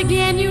once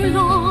again you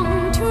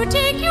long to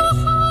take your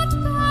heart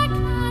back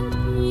and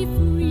be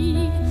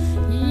free,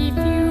 if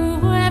you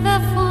ever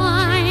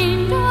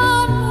find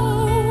a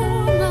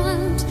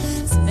moment,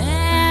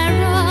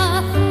 spare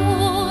a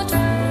thought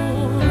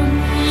for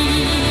me.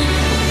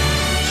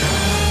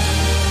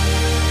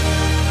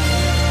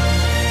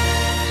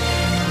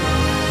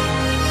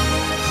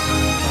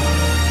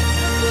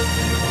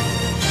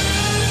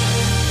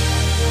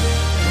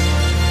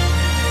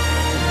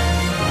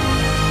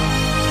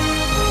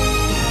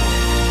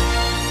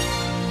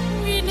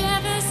 We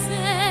never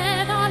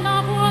said our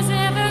love was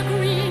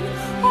evergreen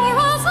or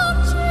as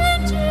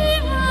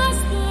unchanging as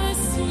the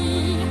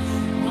sea.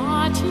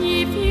 But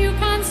if you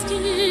can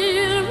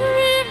still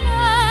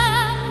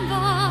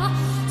remember,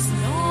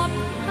 stop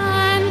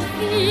and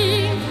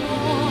think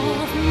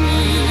of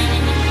me.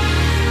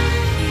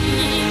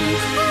 Think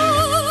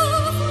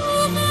of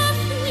all the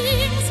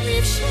things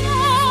we've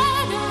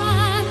shared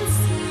and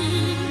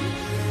seen.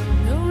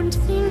 Don't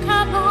think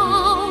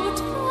about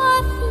the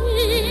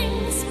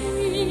things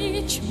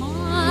which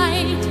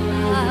might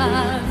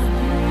have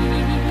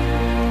been.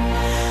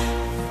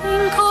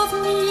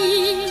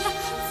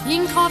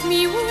 Think of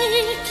me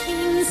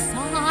waking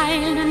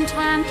silent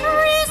and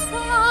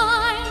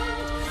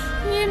resigned.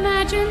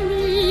 Imagine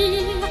me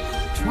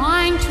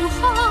trying too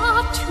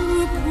hard to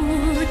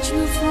put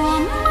you from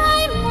my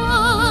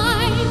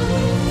mind.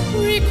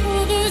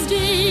 Recall those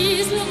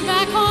days, look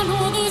back on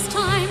all those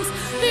times.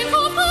 Think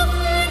of the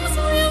things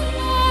we'll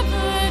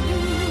never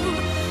do.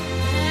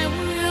 There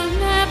will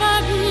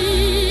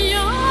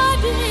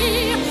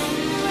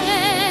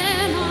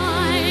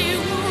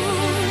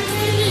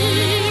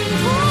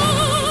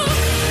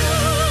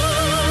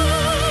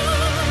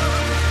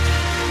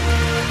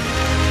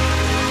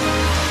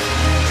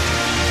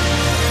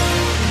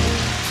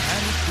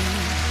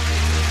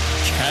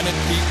it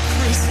be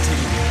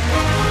Christie.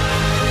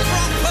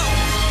 Proper!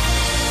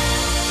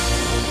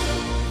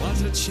 What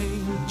a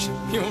change,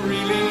 you're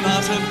really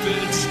not a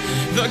bit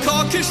the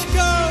coquettish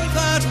girl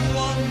that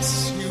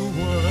once you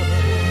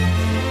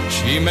were.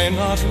 She may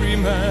not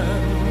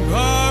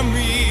remember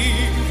me,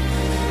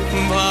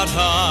 but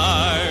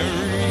I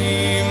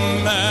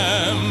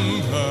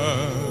remember.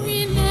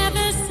 We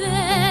never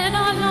said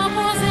our love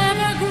was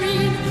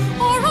evergreen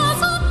or as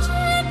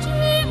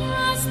unchanging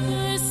as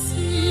the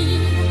sea.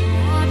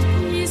 But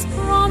please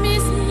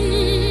promise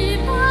me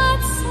that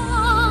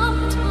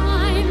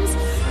sometimes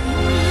you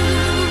will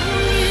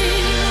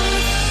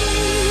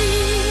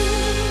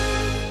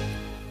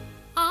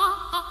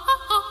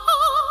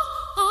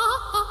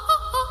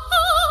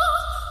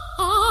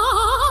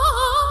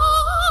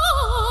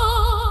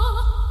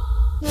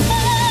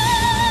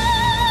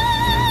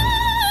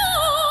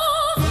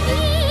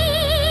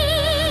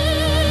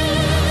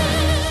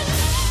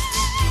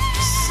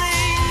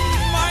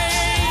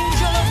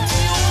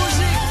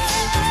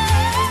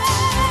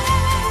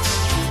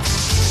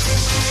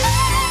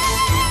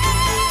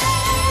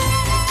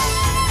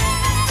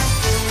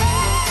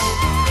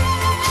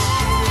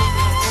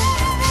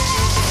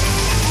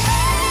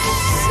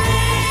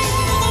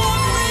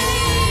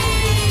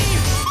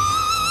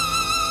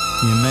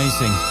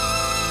Amazing.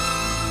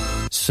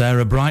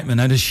 Sarah Brightman,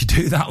 how does she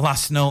do that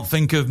last note?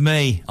 Think of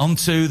me. On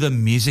to the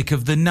music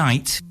of the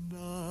night.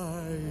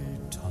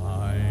 Nighttime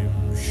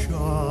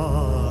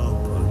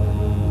sharpens,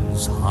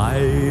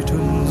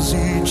 heightens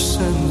each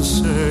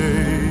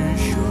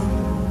sensation.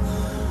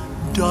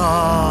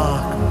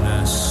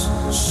 Darkness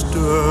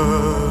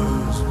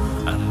stirs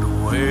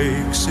and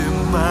wakes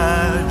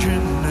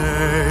imagination.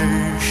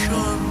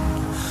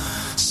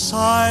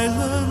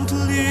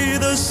 Silently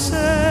the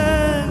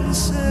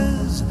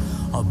senses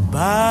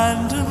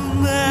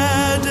abandon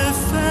their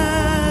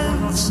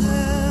defenses.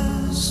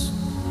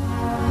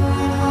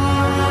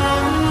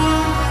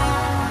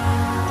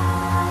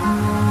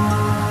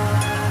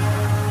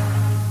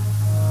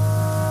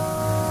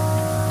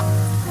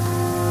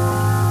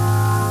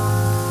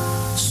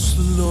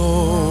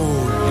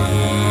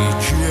 Slowly,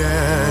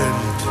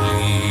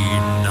 gently,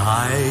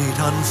 night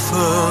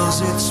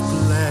unfurls its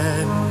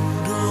splendor.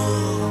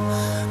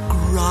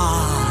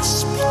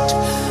 Grasp it,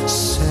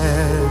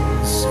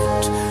 sense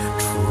it,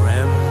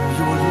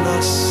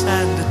 tremulous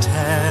and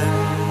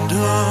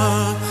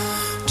tender.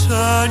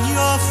 Turn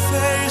your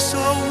face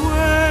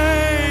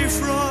away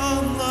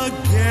from the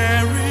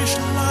garish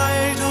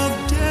light of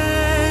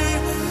day.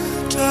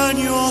 Turn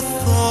your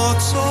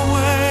thoughts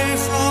away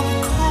from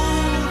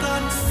cold,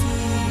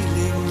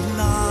 unfeeling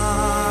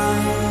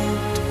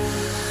light,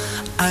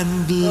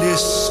 and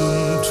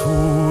listen to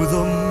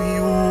the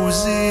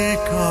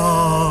music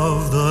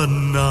of the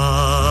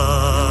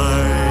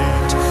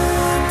night.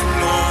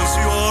 Close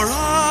your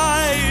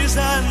eyes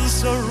and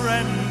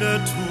surrender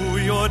to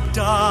your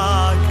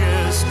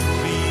darkest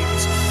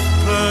dreams.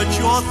 Purge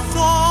your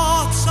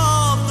thoughts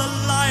of the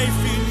life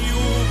in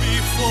you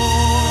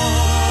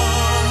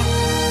before.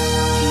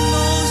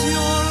 Close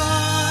your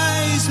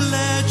eyes,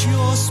 let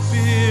your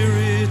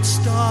spirit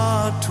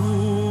start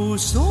to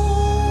soar.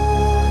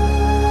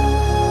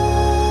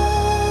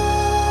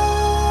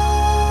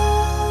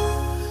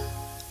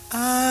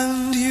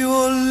 And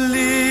you'll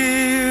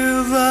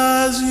live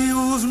as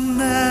you've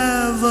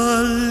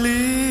never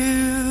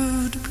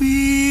lived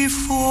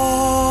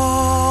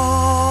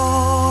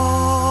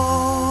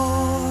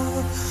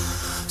before.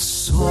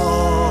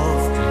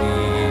 Softly,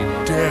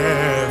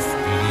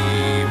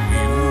 deftly,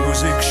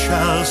 music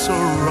shall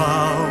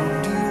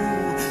surround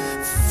you.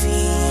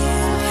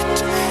 Feel it,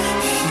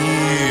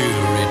 hear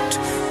it,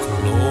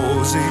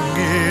 closing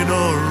in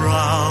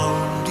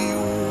around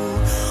you.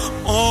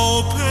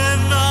 Open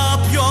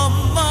up your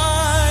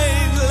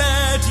mind,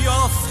 let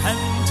your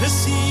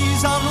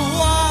fantasies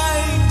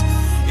unwind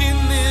in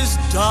this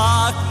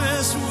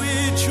darkness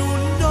which you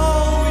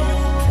know you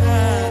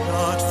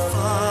cannot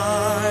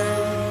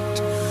fight.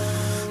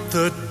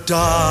 The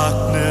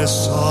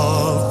darkness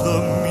of the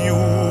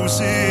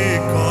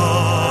music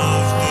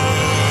of the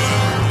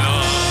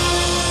night.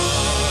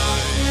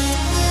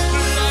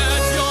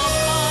 Let your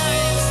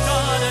mind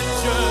start a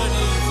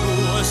journey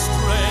through a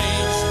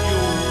strange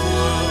new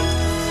world.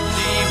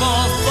 Leave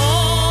all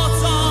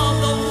thoughts of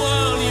the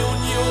world you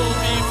knew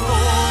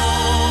before.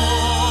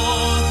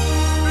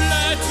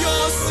 Let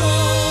your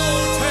soul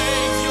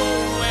take you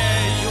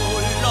where you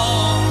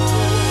long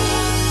to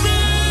be.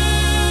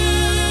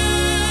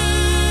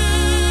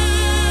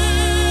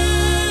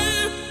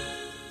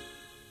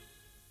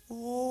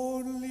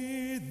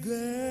 Only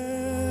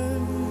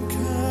then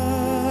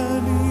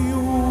can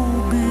you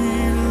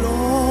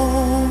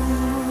belong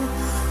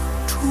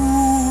to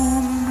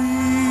me.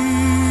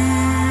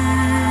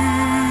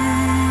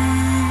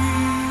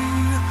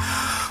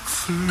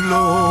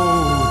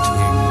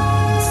 Floating,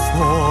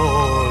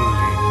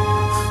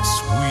 falling,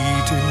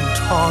 sweet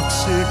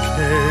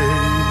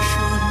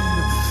intoxication.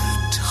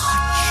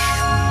 Touch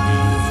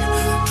me,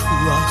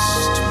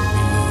 trust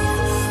me,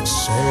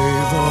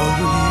 savor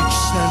each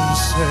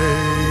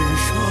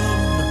sensation.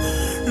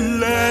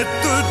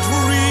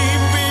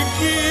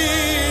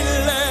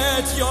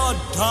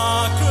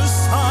 darker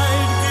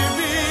side, give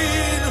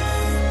in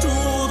to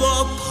the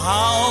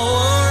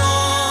power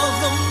of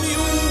the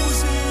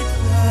music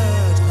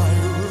that I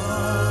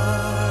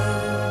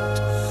write.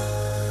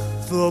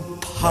 The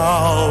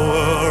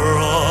power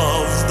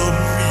of the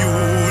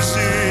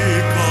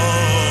music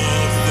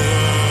of the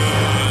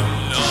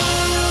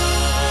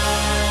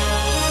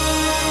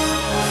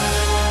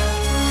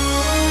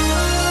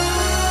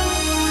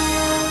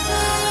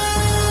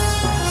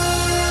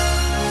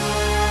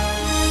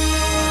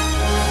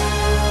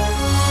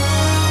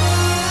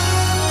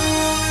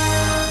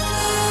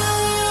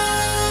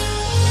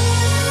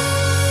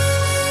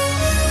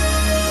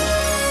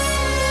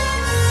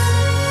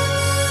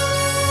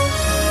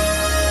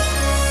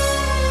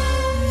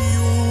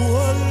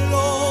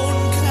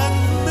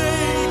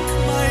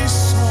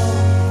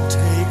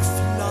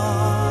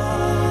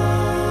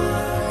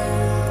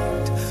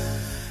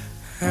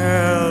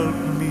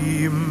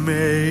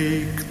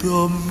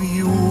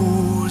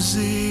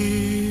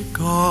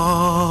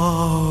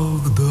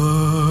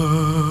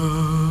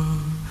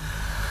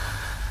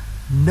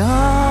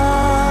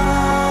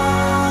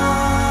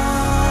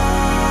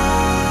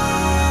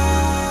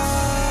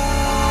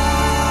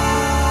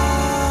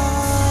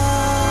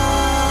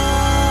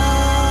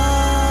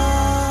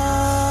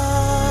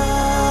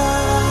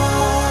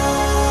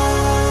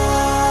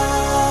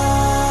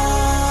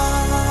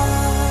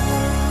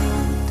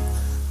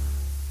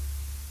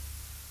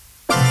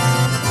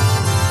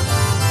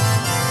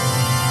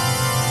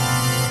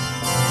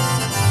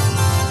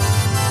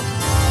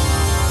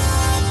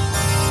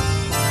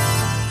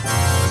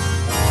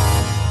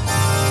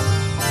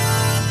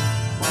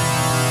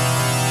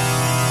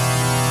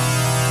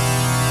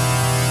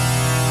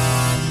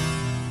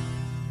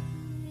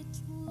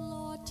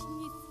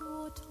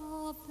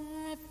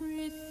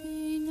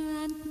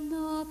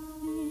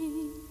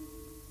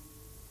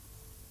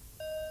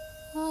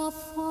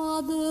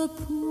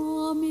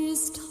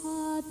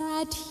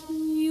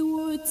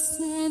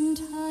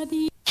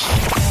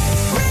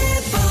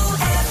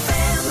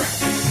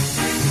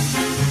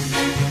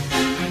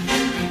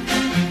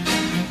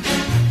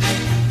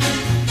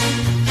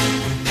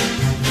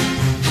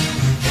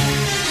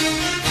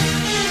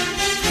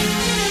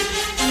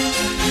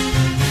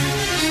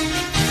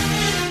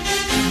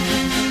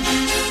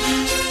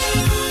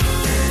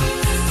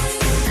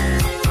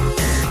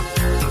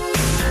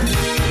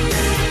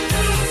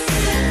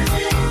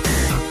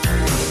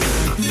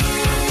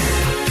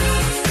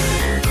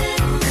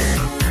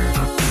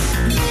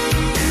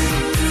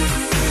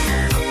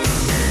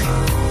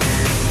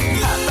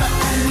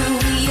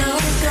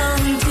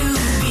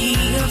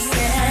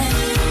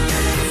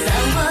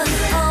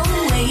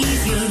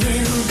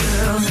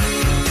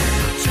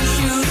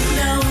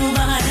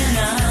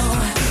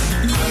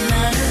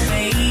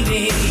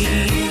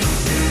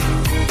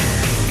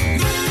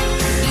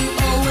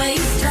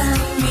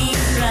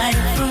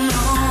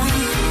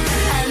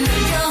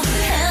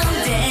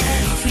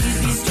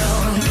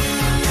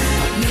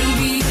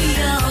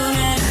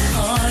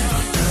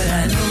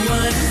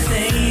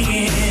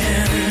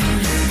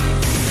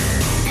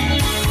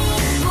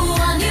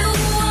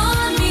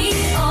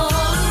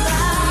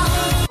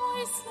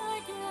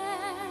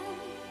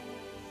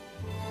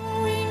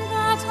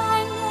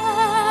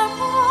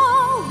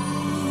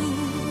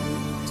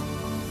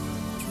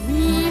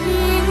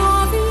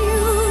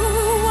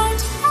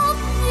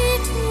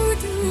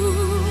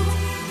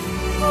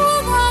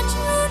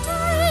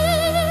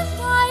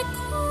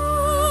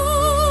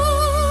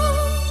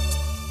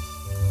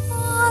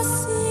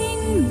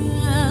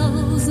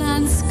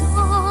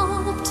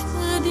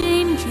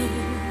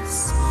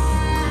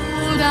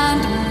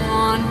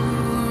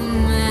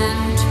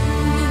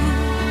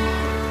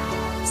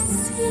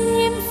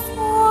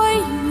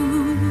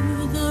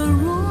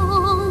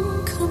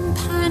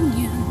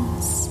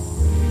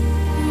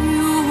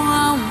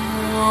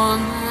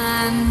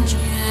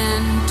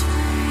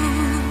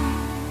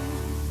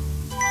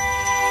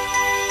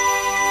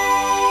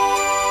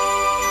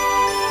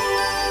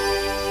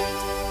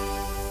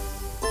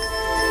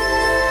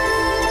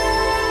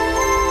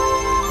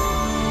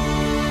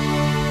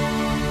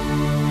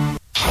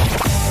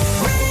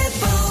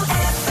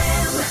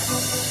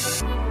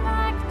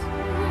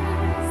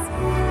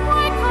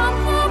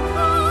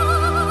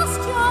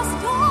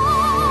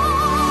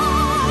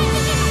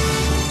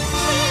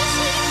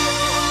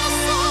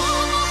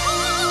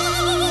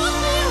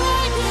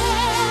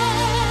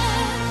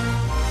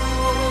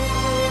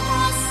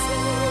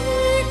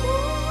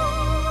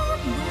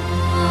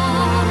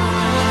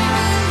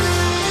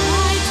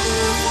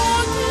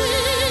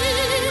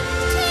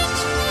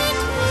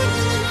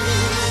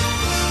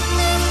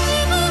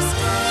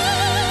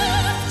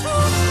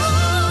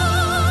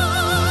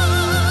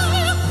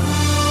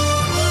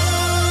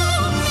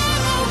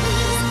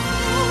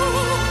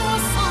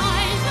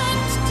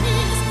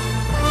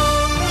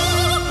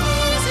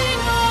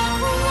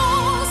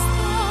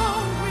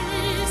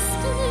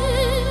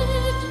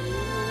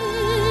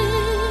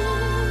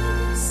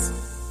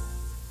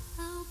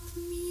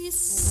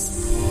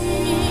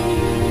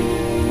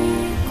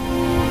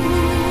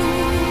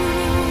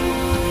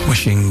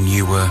Wishing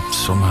you were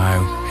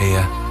somehow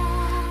here.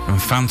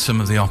 And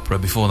Phantom of the Opera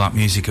before that,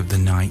 Music of the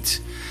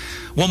Night.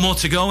 One more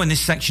to go in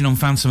this section on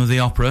Phantom of the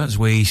Opera as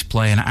we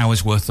play an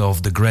hour's worth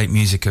of the great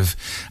music of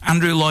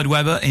Andrew Lloyd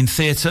Webber in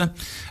theatre.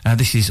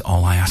 This is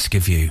All I Ask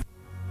of You.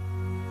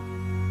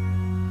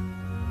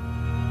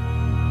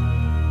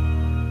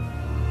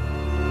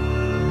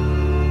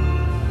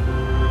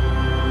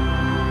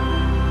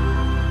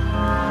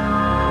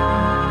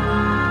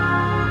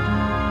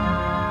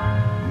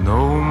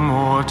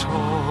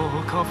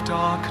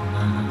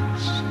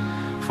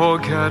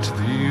 Forget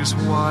these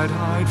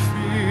wide-eyed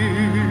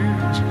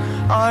fears.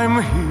 I'm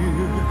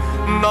here,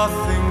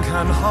 nothing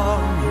can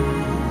harm you.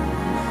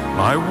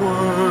 My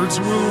words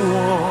will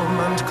warm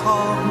and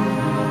calm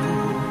you.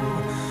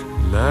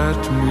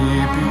 Let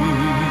me be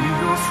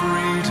your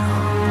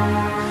freedom.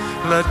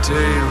 Let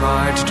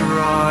daylight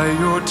dry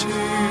your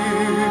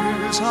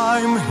tears.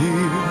 I'm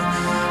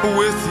here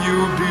with you,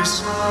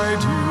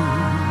 beside you,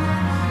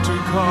 to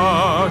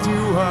guard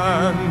you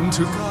and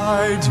to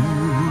guide you.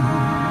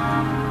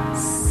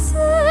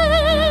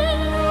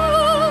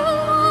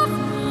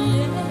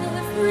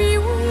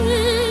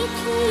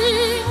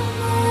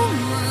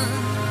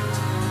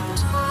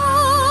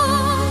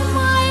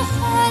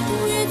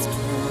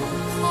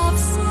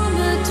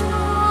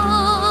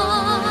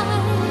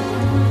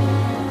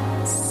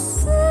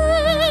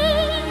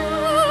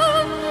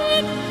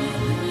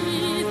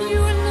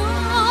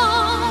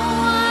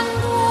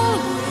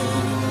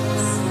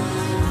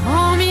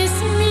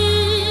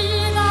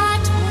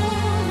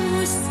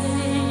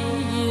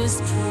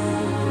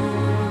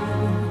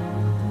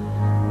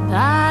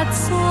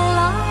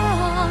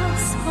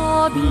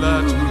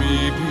 Let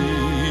me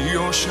be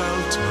your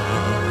shelter.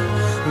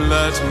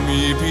 Let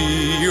me be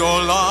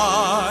your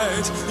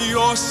light.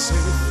 You're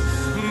safe,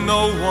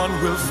 no one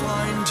will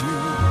find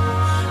you.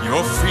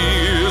 Your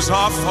fears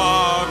are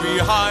far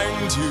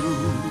behind you.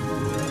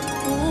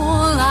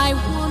 All I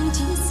want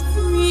is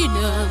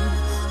freedom,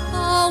 a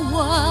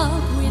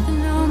world with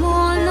no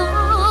more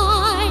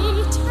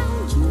night,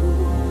 and you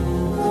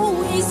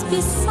always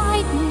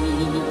beside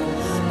me,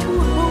 to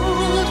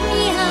hold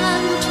me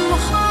and to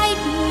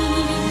hide me.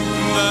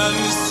 Then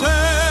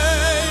say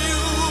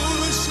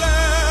you'll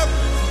share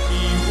with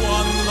me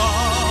one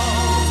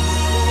love,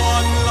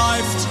 one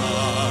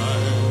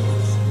lifetime.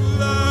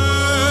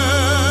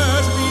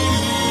 Let me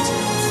lead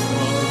you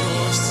from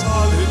your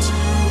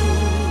solitude.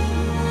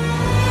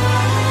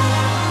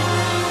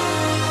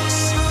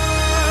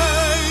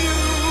 Say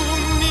you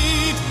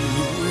need me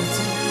with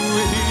you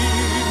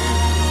here,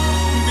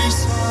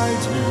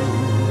 beside you.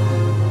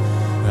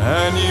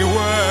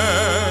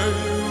 Anywhere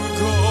you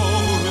go,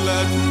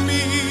 let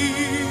me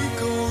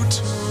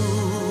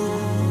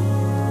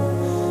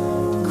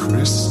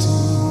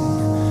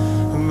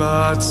Christine,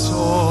 that's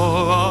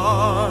all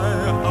I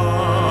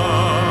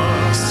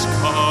ask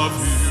of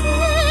you.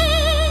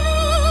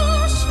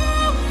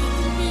 Share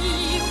with me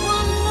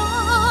one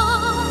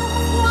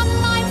love, one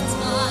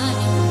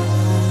lifetime.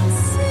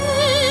 Say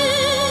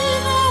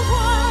the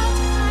word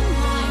and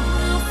I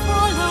will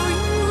follow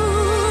you.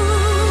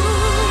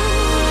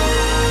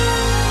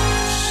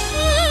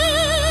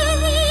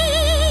 Share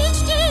each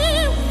day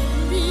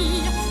with me,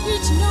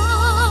 each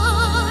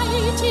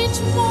night, each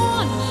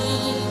morning.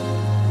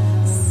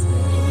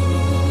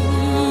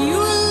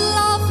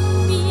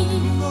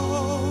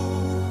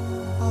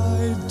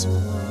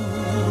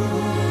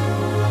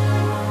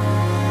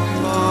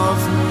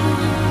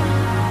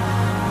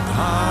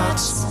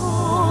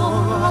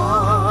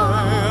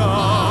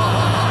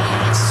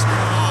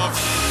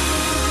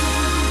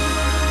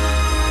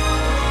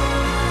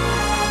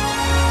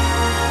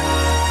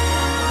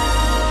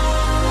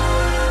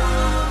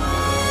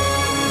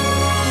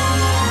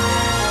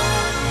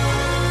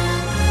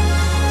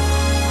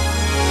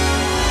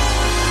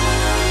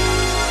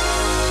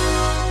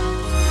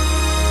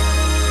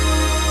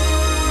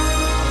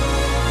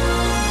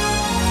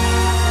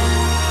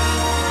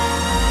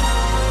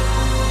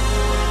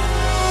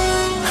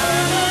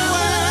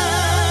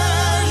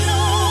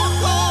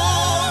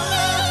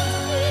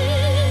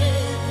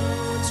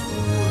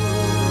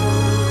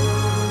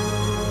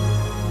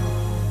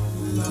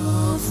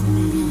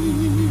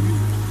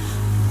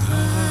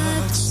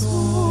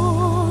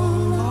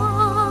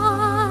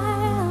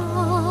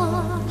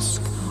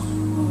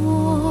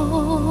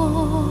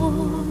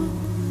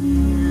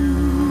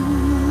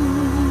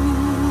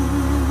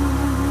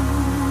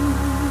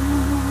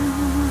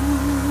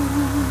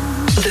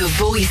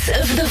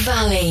 Of the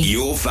Valley.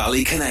 Your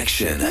Valley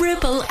Connection.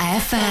 Ribble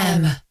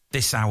FM.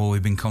 This hour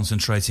we've been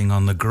concentrating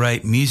on the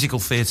great musical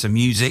theatre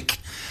music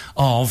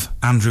of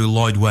Andrew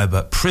Lloyd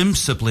Webber,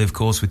 principally, of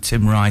course, with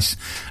Tim Rice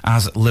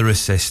as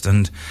lyricist.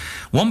 And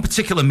one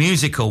particular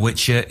musical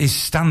which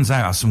stands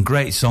out, has some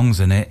great songs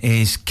in it,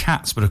 is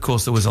Cats, but of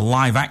course there was a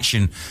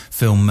live-action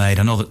film made.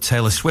 I know that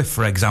Taylor Swift,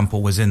 for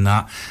example, was in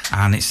that,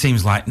 and it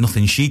seems like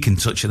nothing she can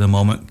touch at the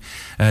moment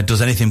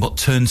does anything but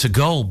turn to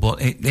gold, but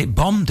it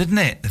bombed, didn't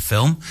it, the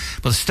film?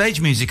 But the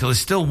stage musical is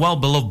still well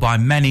beloved by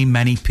many,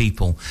 many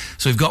people.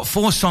 So we've got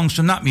 4 songs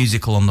from that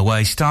musical on the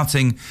way,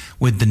 starting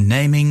with The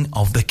Naming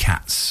of the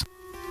Cats.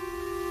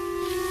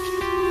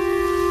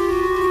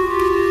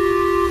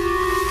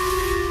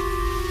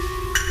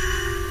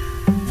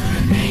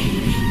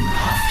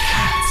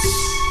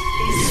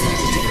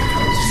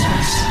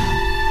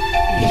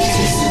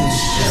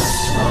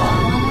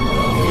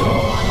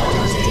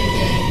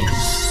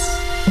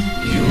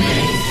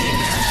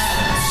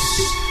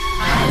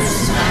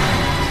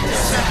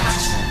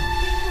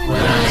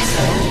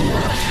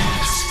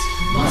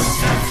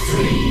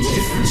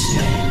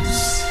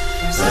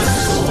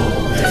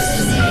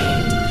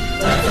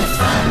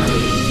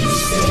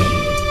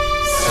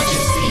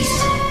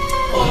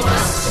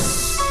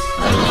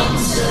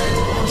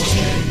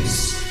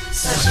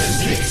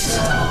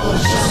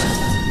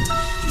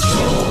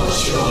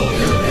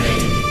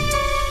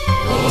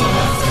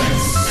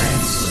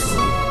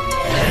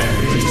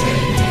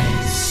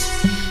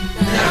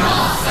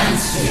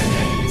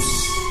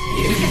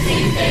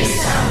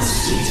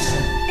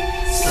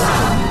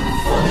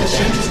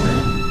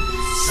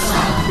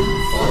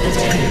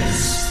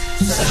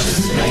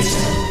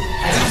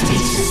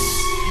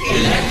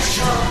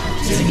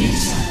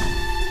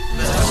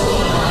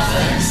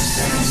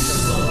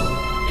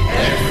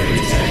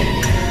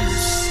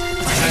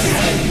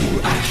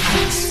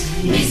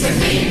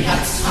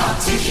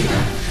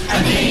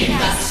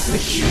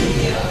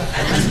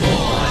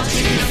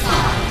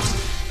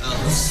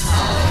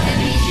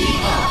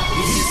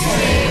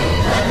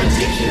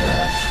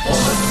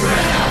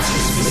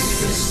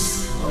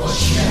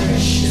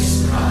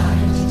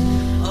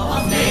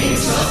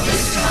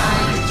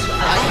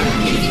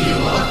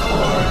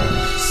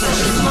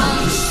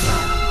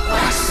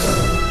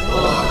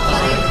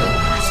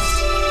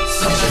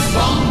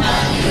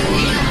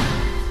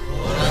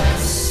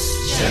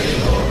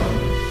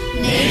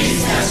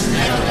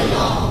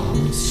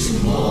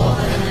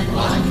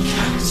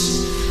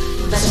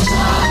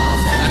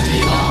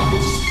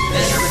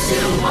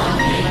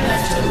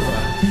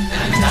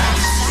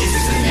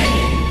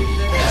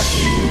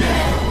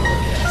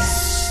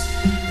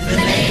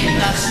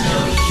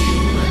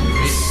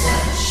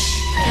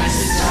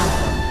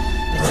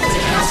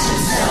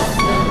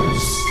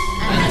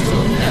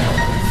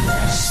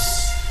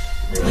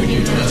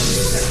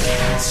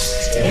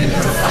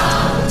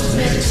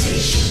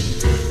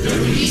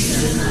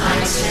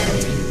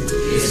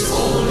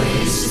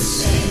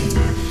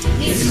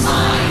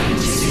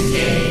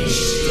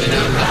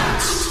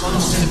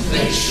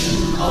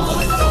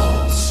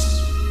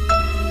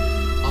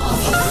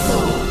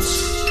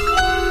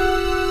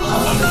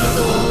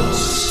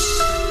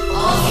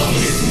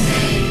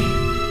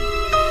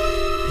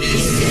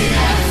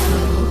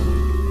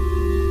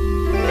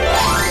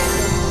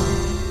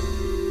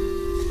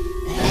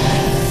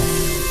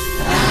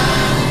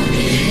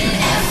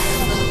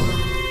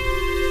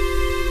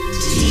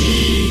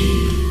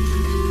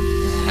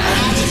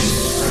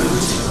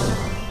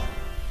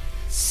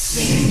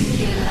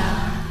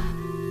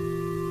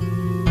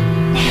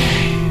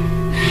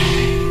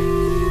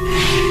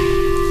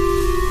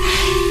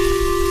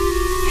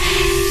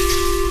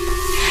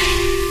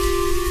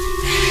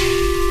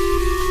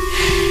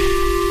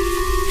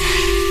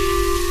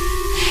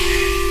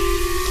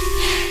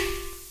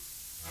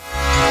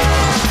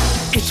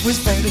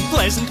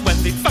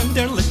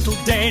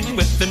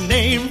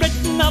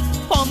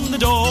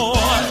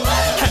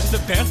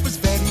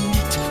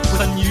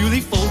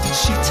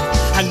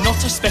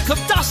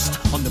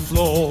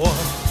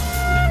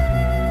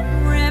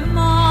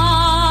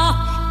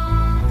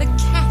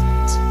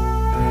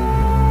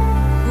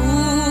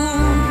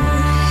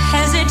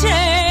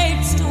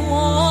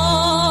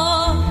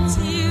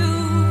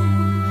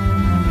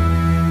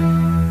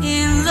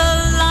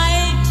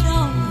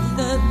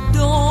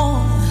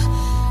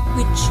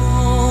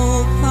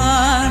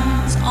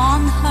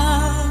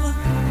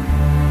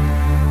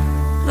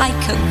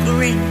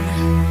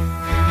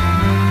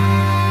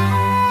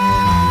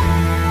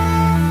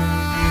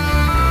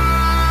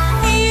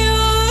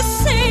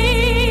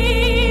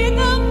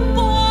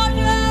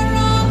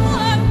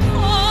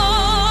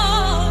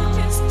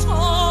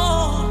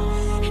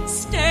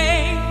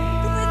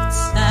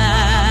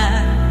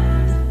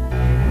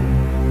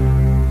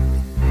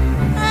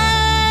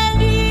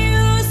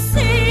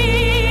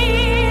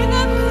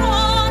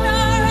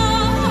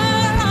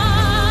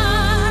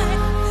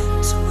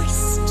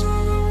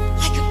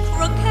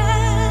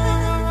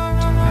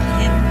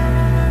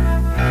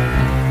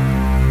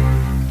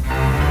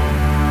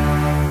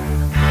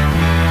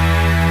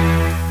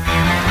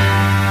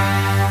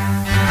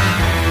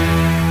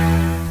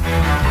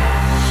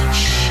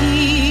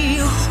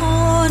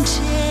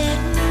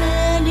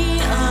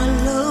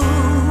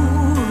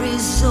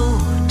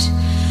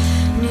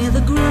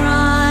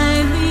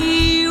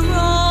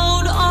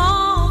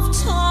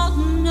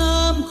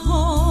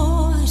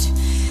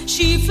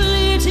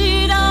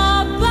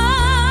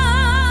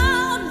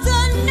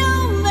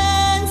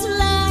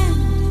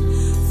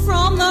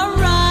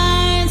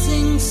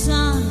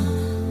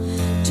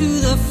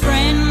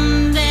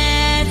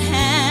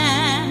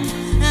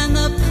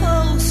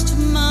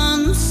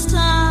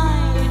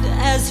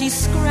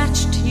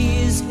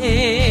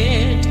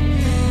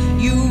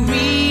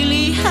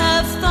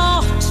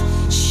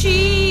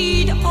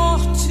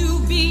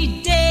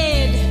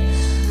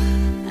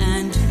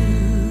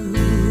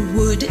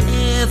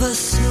 ever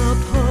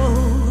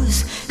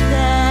suppose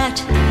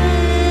that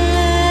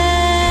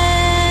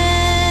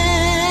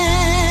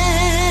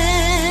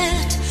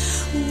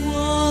it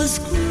was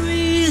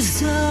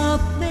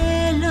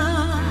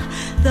Grisabella,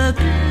 the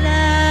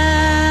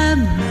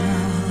glamour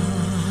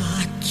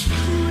cat?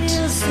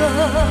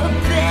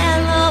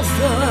 Grisabella,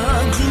 the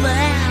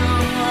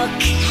glamour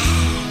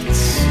cat.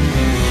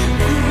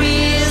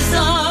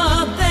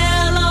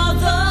 Grisabella,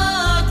 the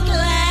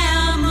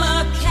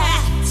glamour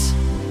cat.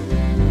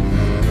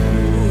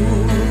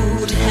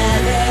 Who'd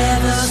have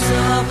ever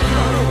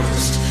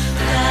supposed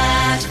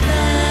that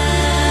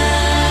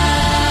that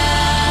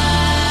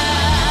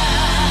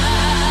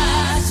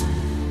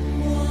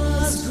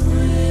was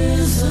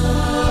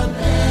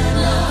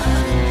Grisabella,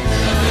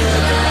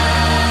 the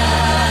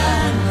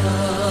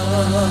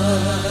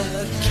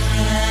glamour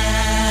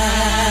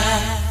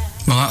cat.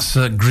 Well, that's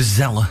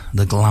Grisella,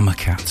 the glamour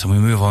cat. And we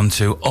move on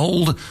to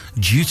Old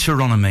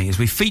Deuteronomy as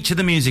we feature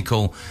the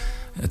musical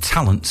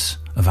talents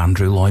of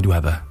Andrew Lloyd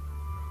Webber.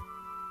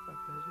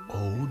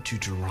 Old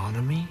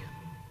Deuteronomy?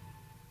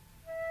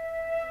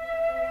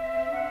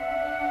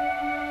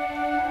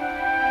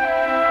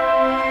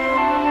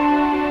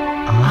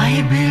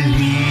 I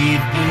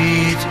believe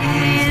it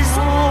is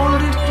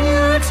old Deuteronomy.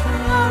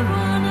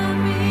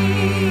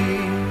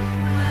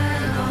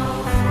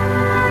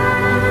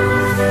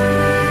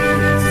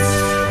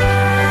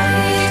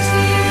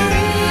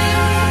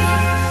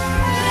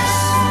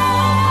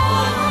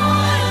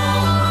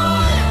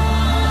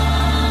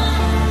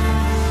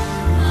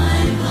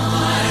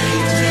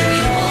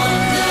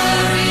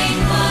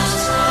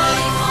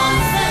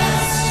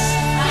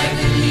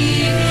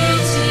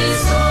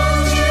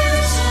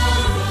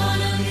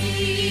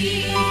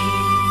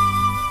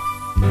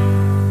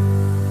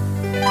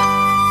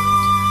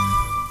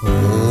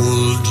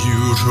 Old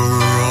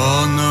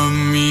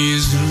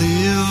Deuteronomy's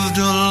lived a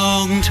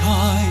long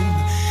time.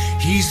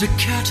 He's a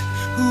cat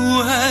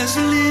who has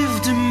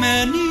lived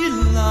many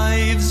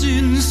lives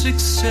in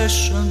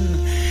succession.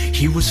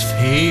 He was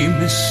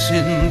famous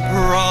in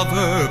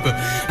proverb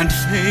and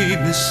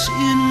famous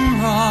in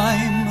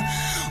rhyme,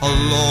 a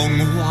long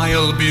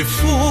while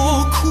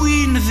before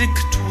Queen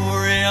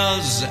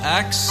Victoria's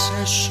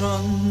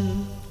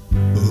accession.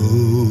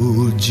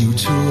 Oh,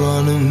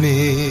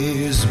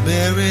 Deuteronomy's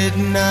buried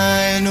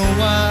 9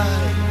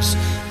 wives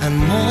and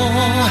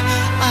more.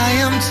 I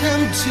am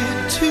tempted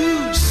to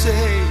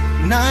say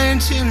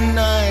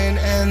 99,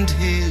 and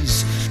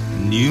his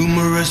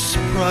numerous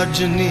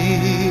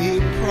progeny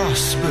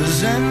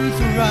prospers and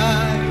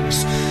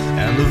thrives,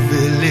 and the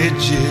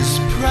village is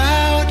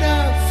proud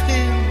of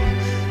him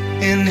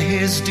in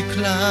his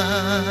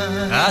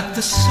decline. At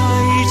the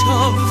sight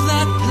of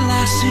that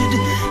placid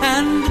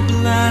and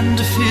bland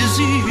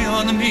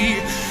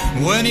physiognomy,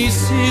 when he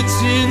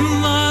sits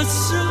in the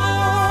sun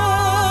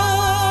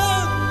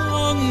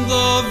on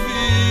the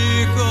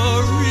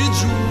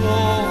vicarage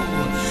wall,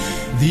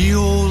 the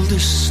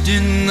oldest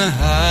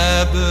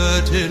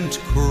inhabitant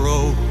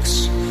croaks,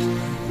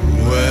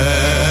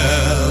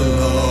 "Well,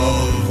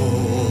 of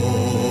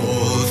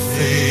all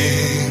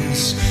things,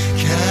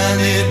 can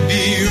it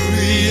be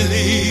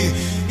really?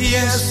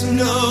 Yes,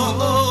 no,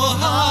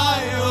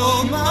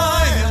 oh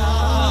my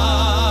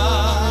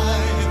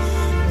eye.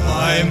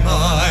 My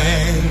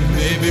mind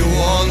may be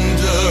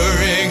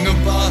wandering,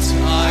 but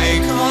I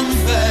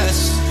confess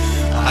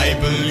I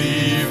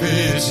believe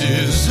it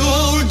is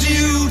old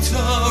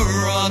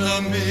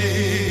Deuteronomy."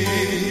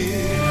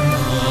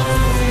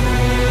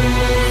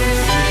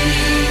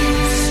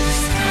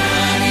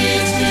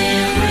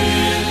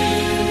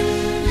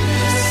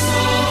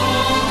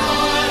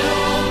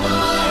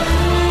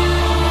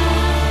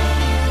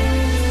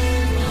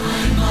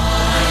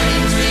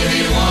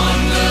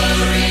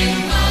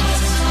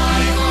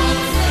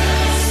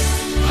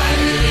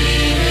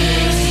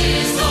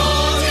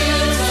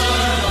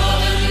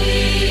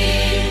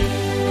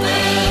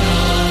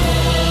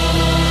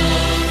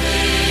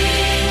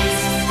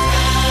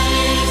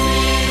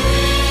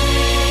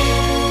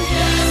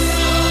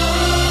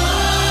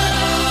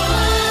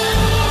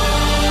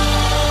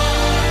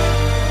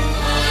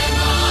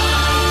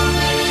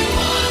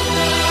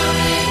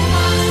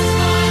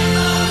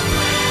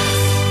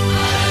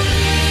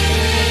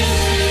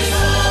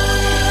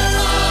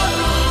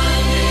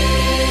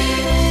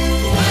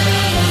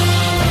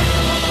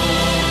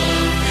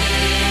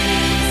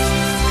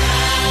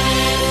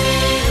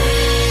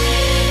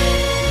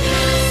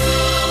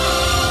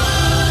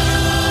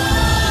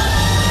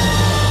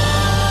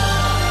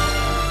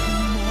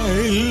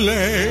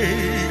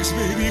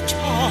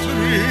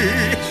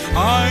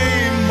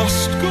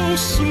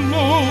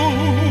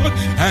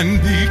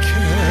 And be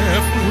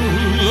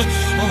careful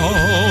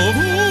of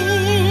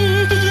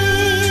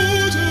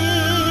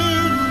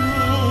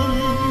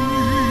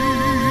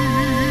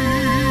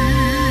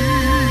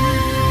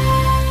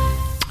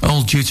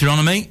Old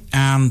Deuteronomy,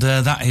 and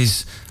that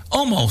is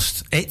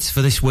almost it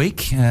for this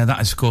week. That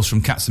is, of course,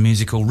 from Cats the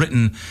Musical,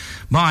 written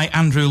by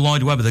Andrew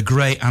Lloyd Webber, the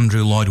great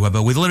Andrew Lloyd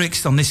Webber, with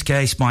lyrics on this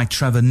case by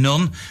Trevor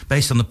Nunn,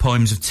 based on the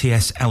poems of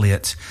T.S.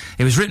 Eliot.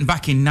 It was written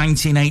back in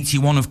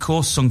 1981, of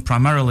course, sung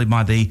primarily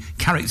by the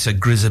character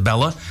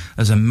Grisabella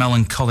as a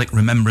melancholic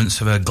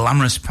remembrance of her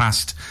glamorous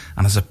past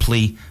and as a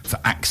plea for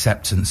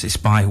acceptance. It's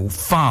by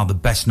far the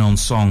best-known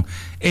song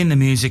in the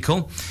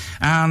musical,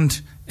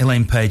 and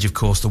Elaine Page, of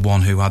course, the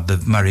one who had the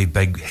very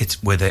big hit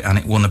with it, and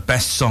it won the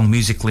Best Song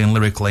musically and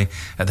lyrically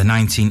at the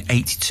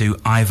 1982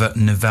 Ivor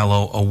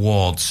Novello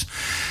Awards.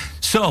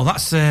 So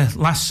that's the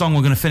last song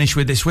we're going to finish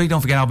with this week. Don't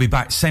forget, I'll be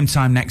back same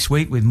time next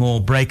week with more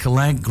Break a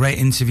Leg, great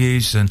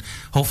interviews, and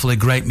hopefully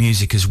great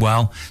music as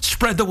well.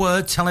 Spread the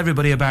word, tell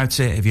everybody about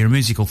it. If you're a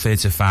musical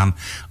theatre fan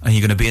and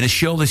you're going to be in a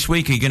show this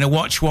week, are you going to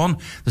watch one?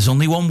 There's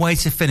only one way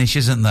to finish,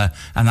 isn't there?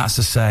 And that's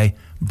to say,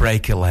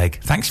 break a leg.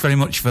 Thanks very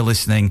much for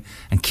listening,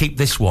 and keep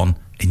this one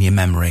in your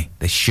memory,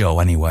 this show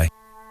anyway.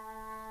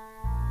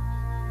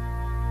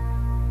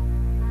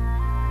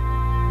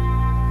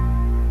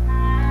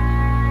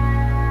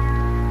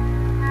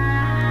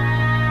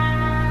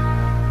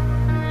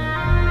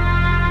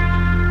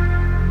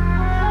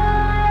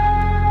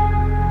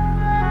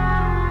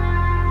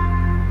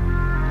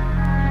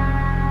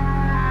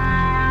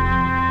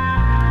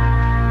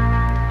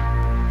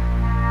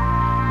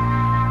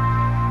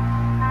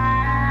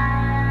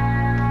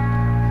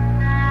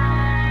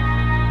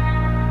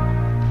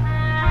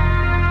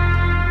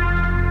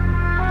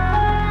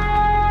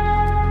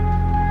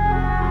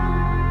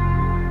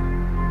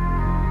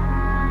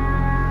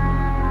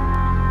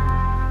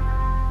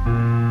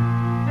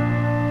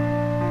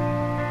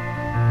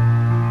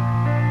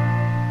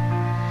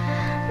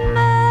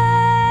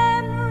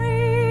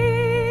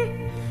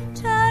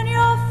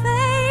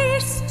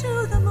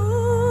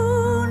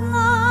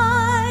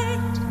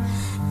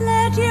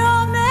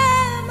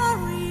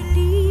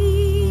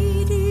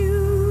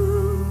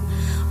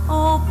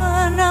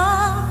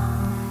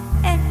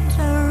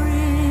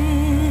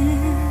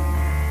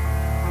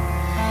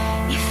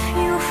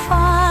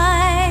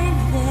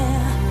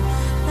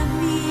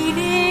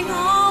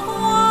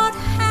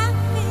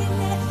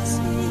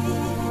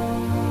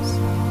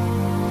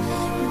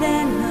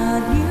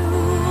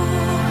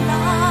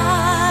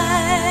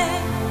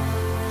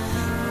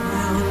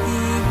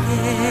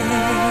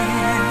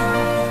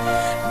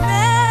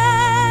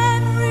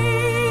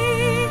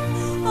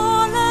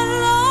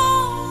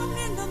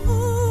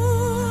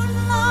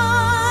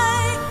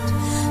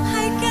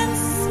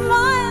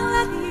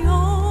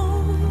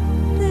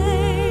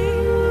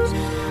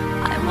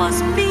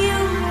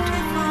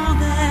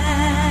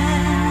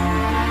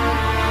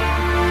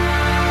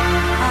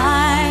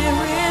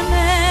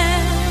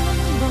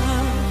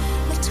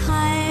 The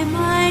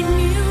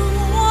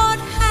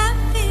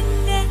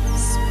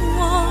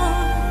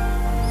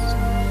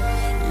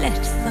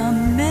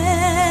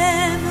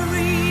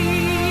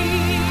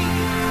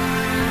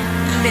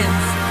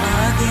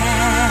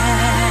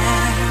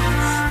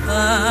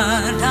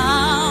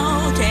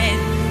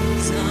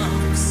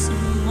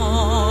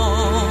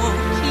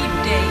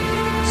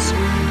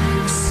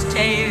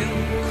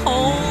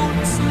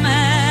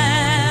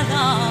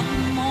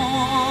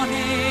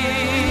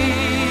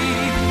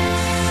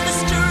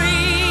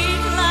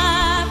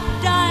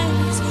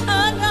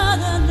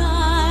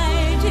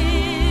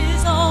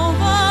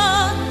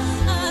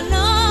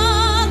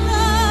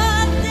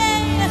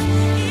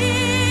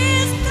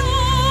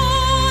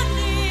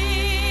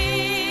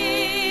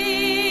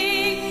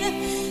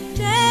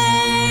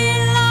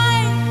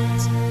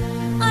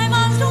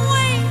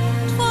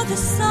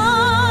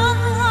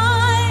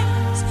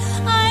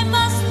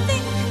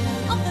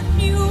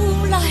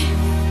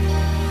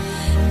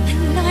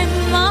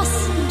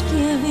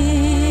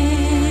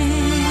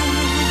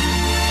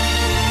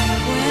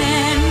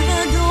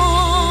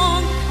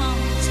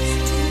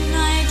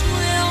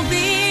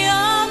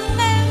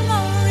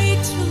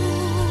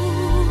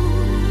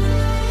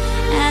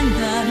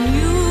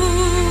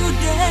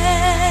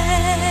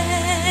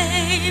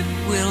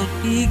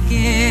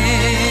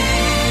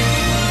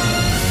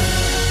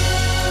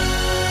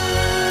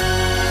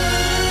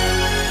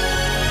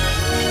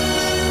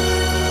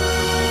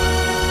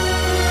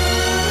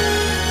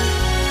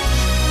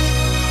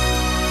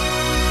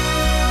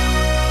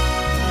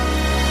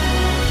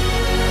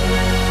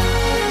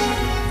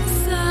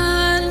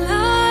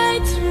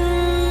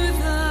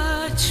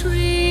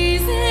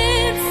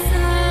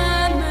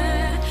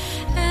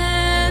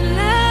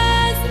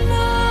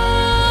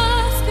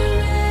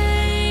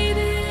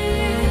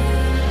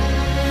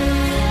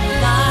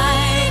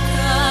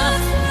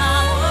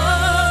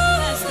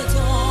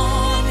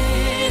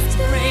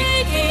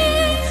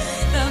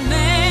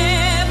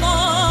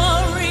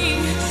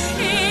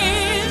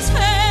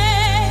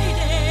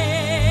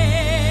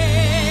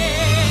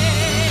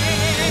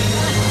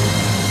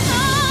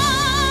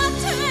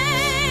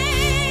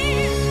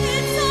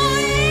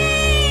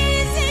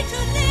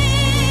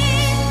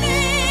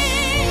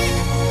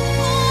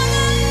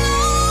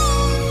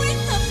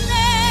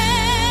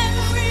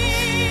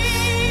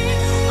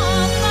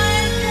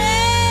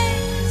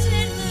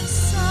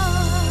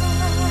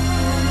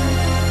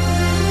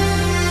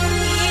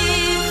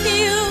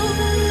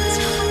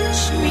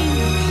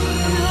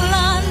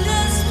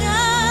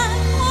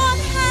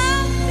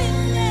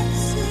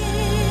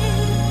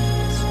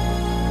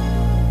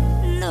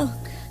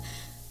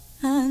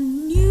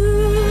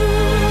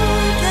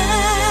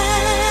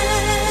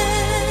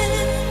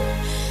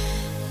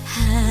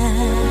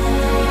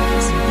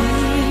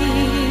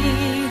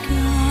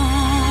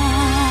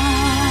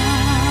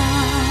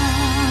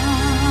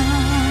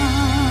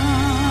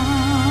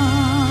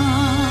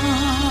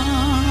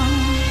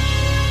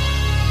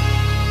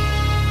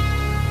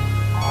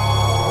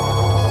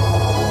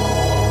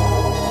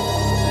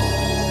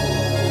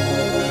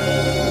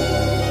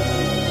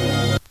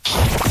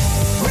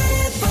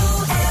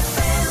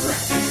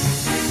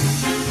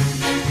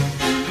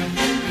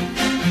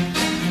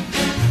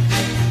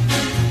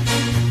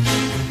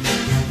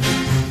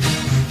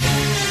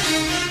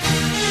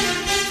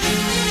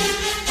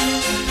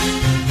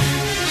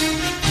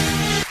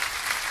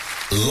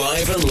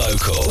Live and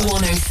local.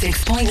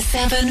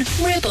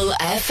 106.7 Ribble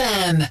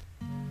FM.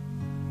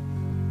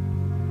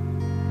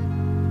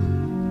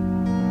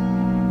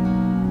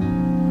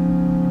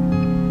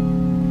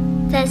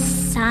 The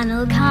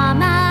sun'll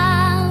come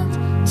out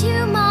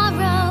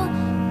tomorrow.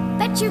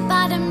 Bet your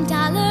bottom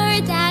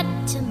dollar that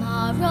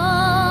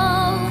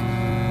tomorrow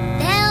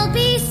there'll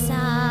be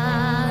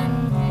sun.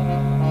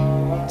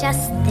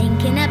 Just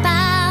thinking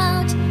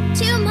about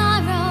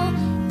tomorrow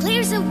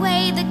clears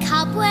away the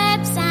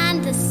cobwebs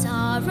and the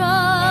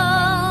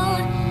sorrow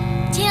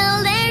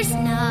till there's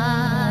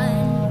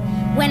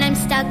none. When I'm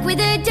stuck with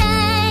a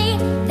day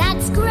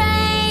that's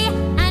grey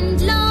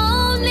and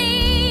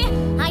lonely,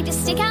 I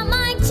just stick out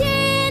my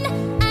chin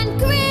and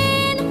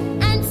grin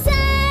and say,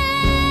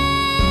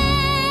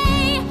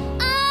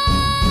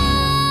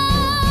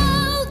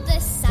 oh, the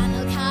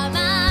sun'll come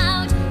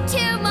out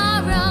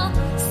tomorrow,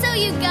 so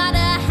you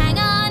gotta hang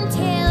on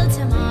till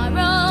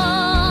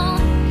tomorrow.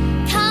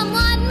 Come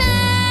what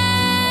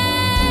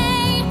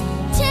may,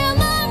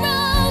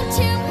 tomorrow,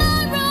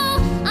 tomorrow,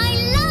 I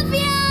love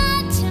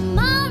ya,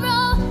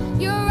 tomorrow,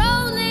 you're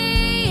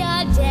only a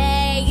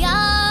day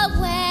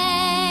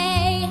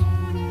away.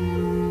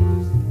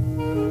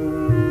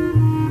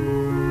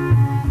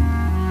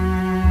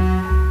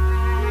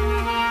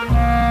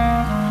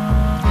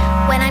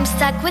 When I'm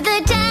stuck with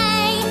a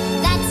day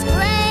that's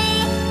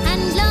grey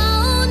and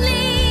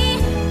lonely,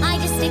 I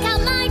just stick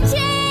out my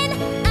chin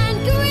and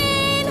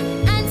grin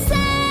and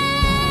say,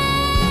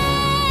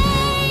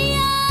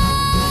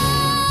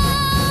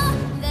 oh,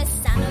 the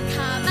sun'll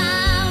come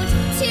out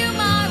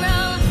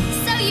tomorrow,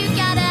 so you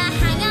gotta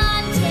hang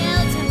on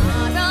till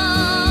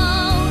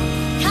tomorrow.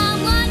 Come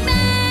what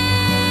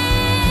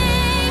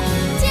may,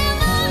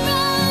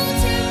 tomorrow,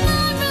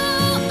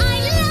 tomorrow, I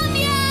love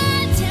ya,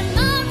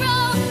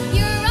 tomorrow,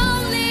 you're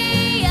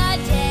only a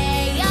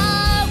day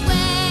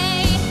away.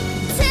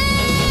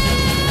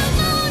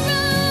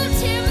 Tomorrow,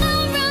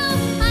 tomorrow,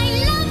 I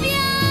love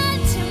ya,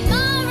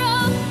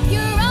 tomorrow,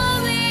 you're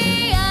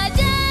only a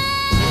day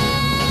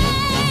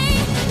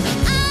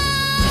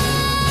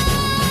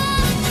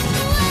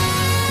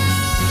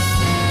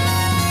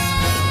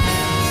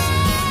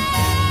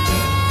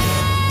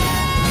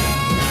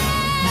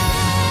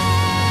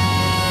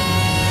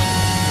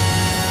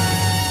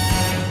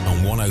On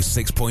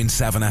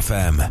 106.7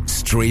 FM,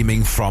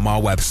 streaming from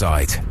our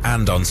website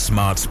and on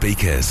smart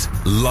speakers.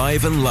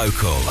 Live and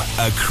local,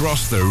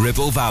 across the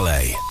Ribble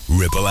Valley.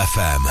 Ribble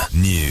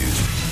FM News.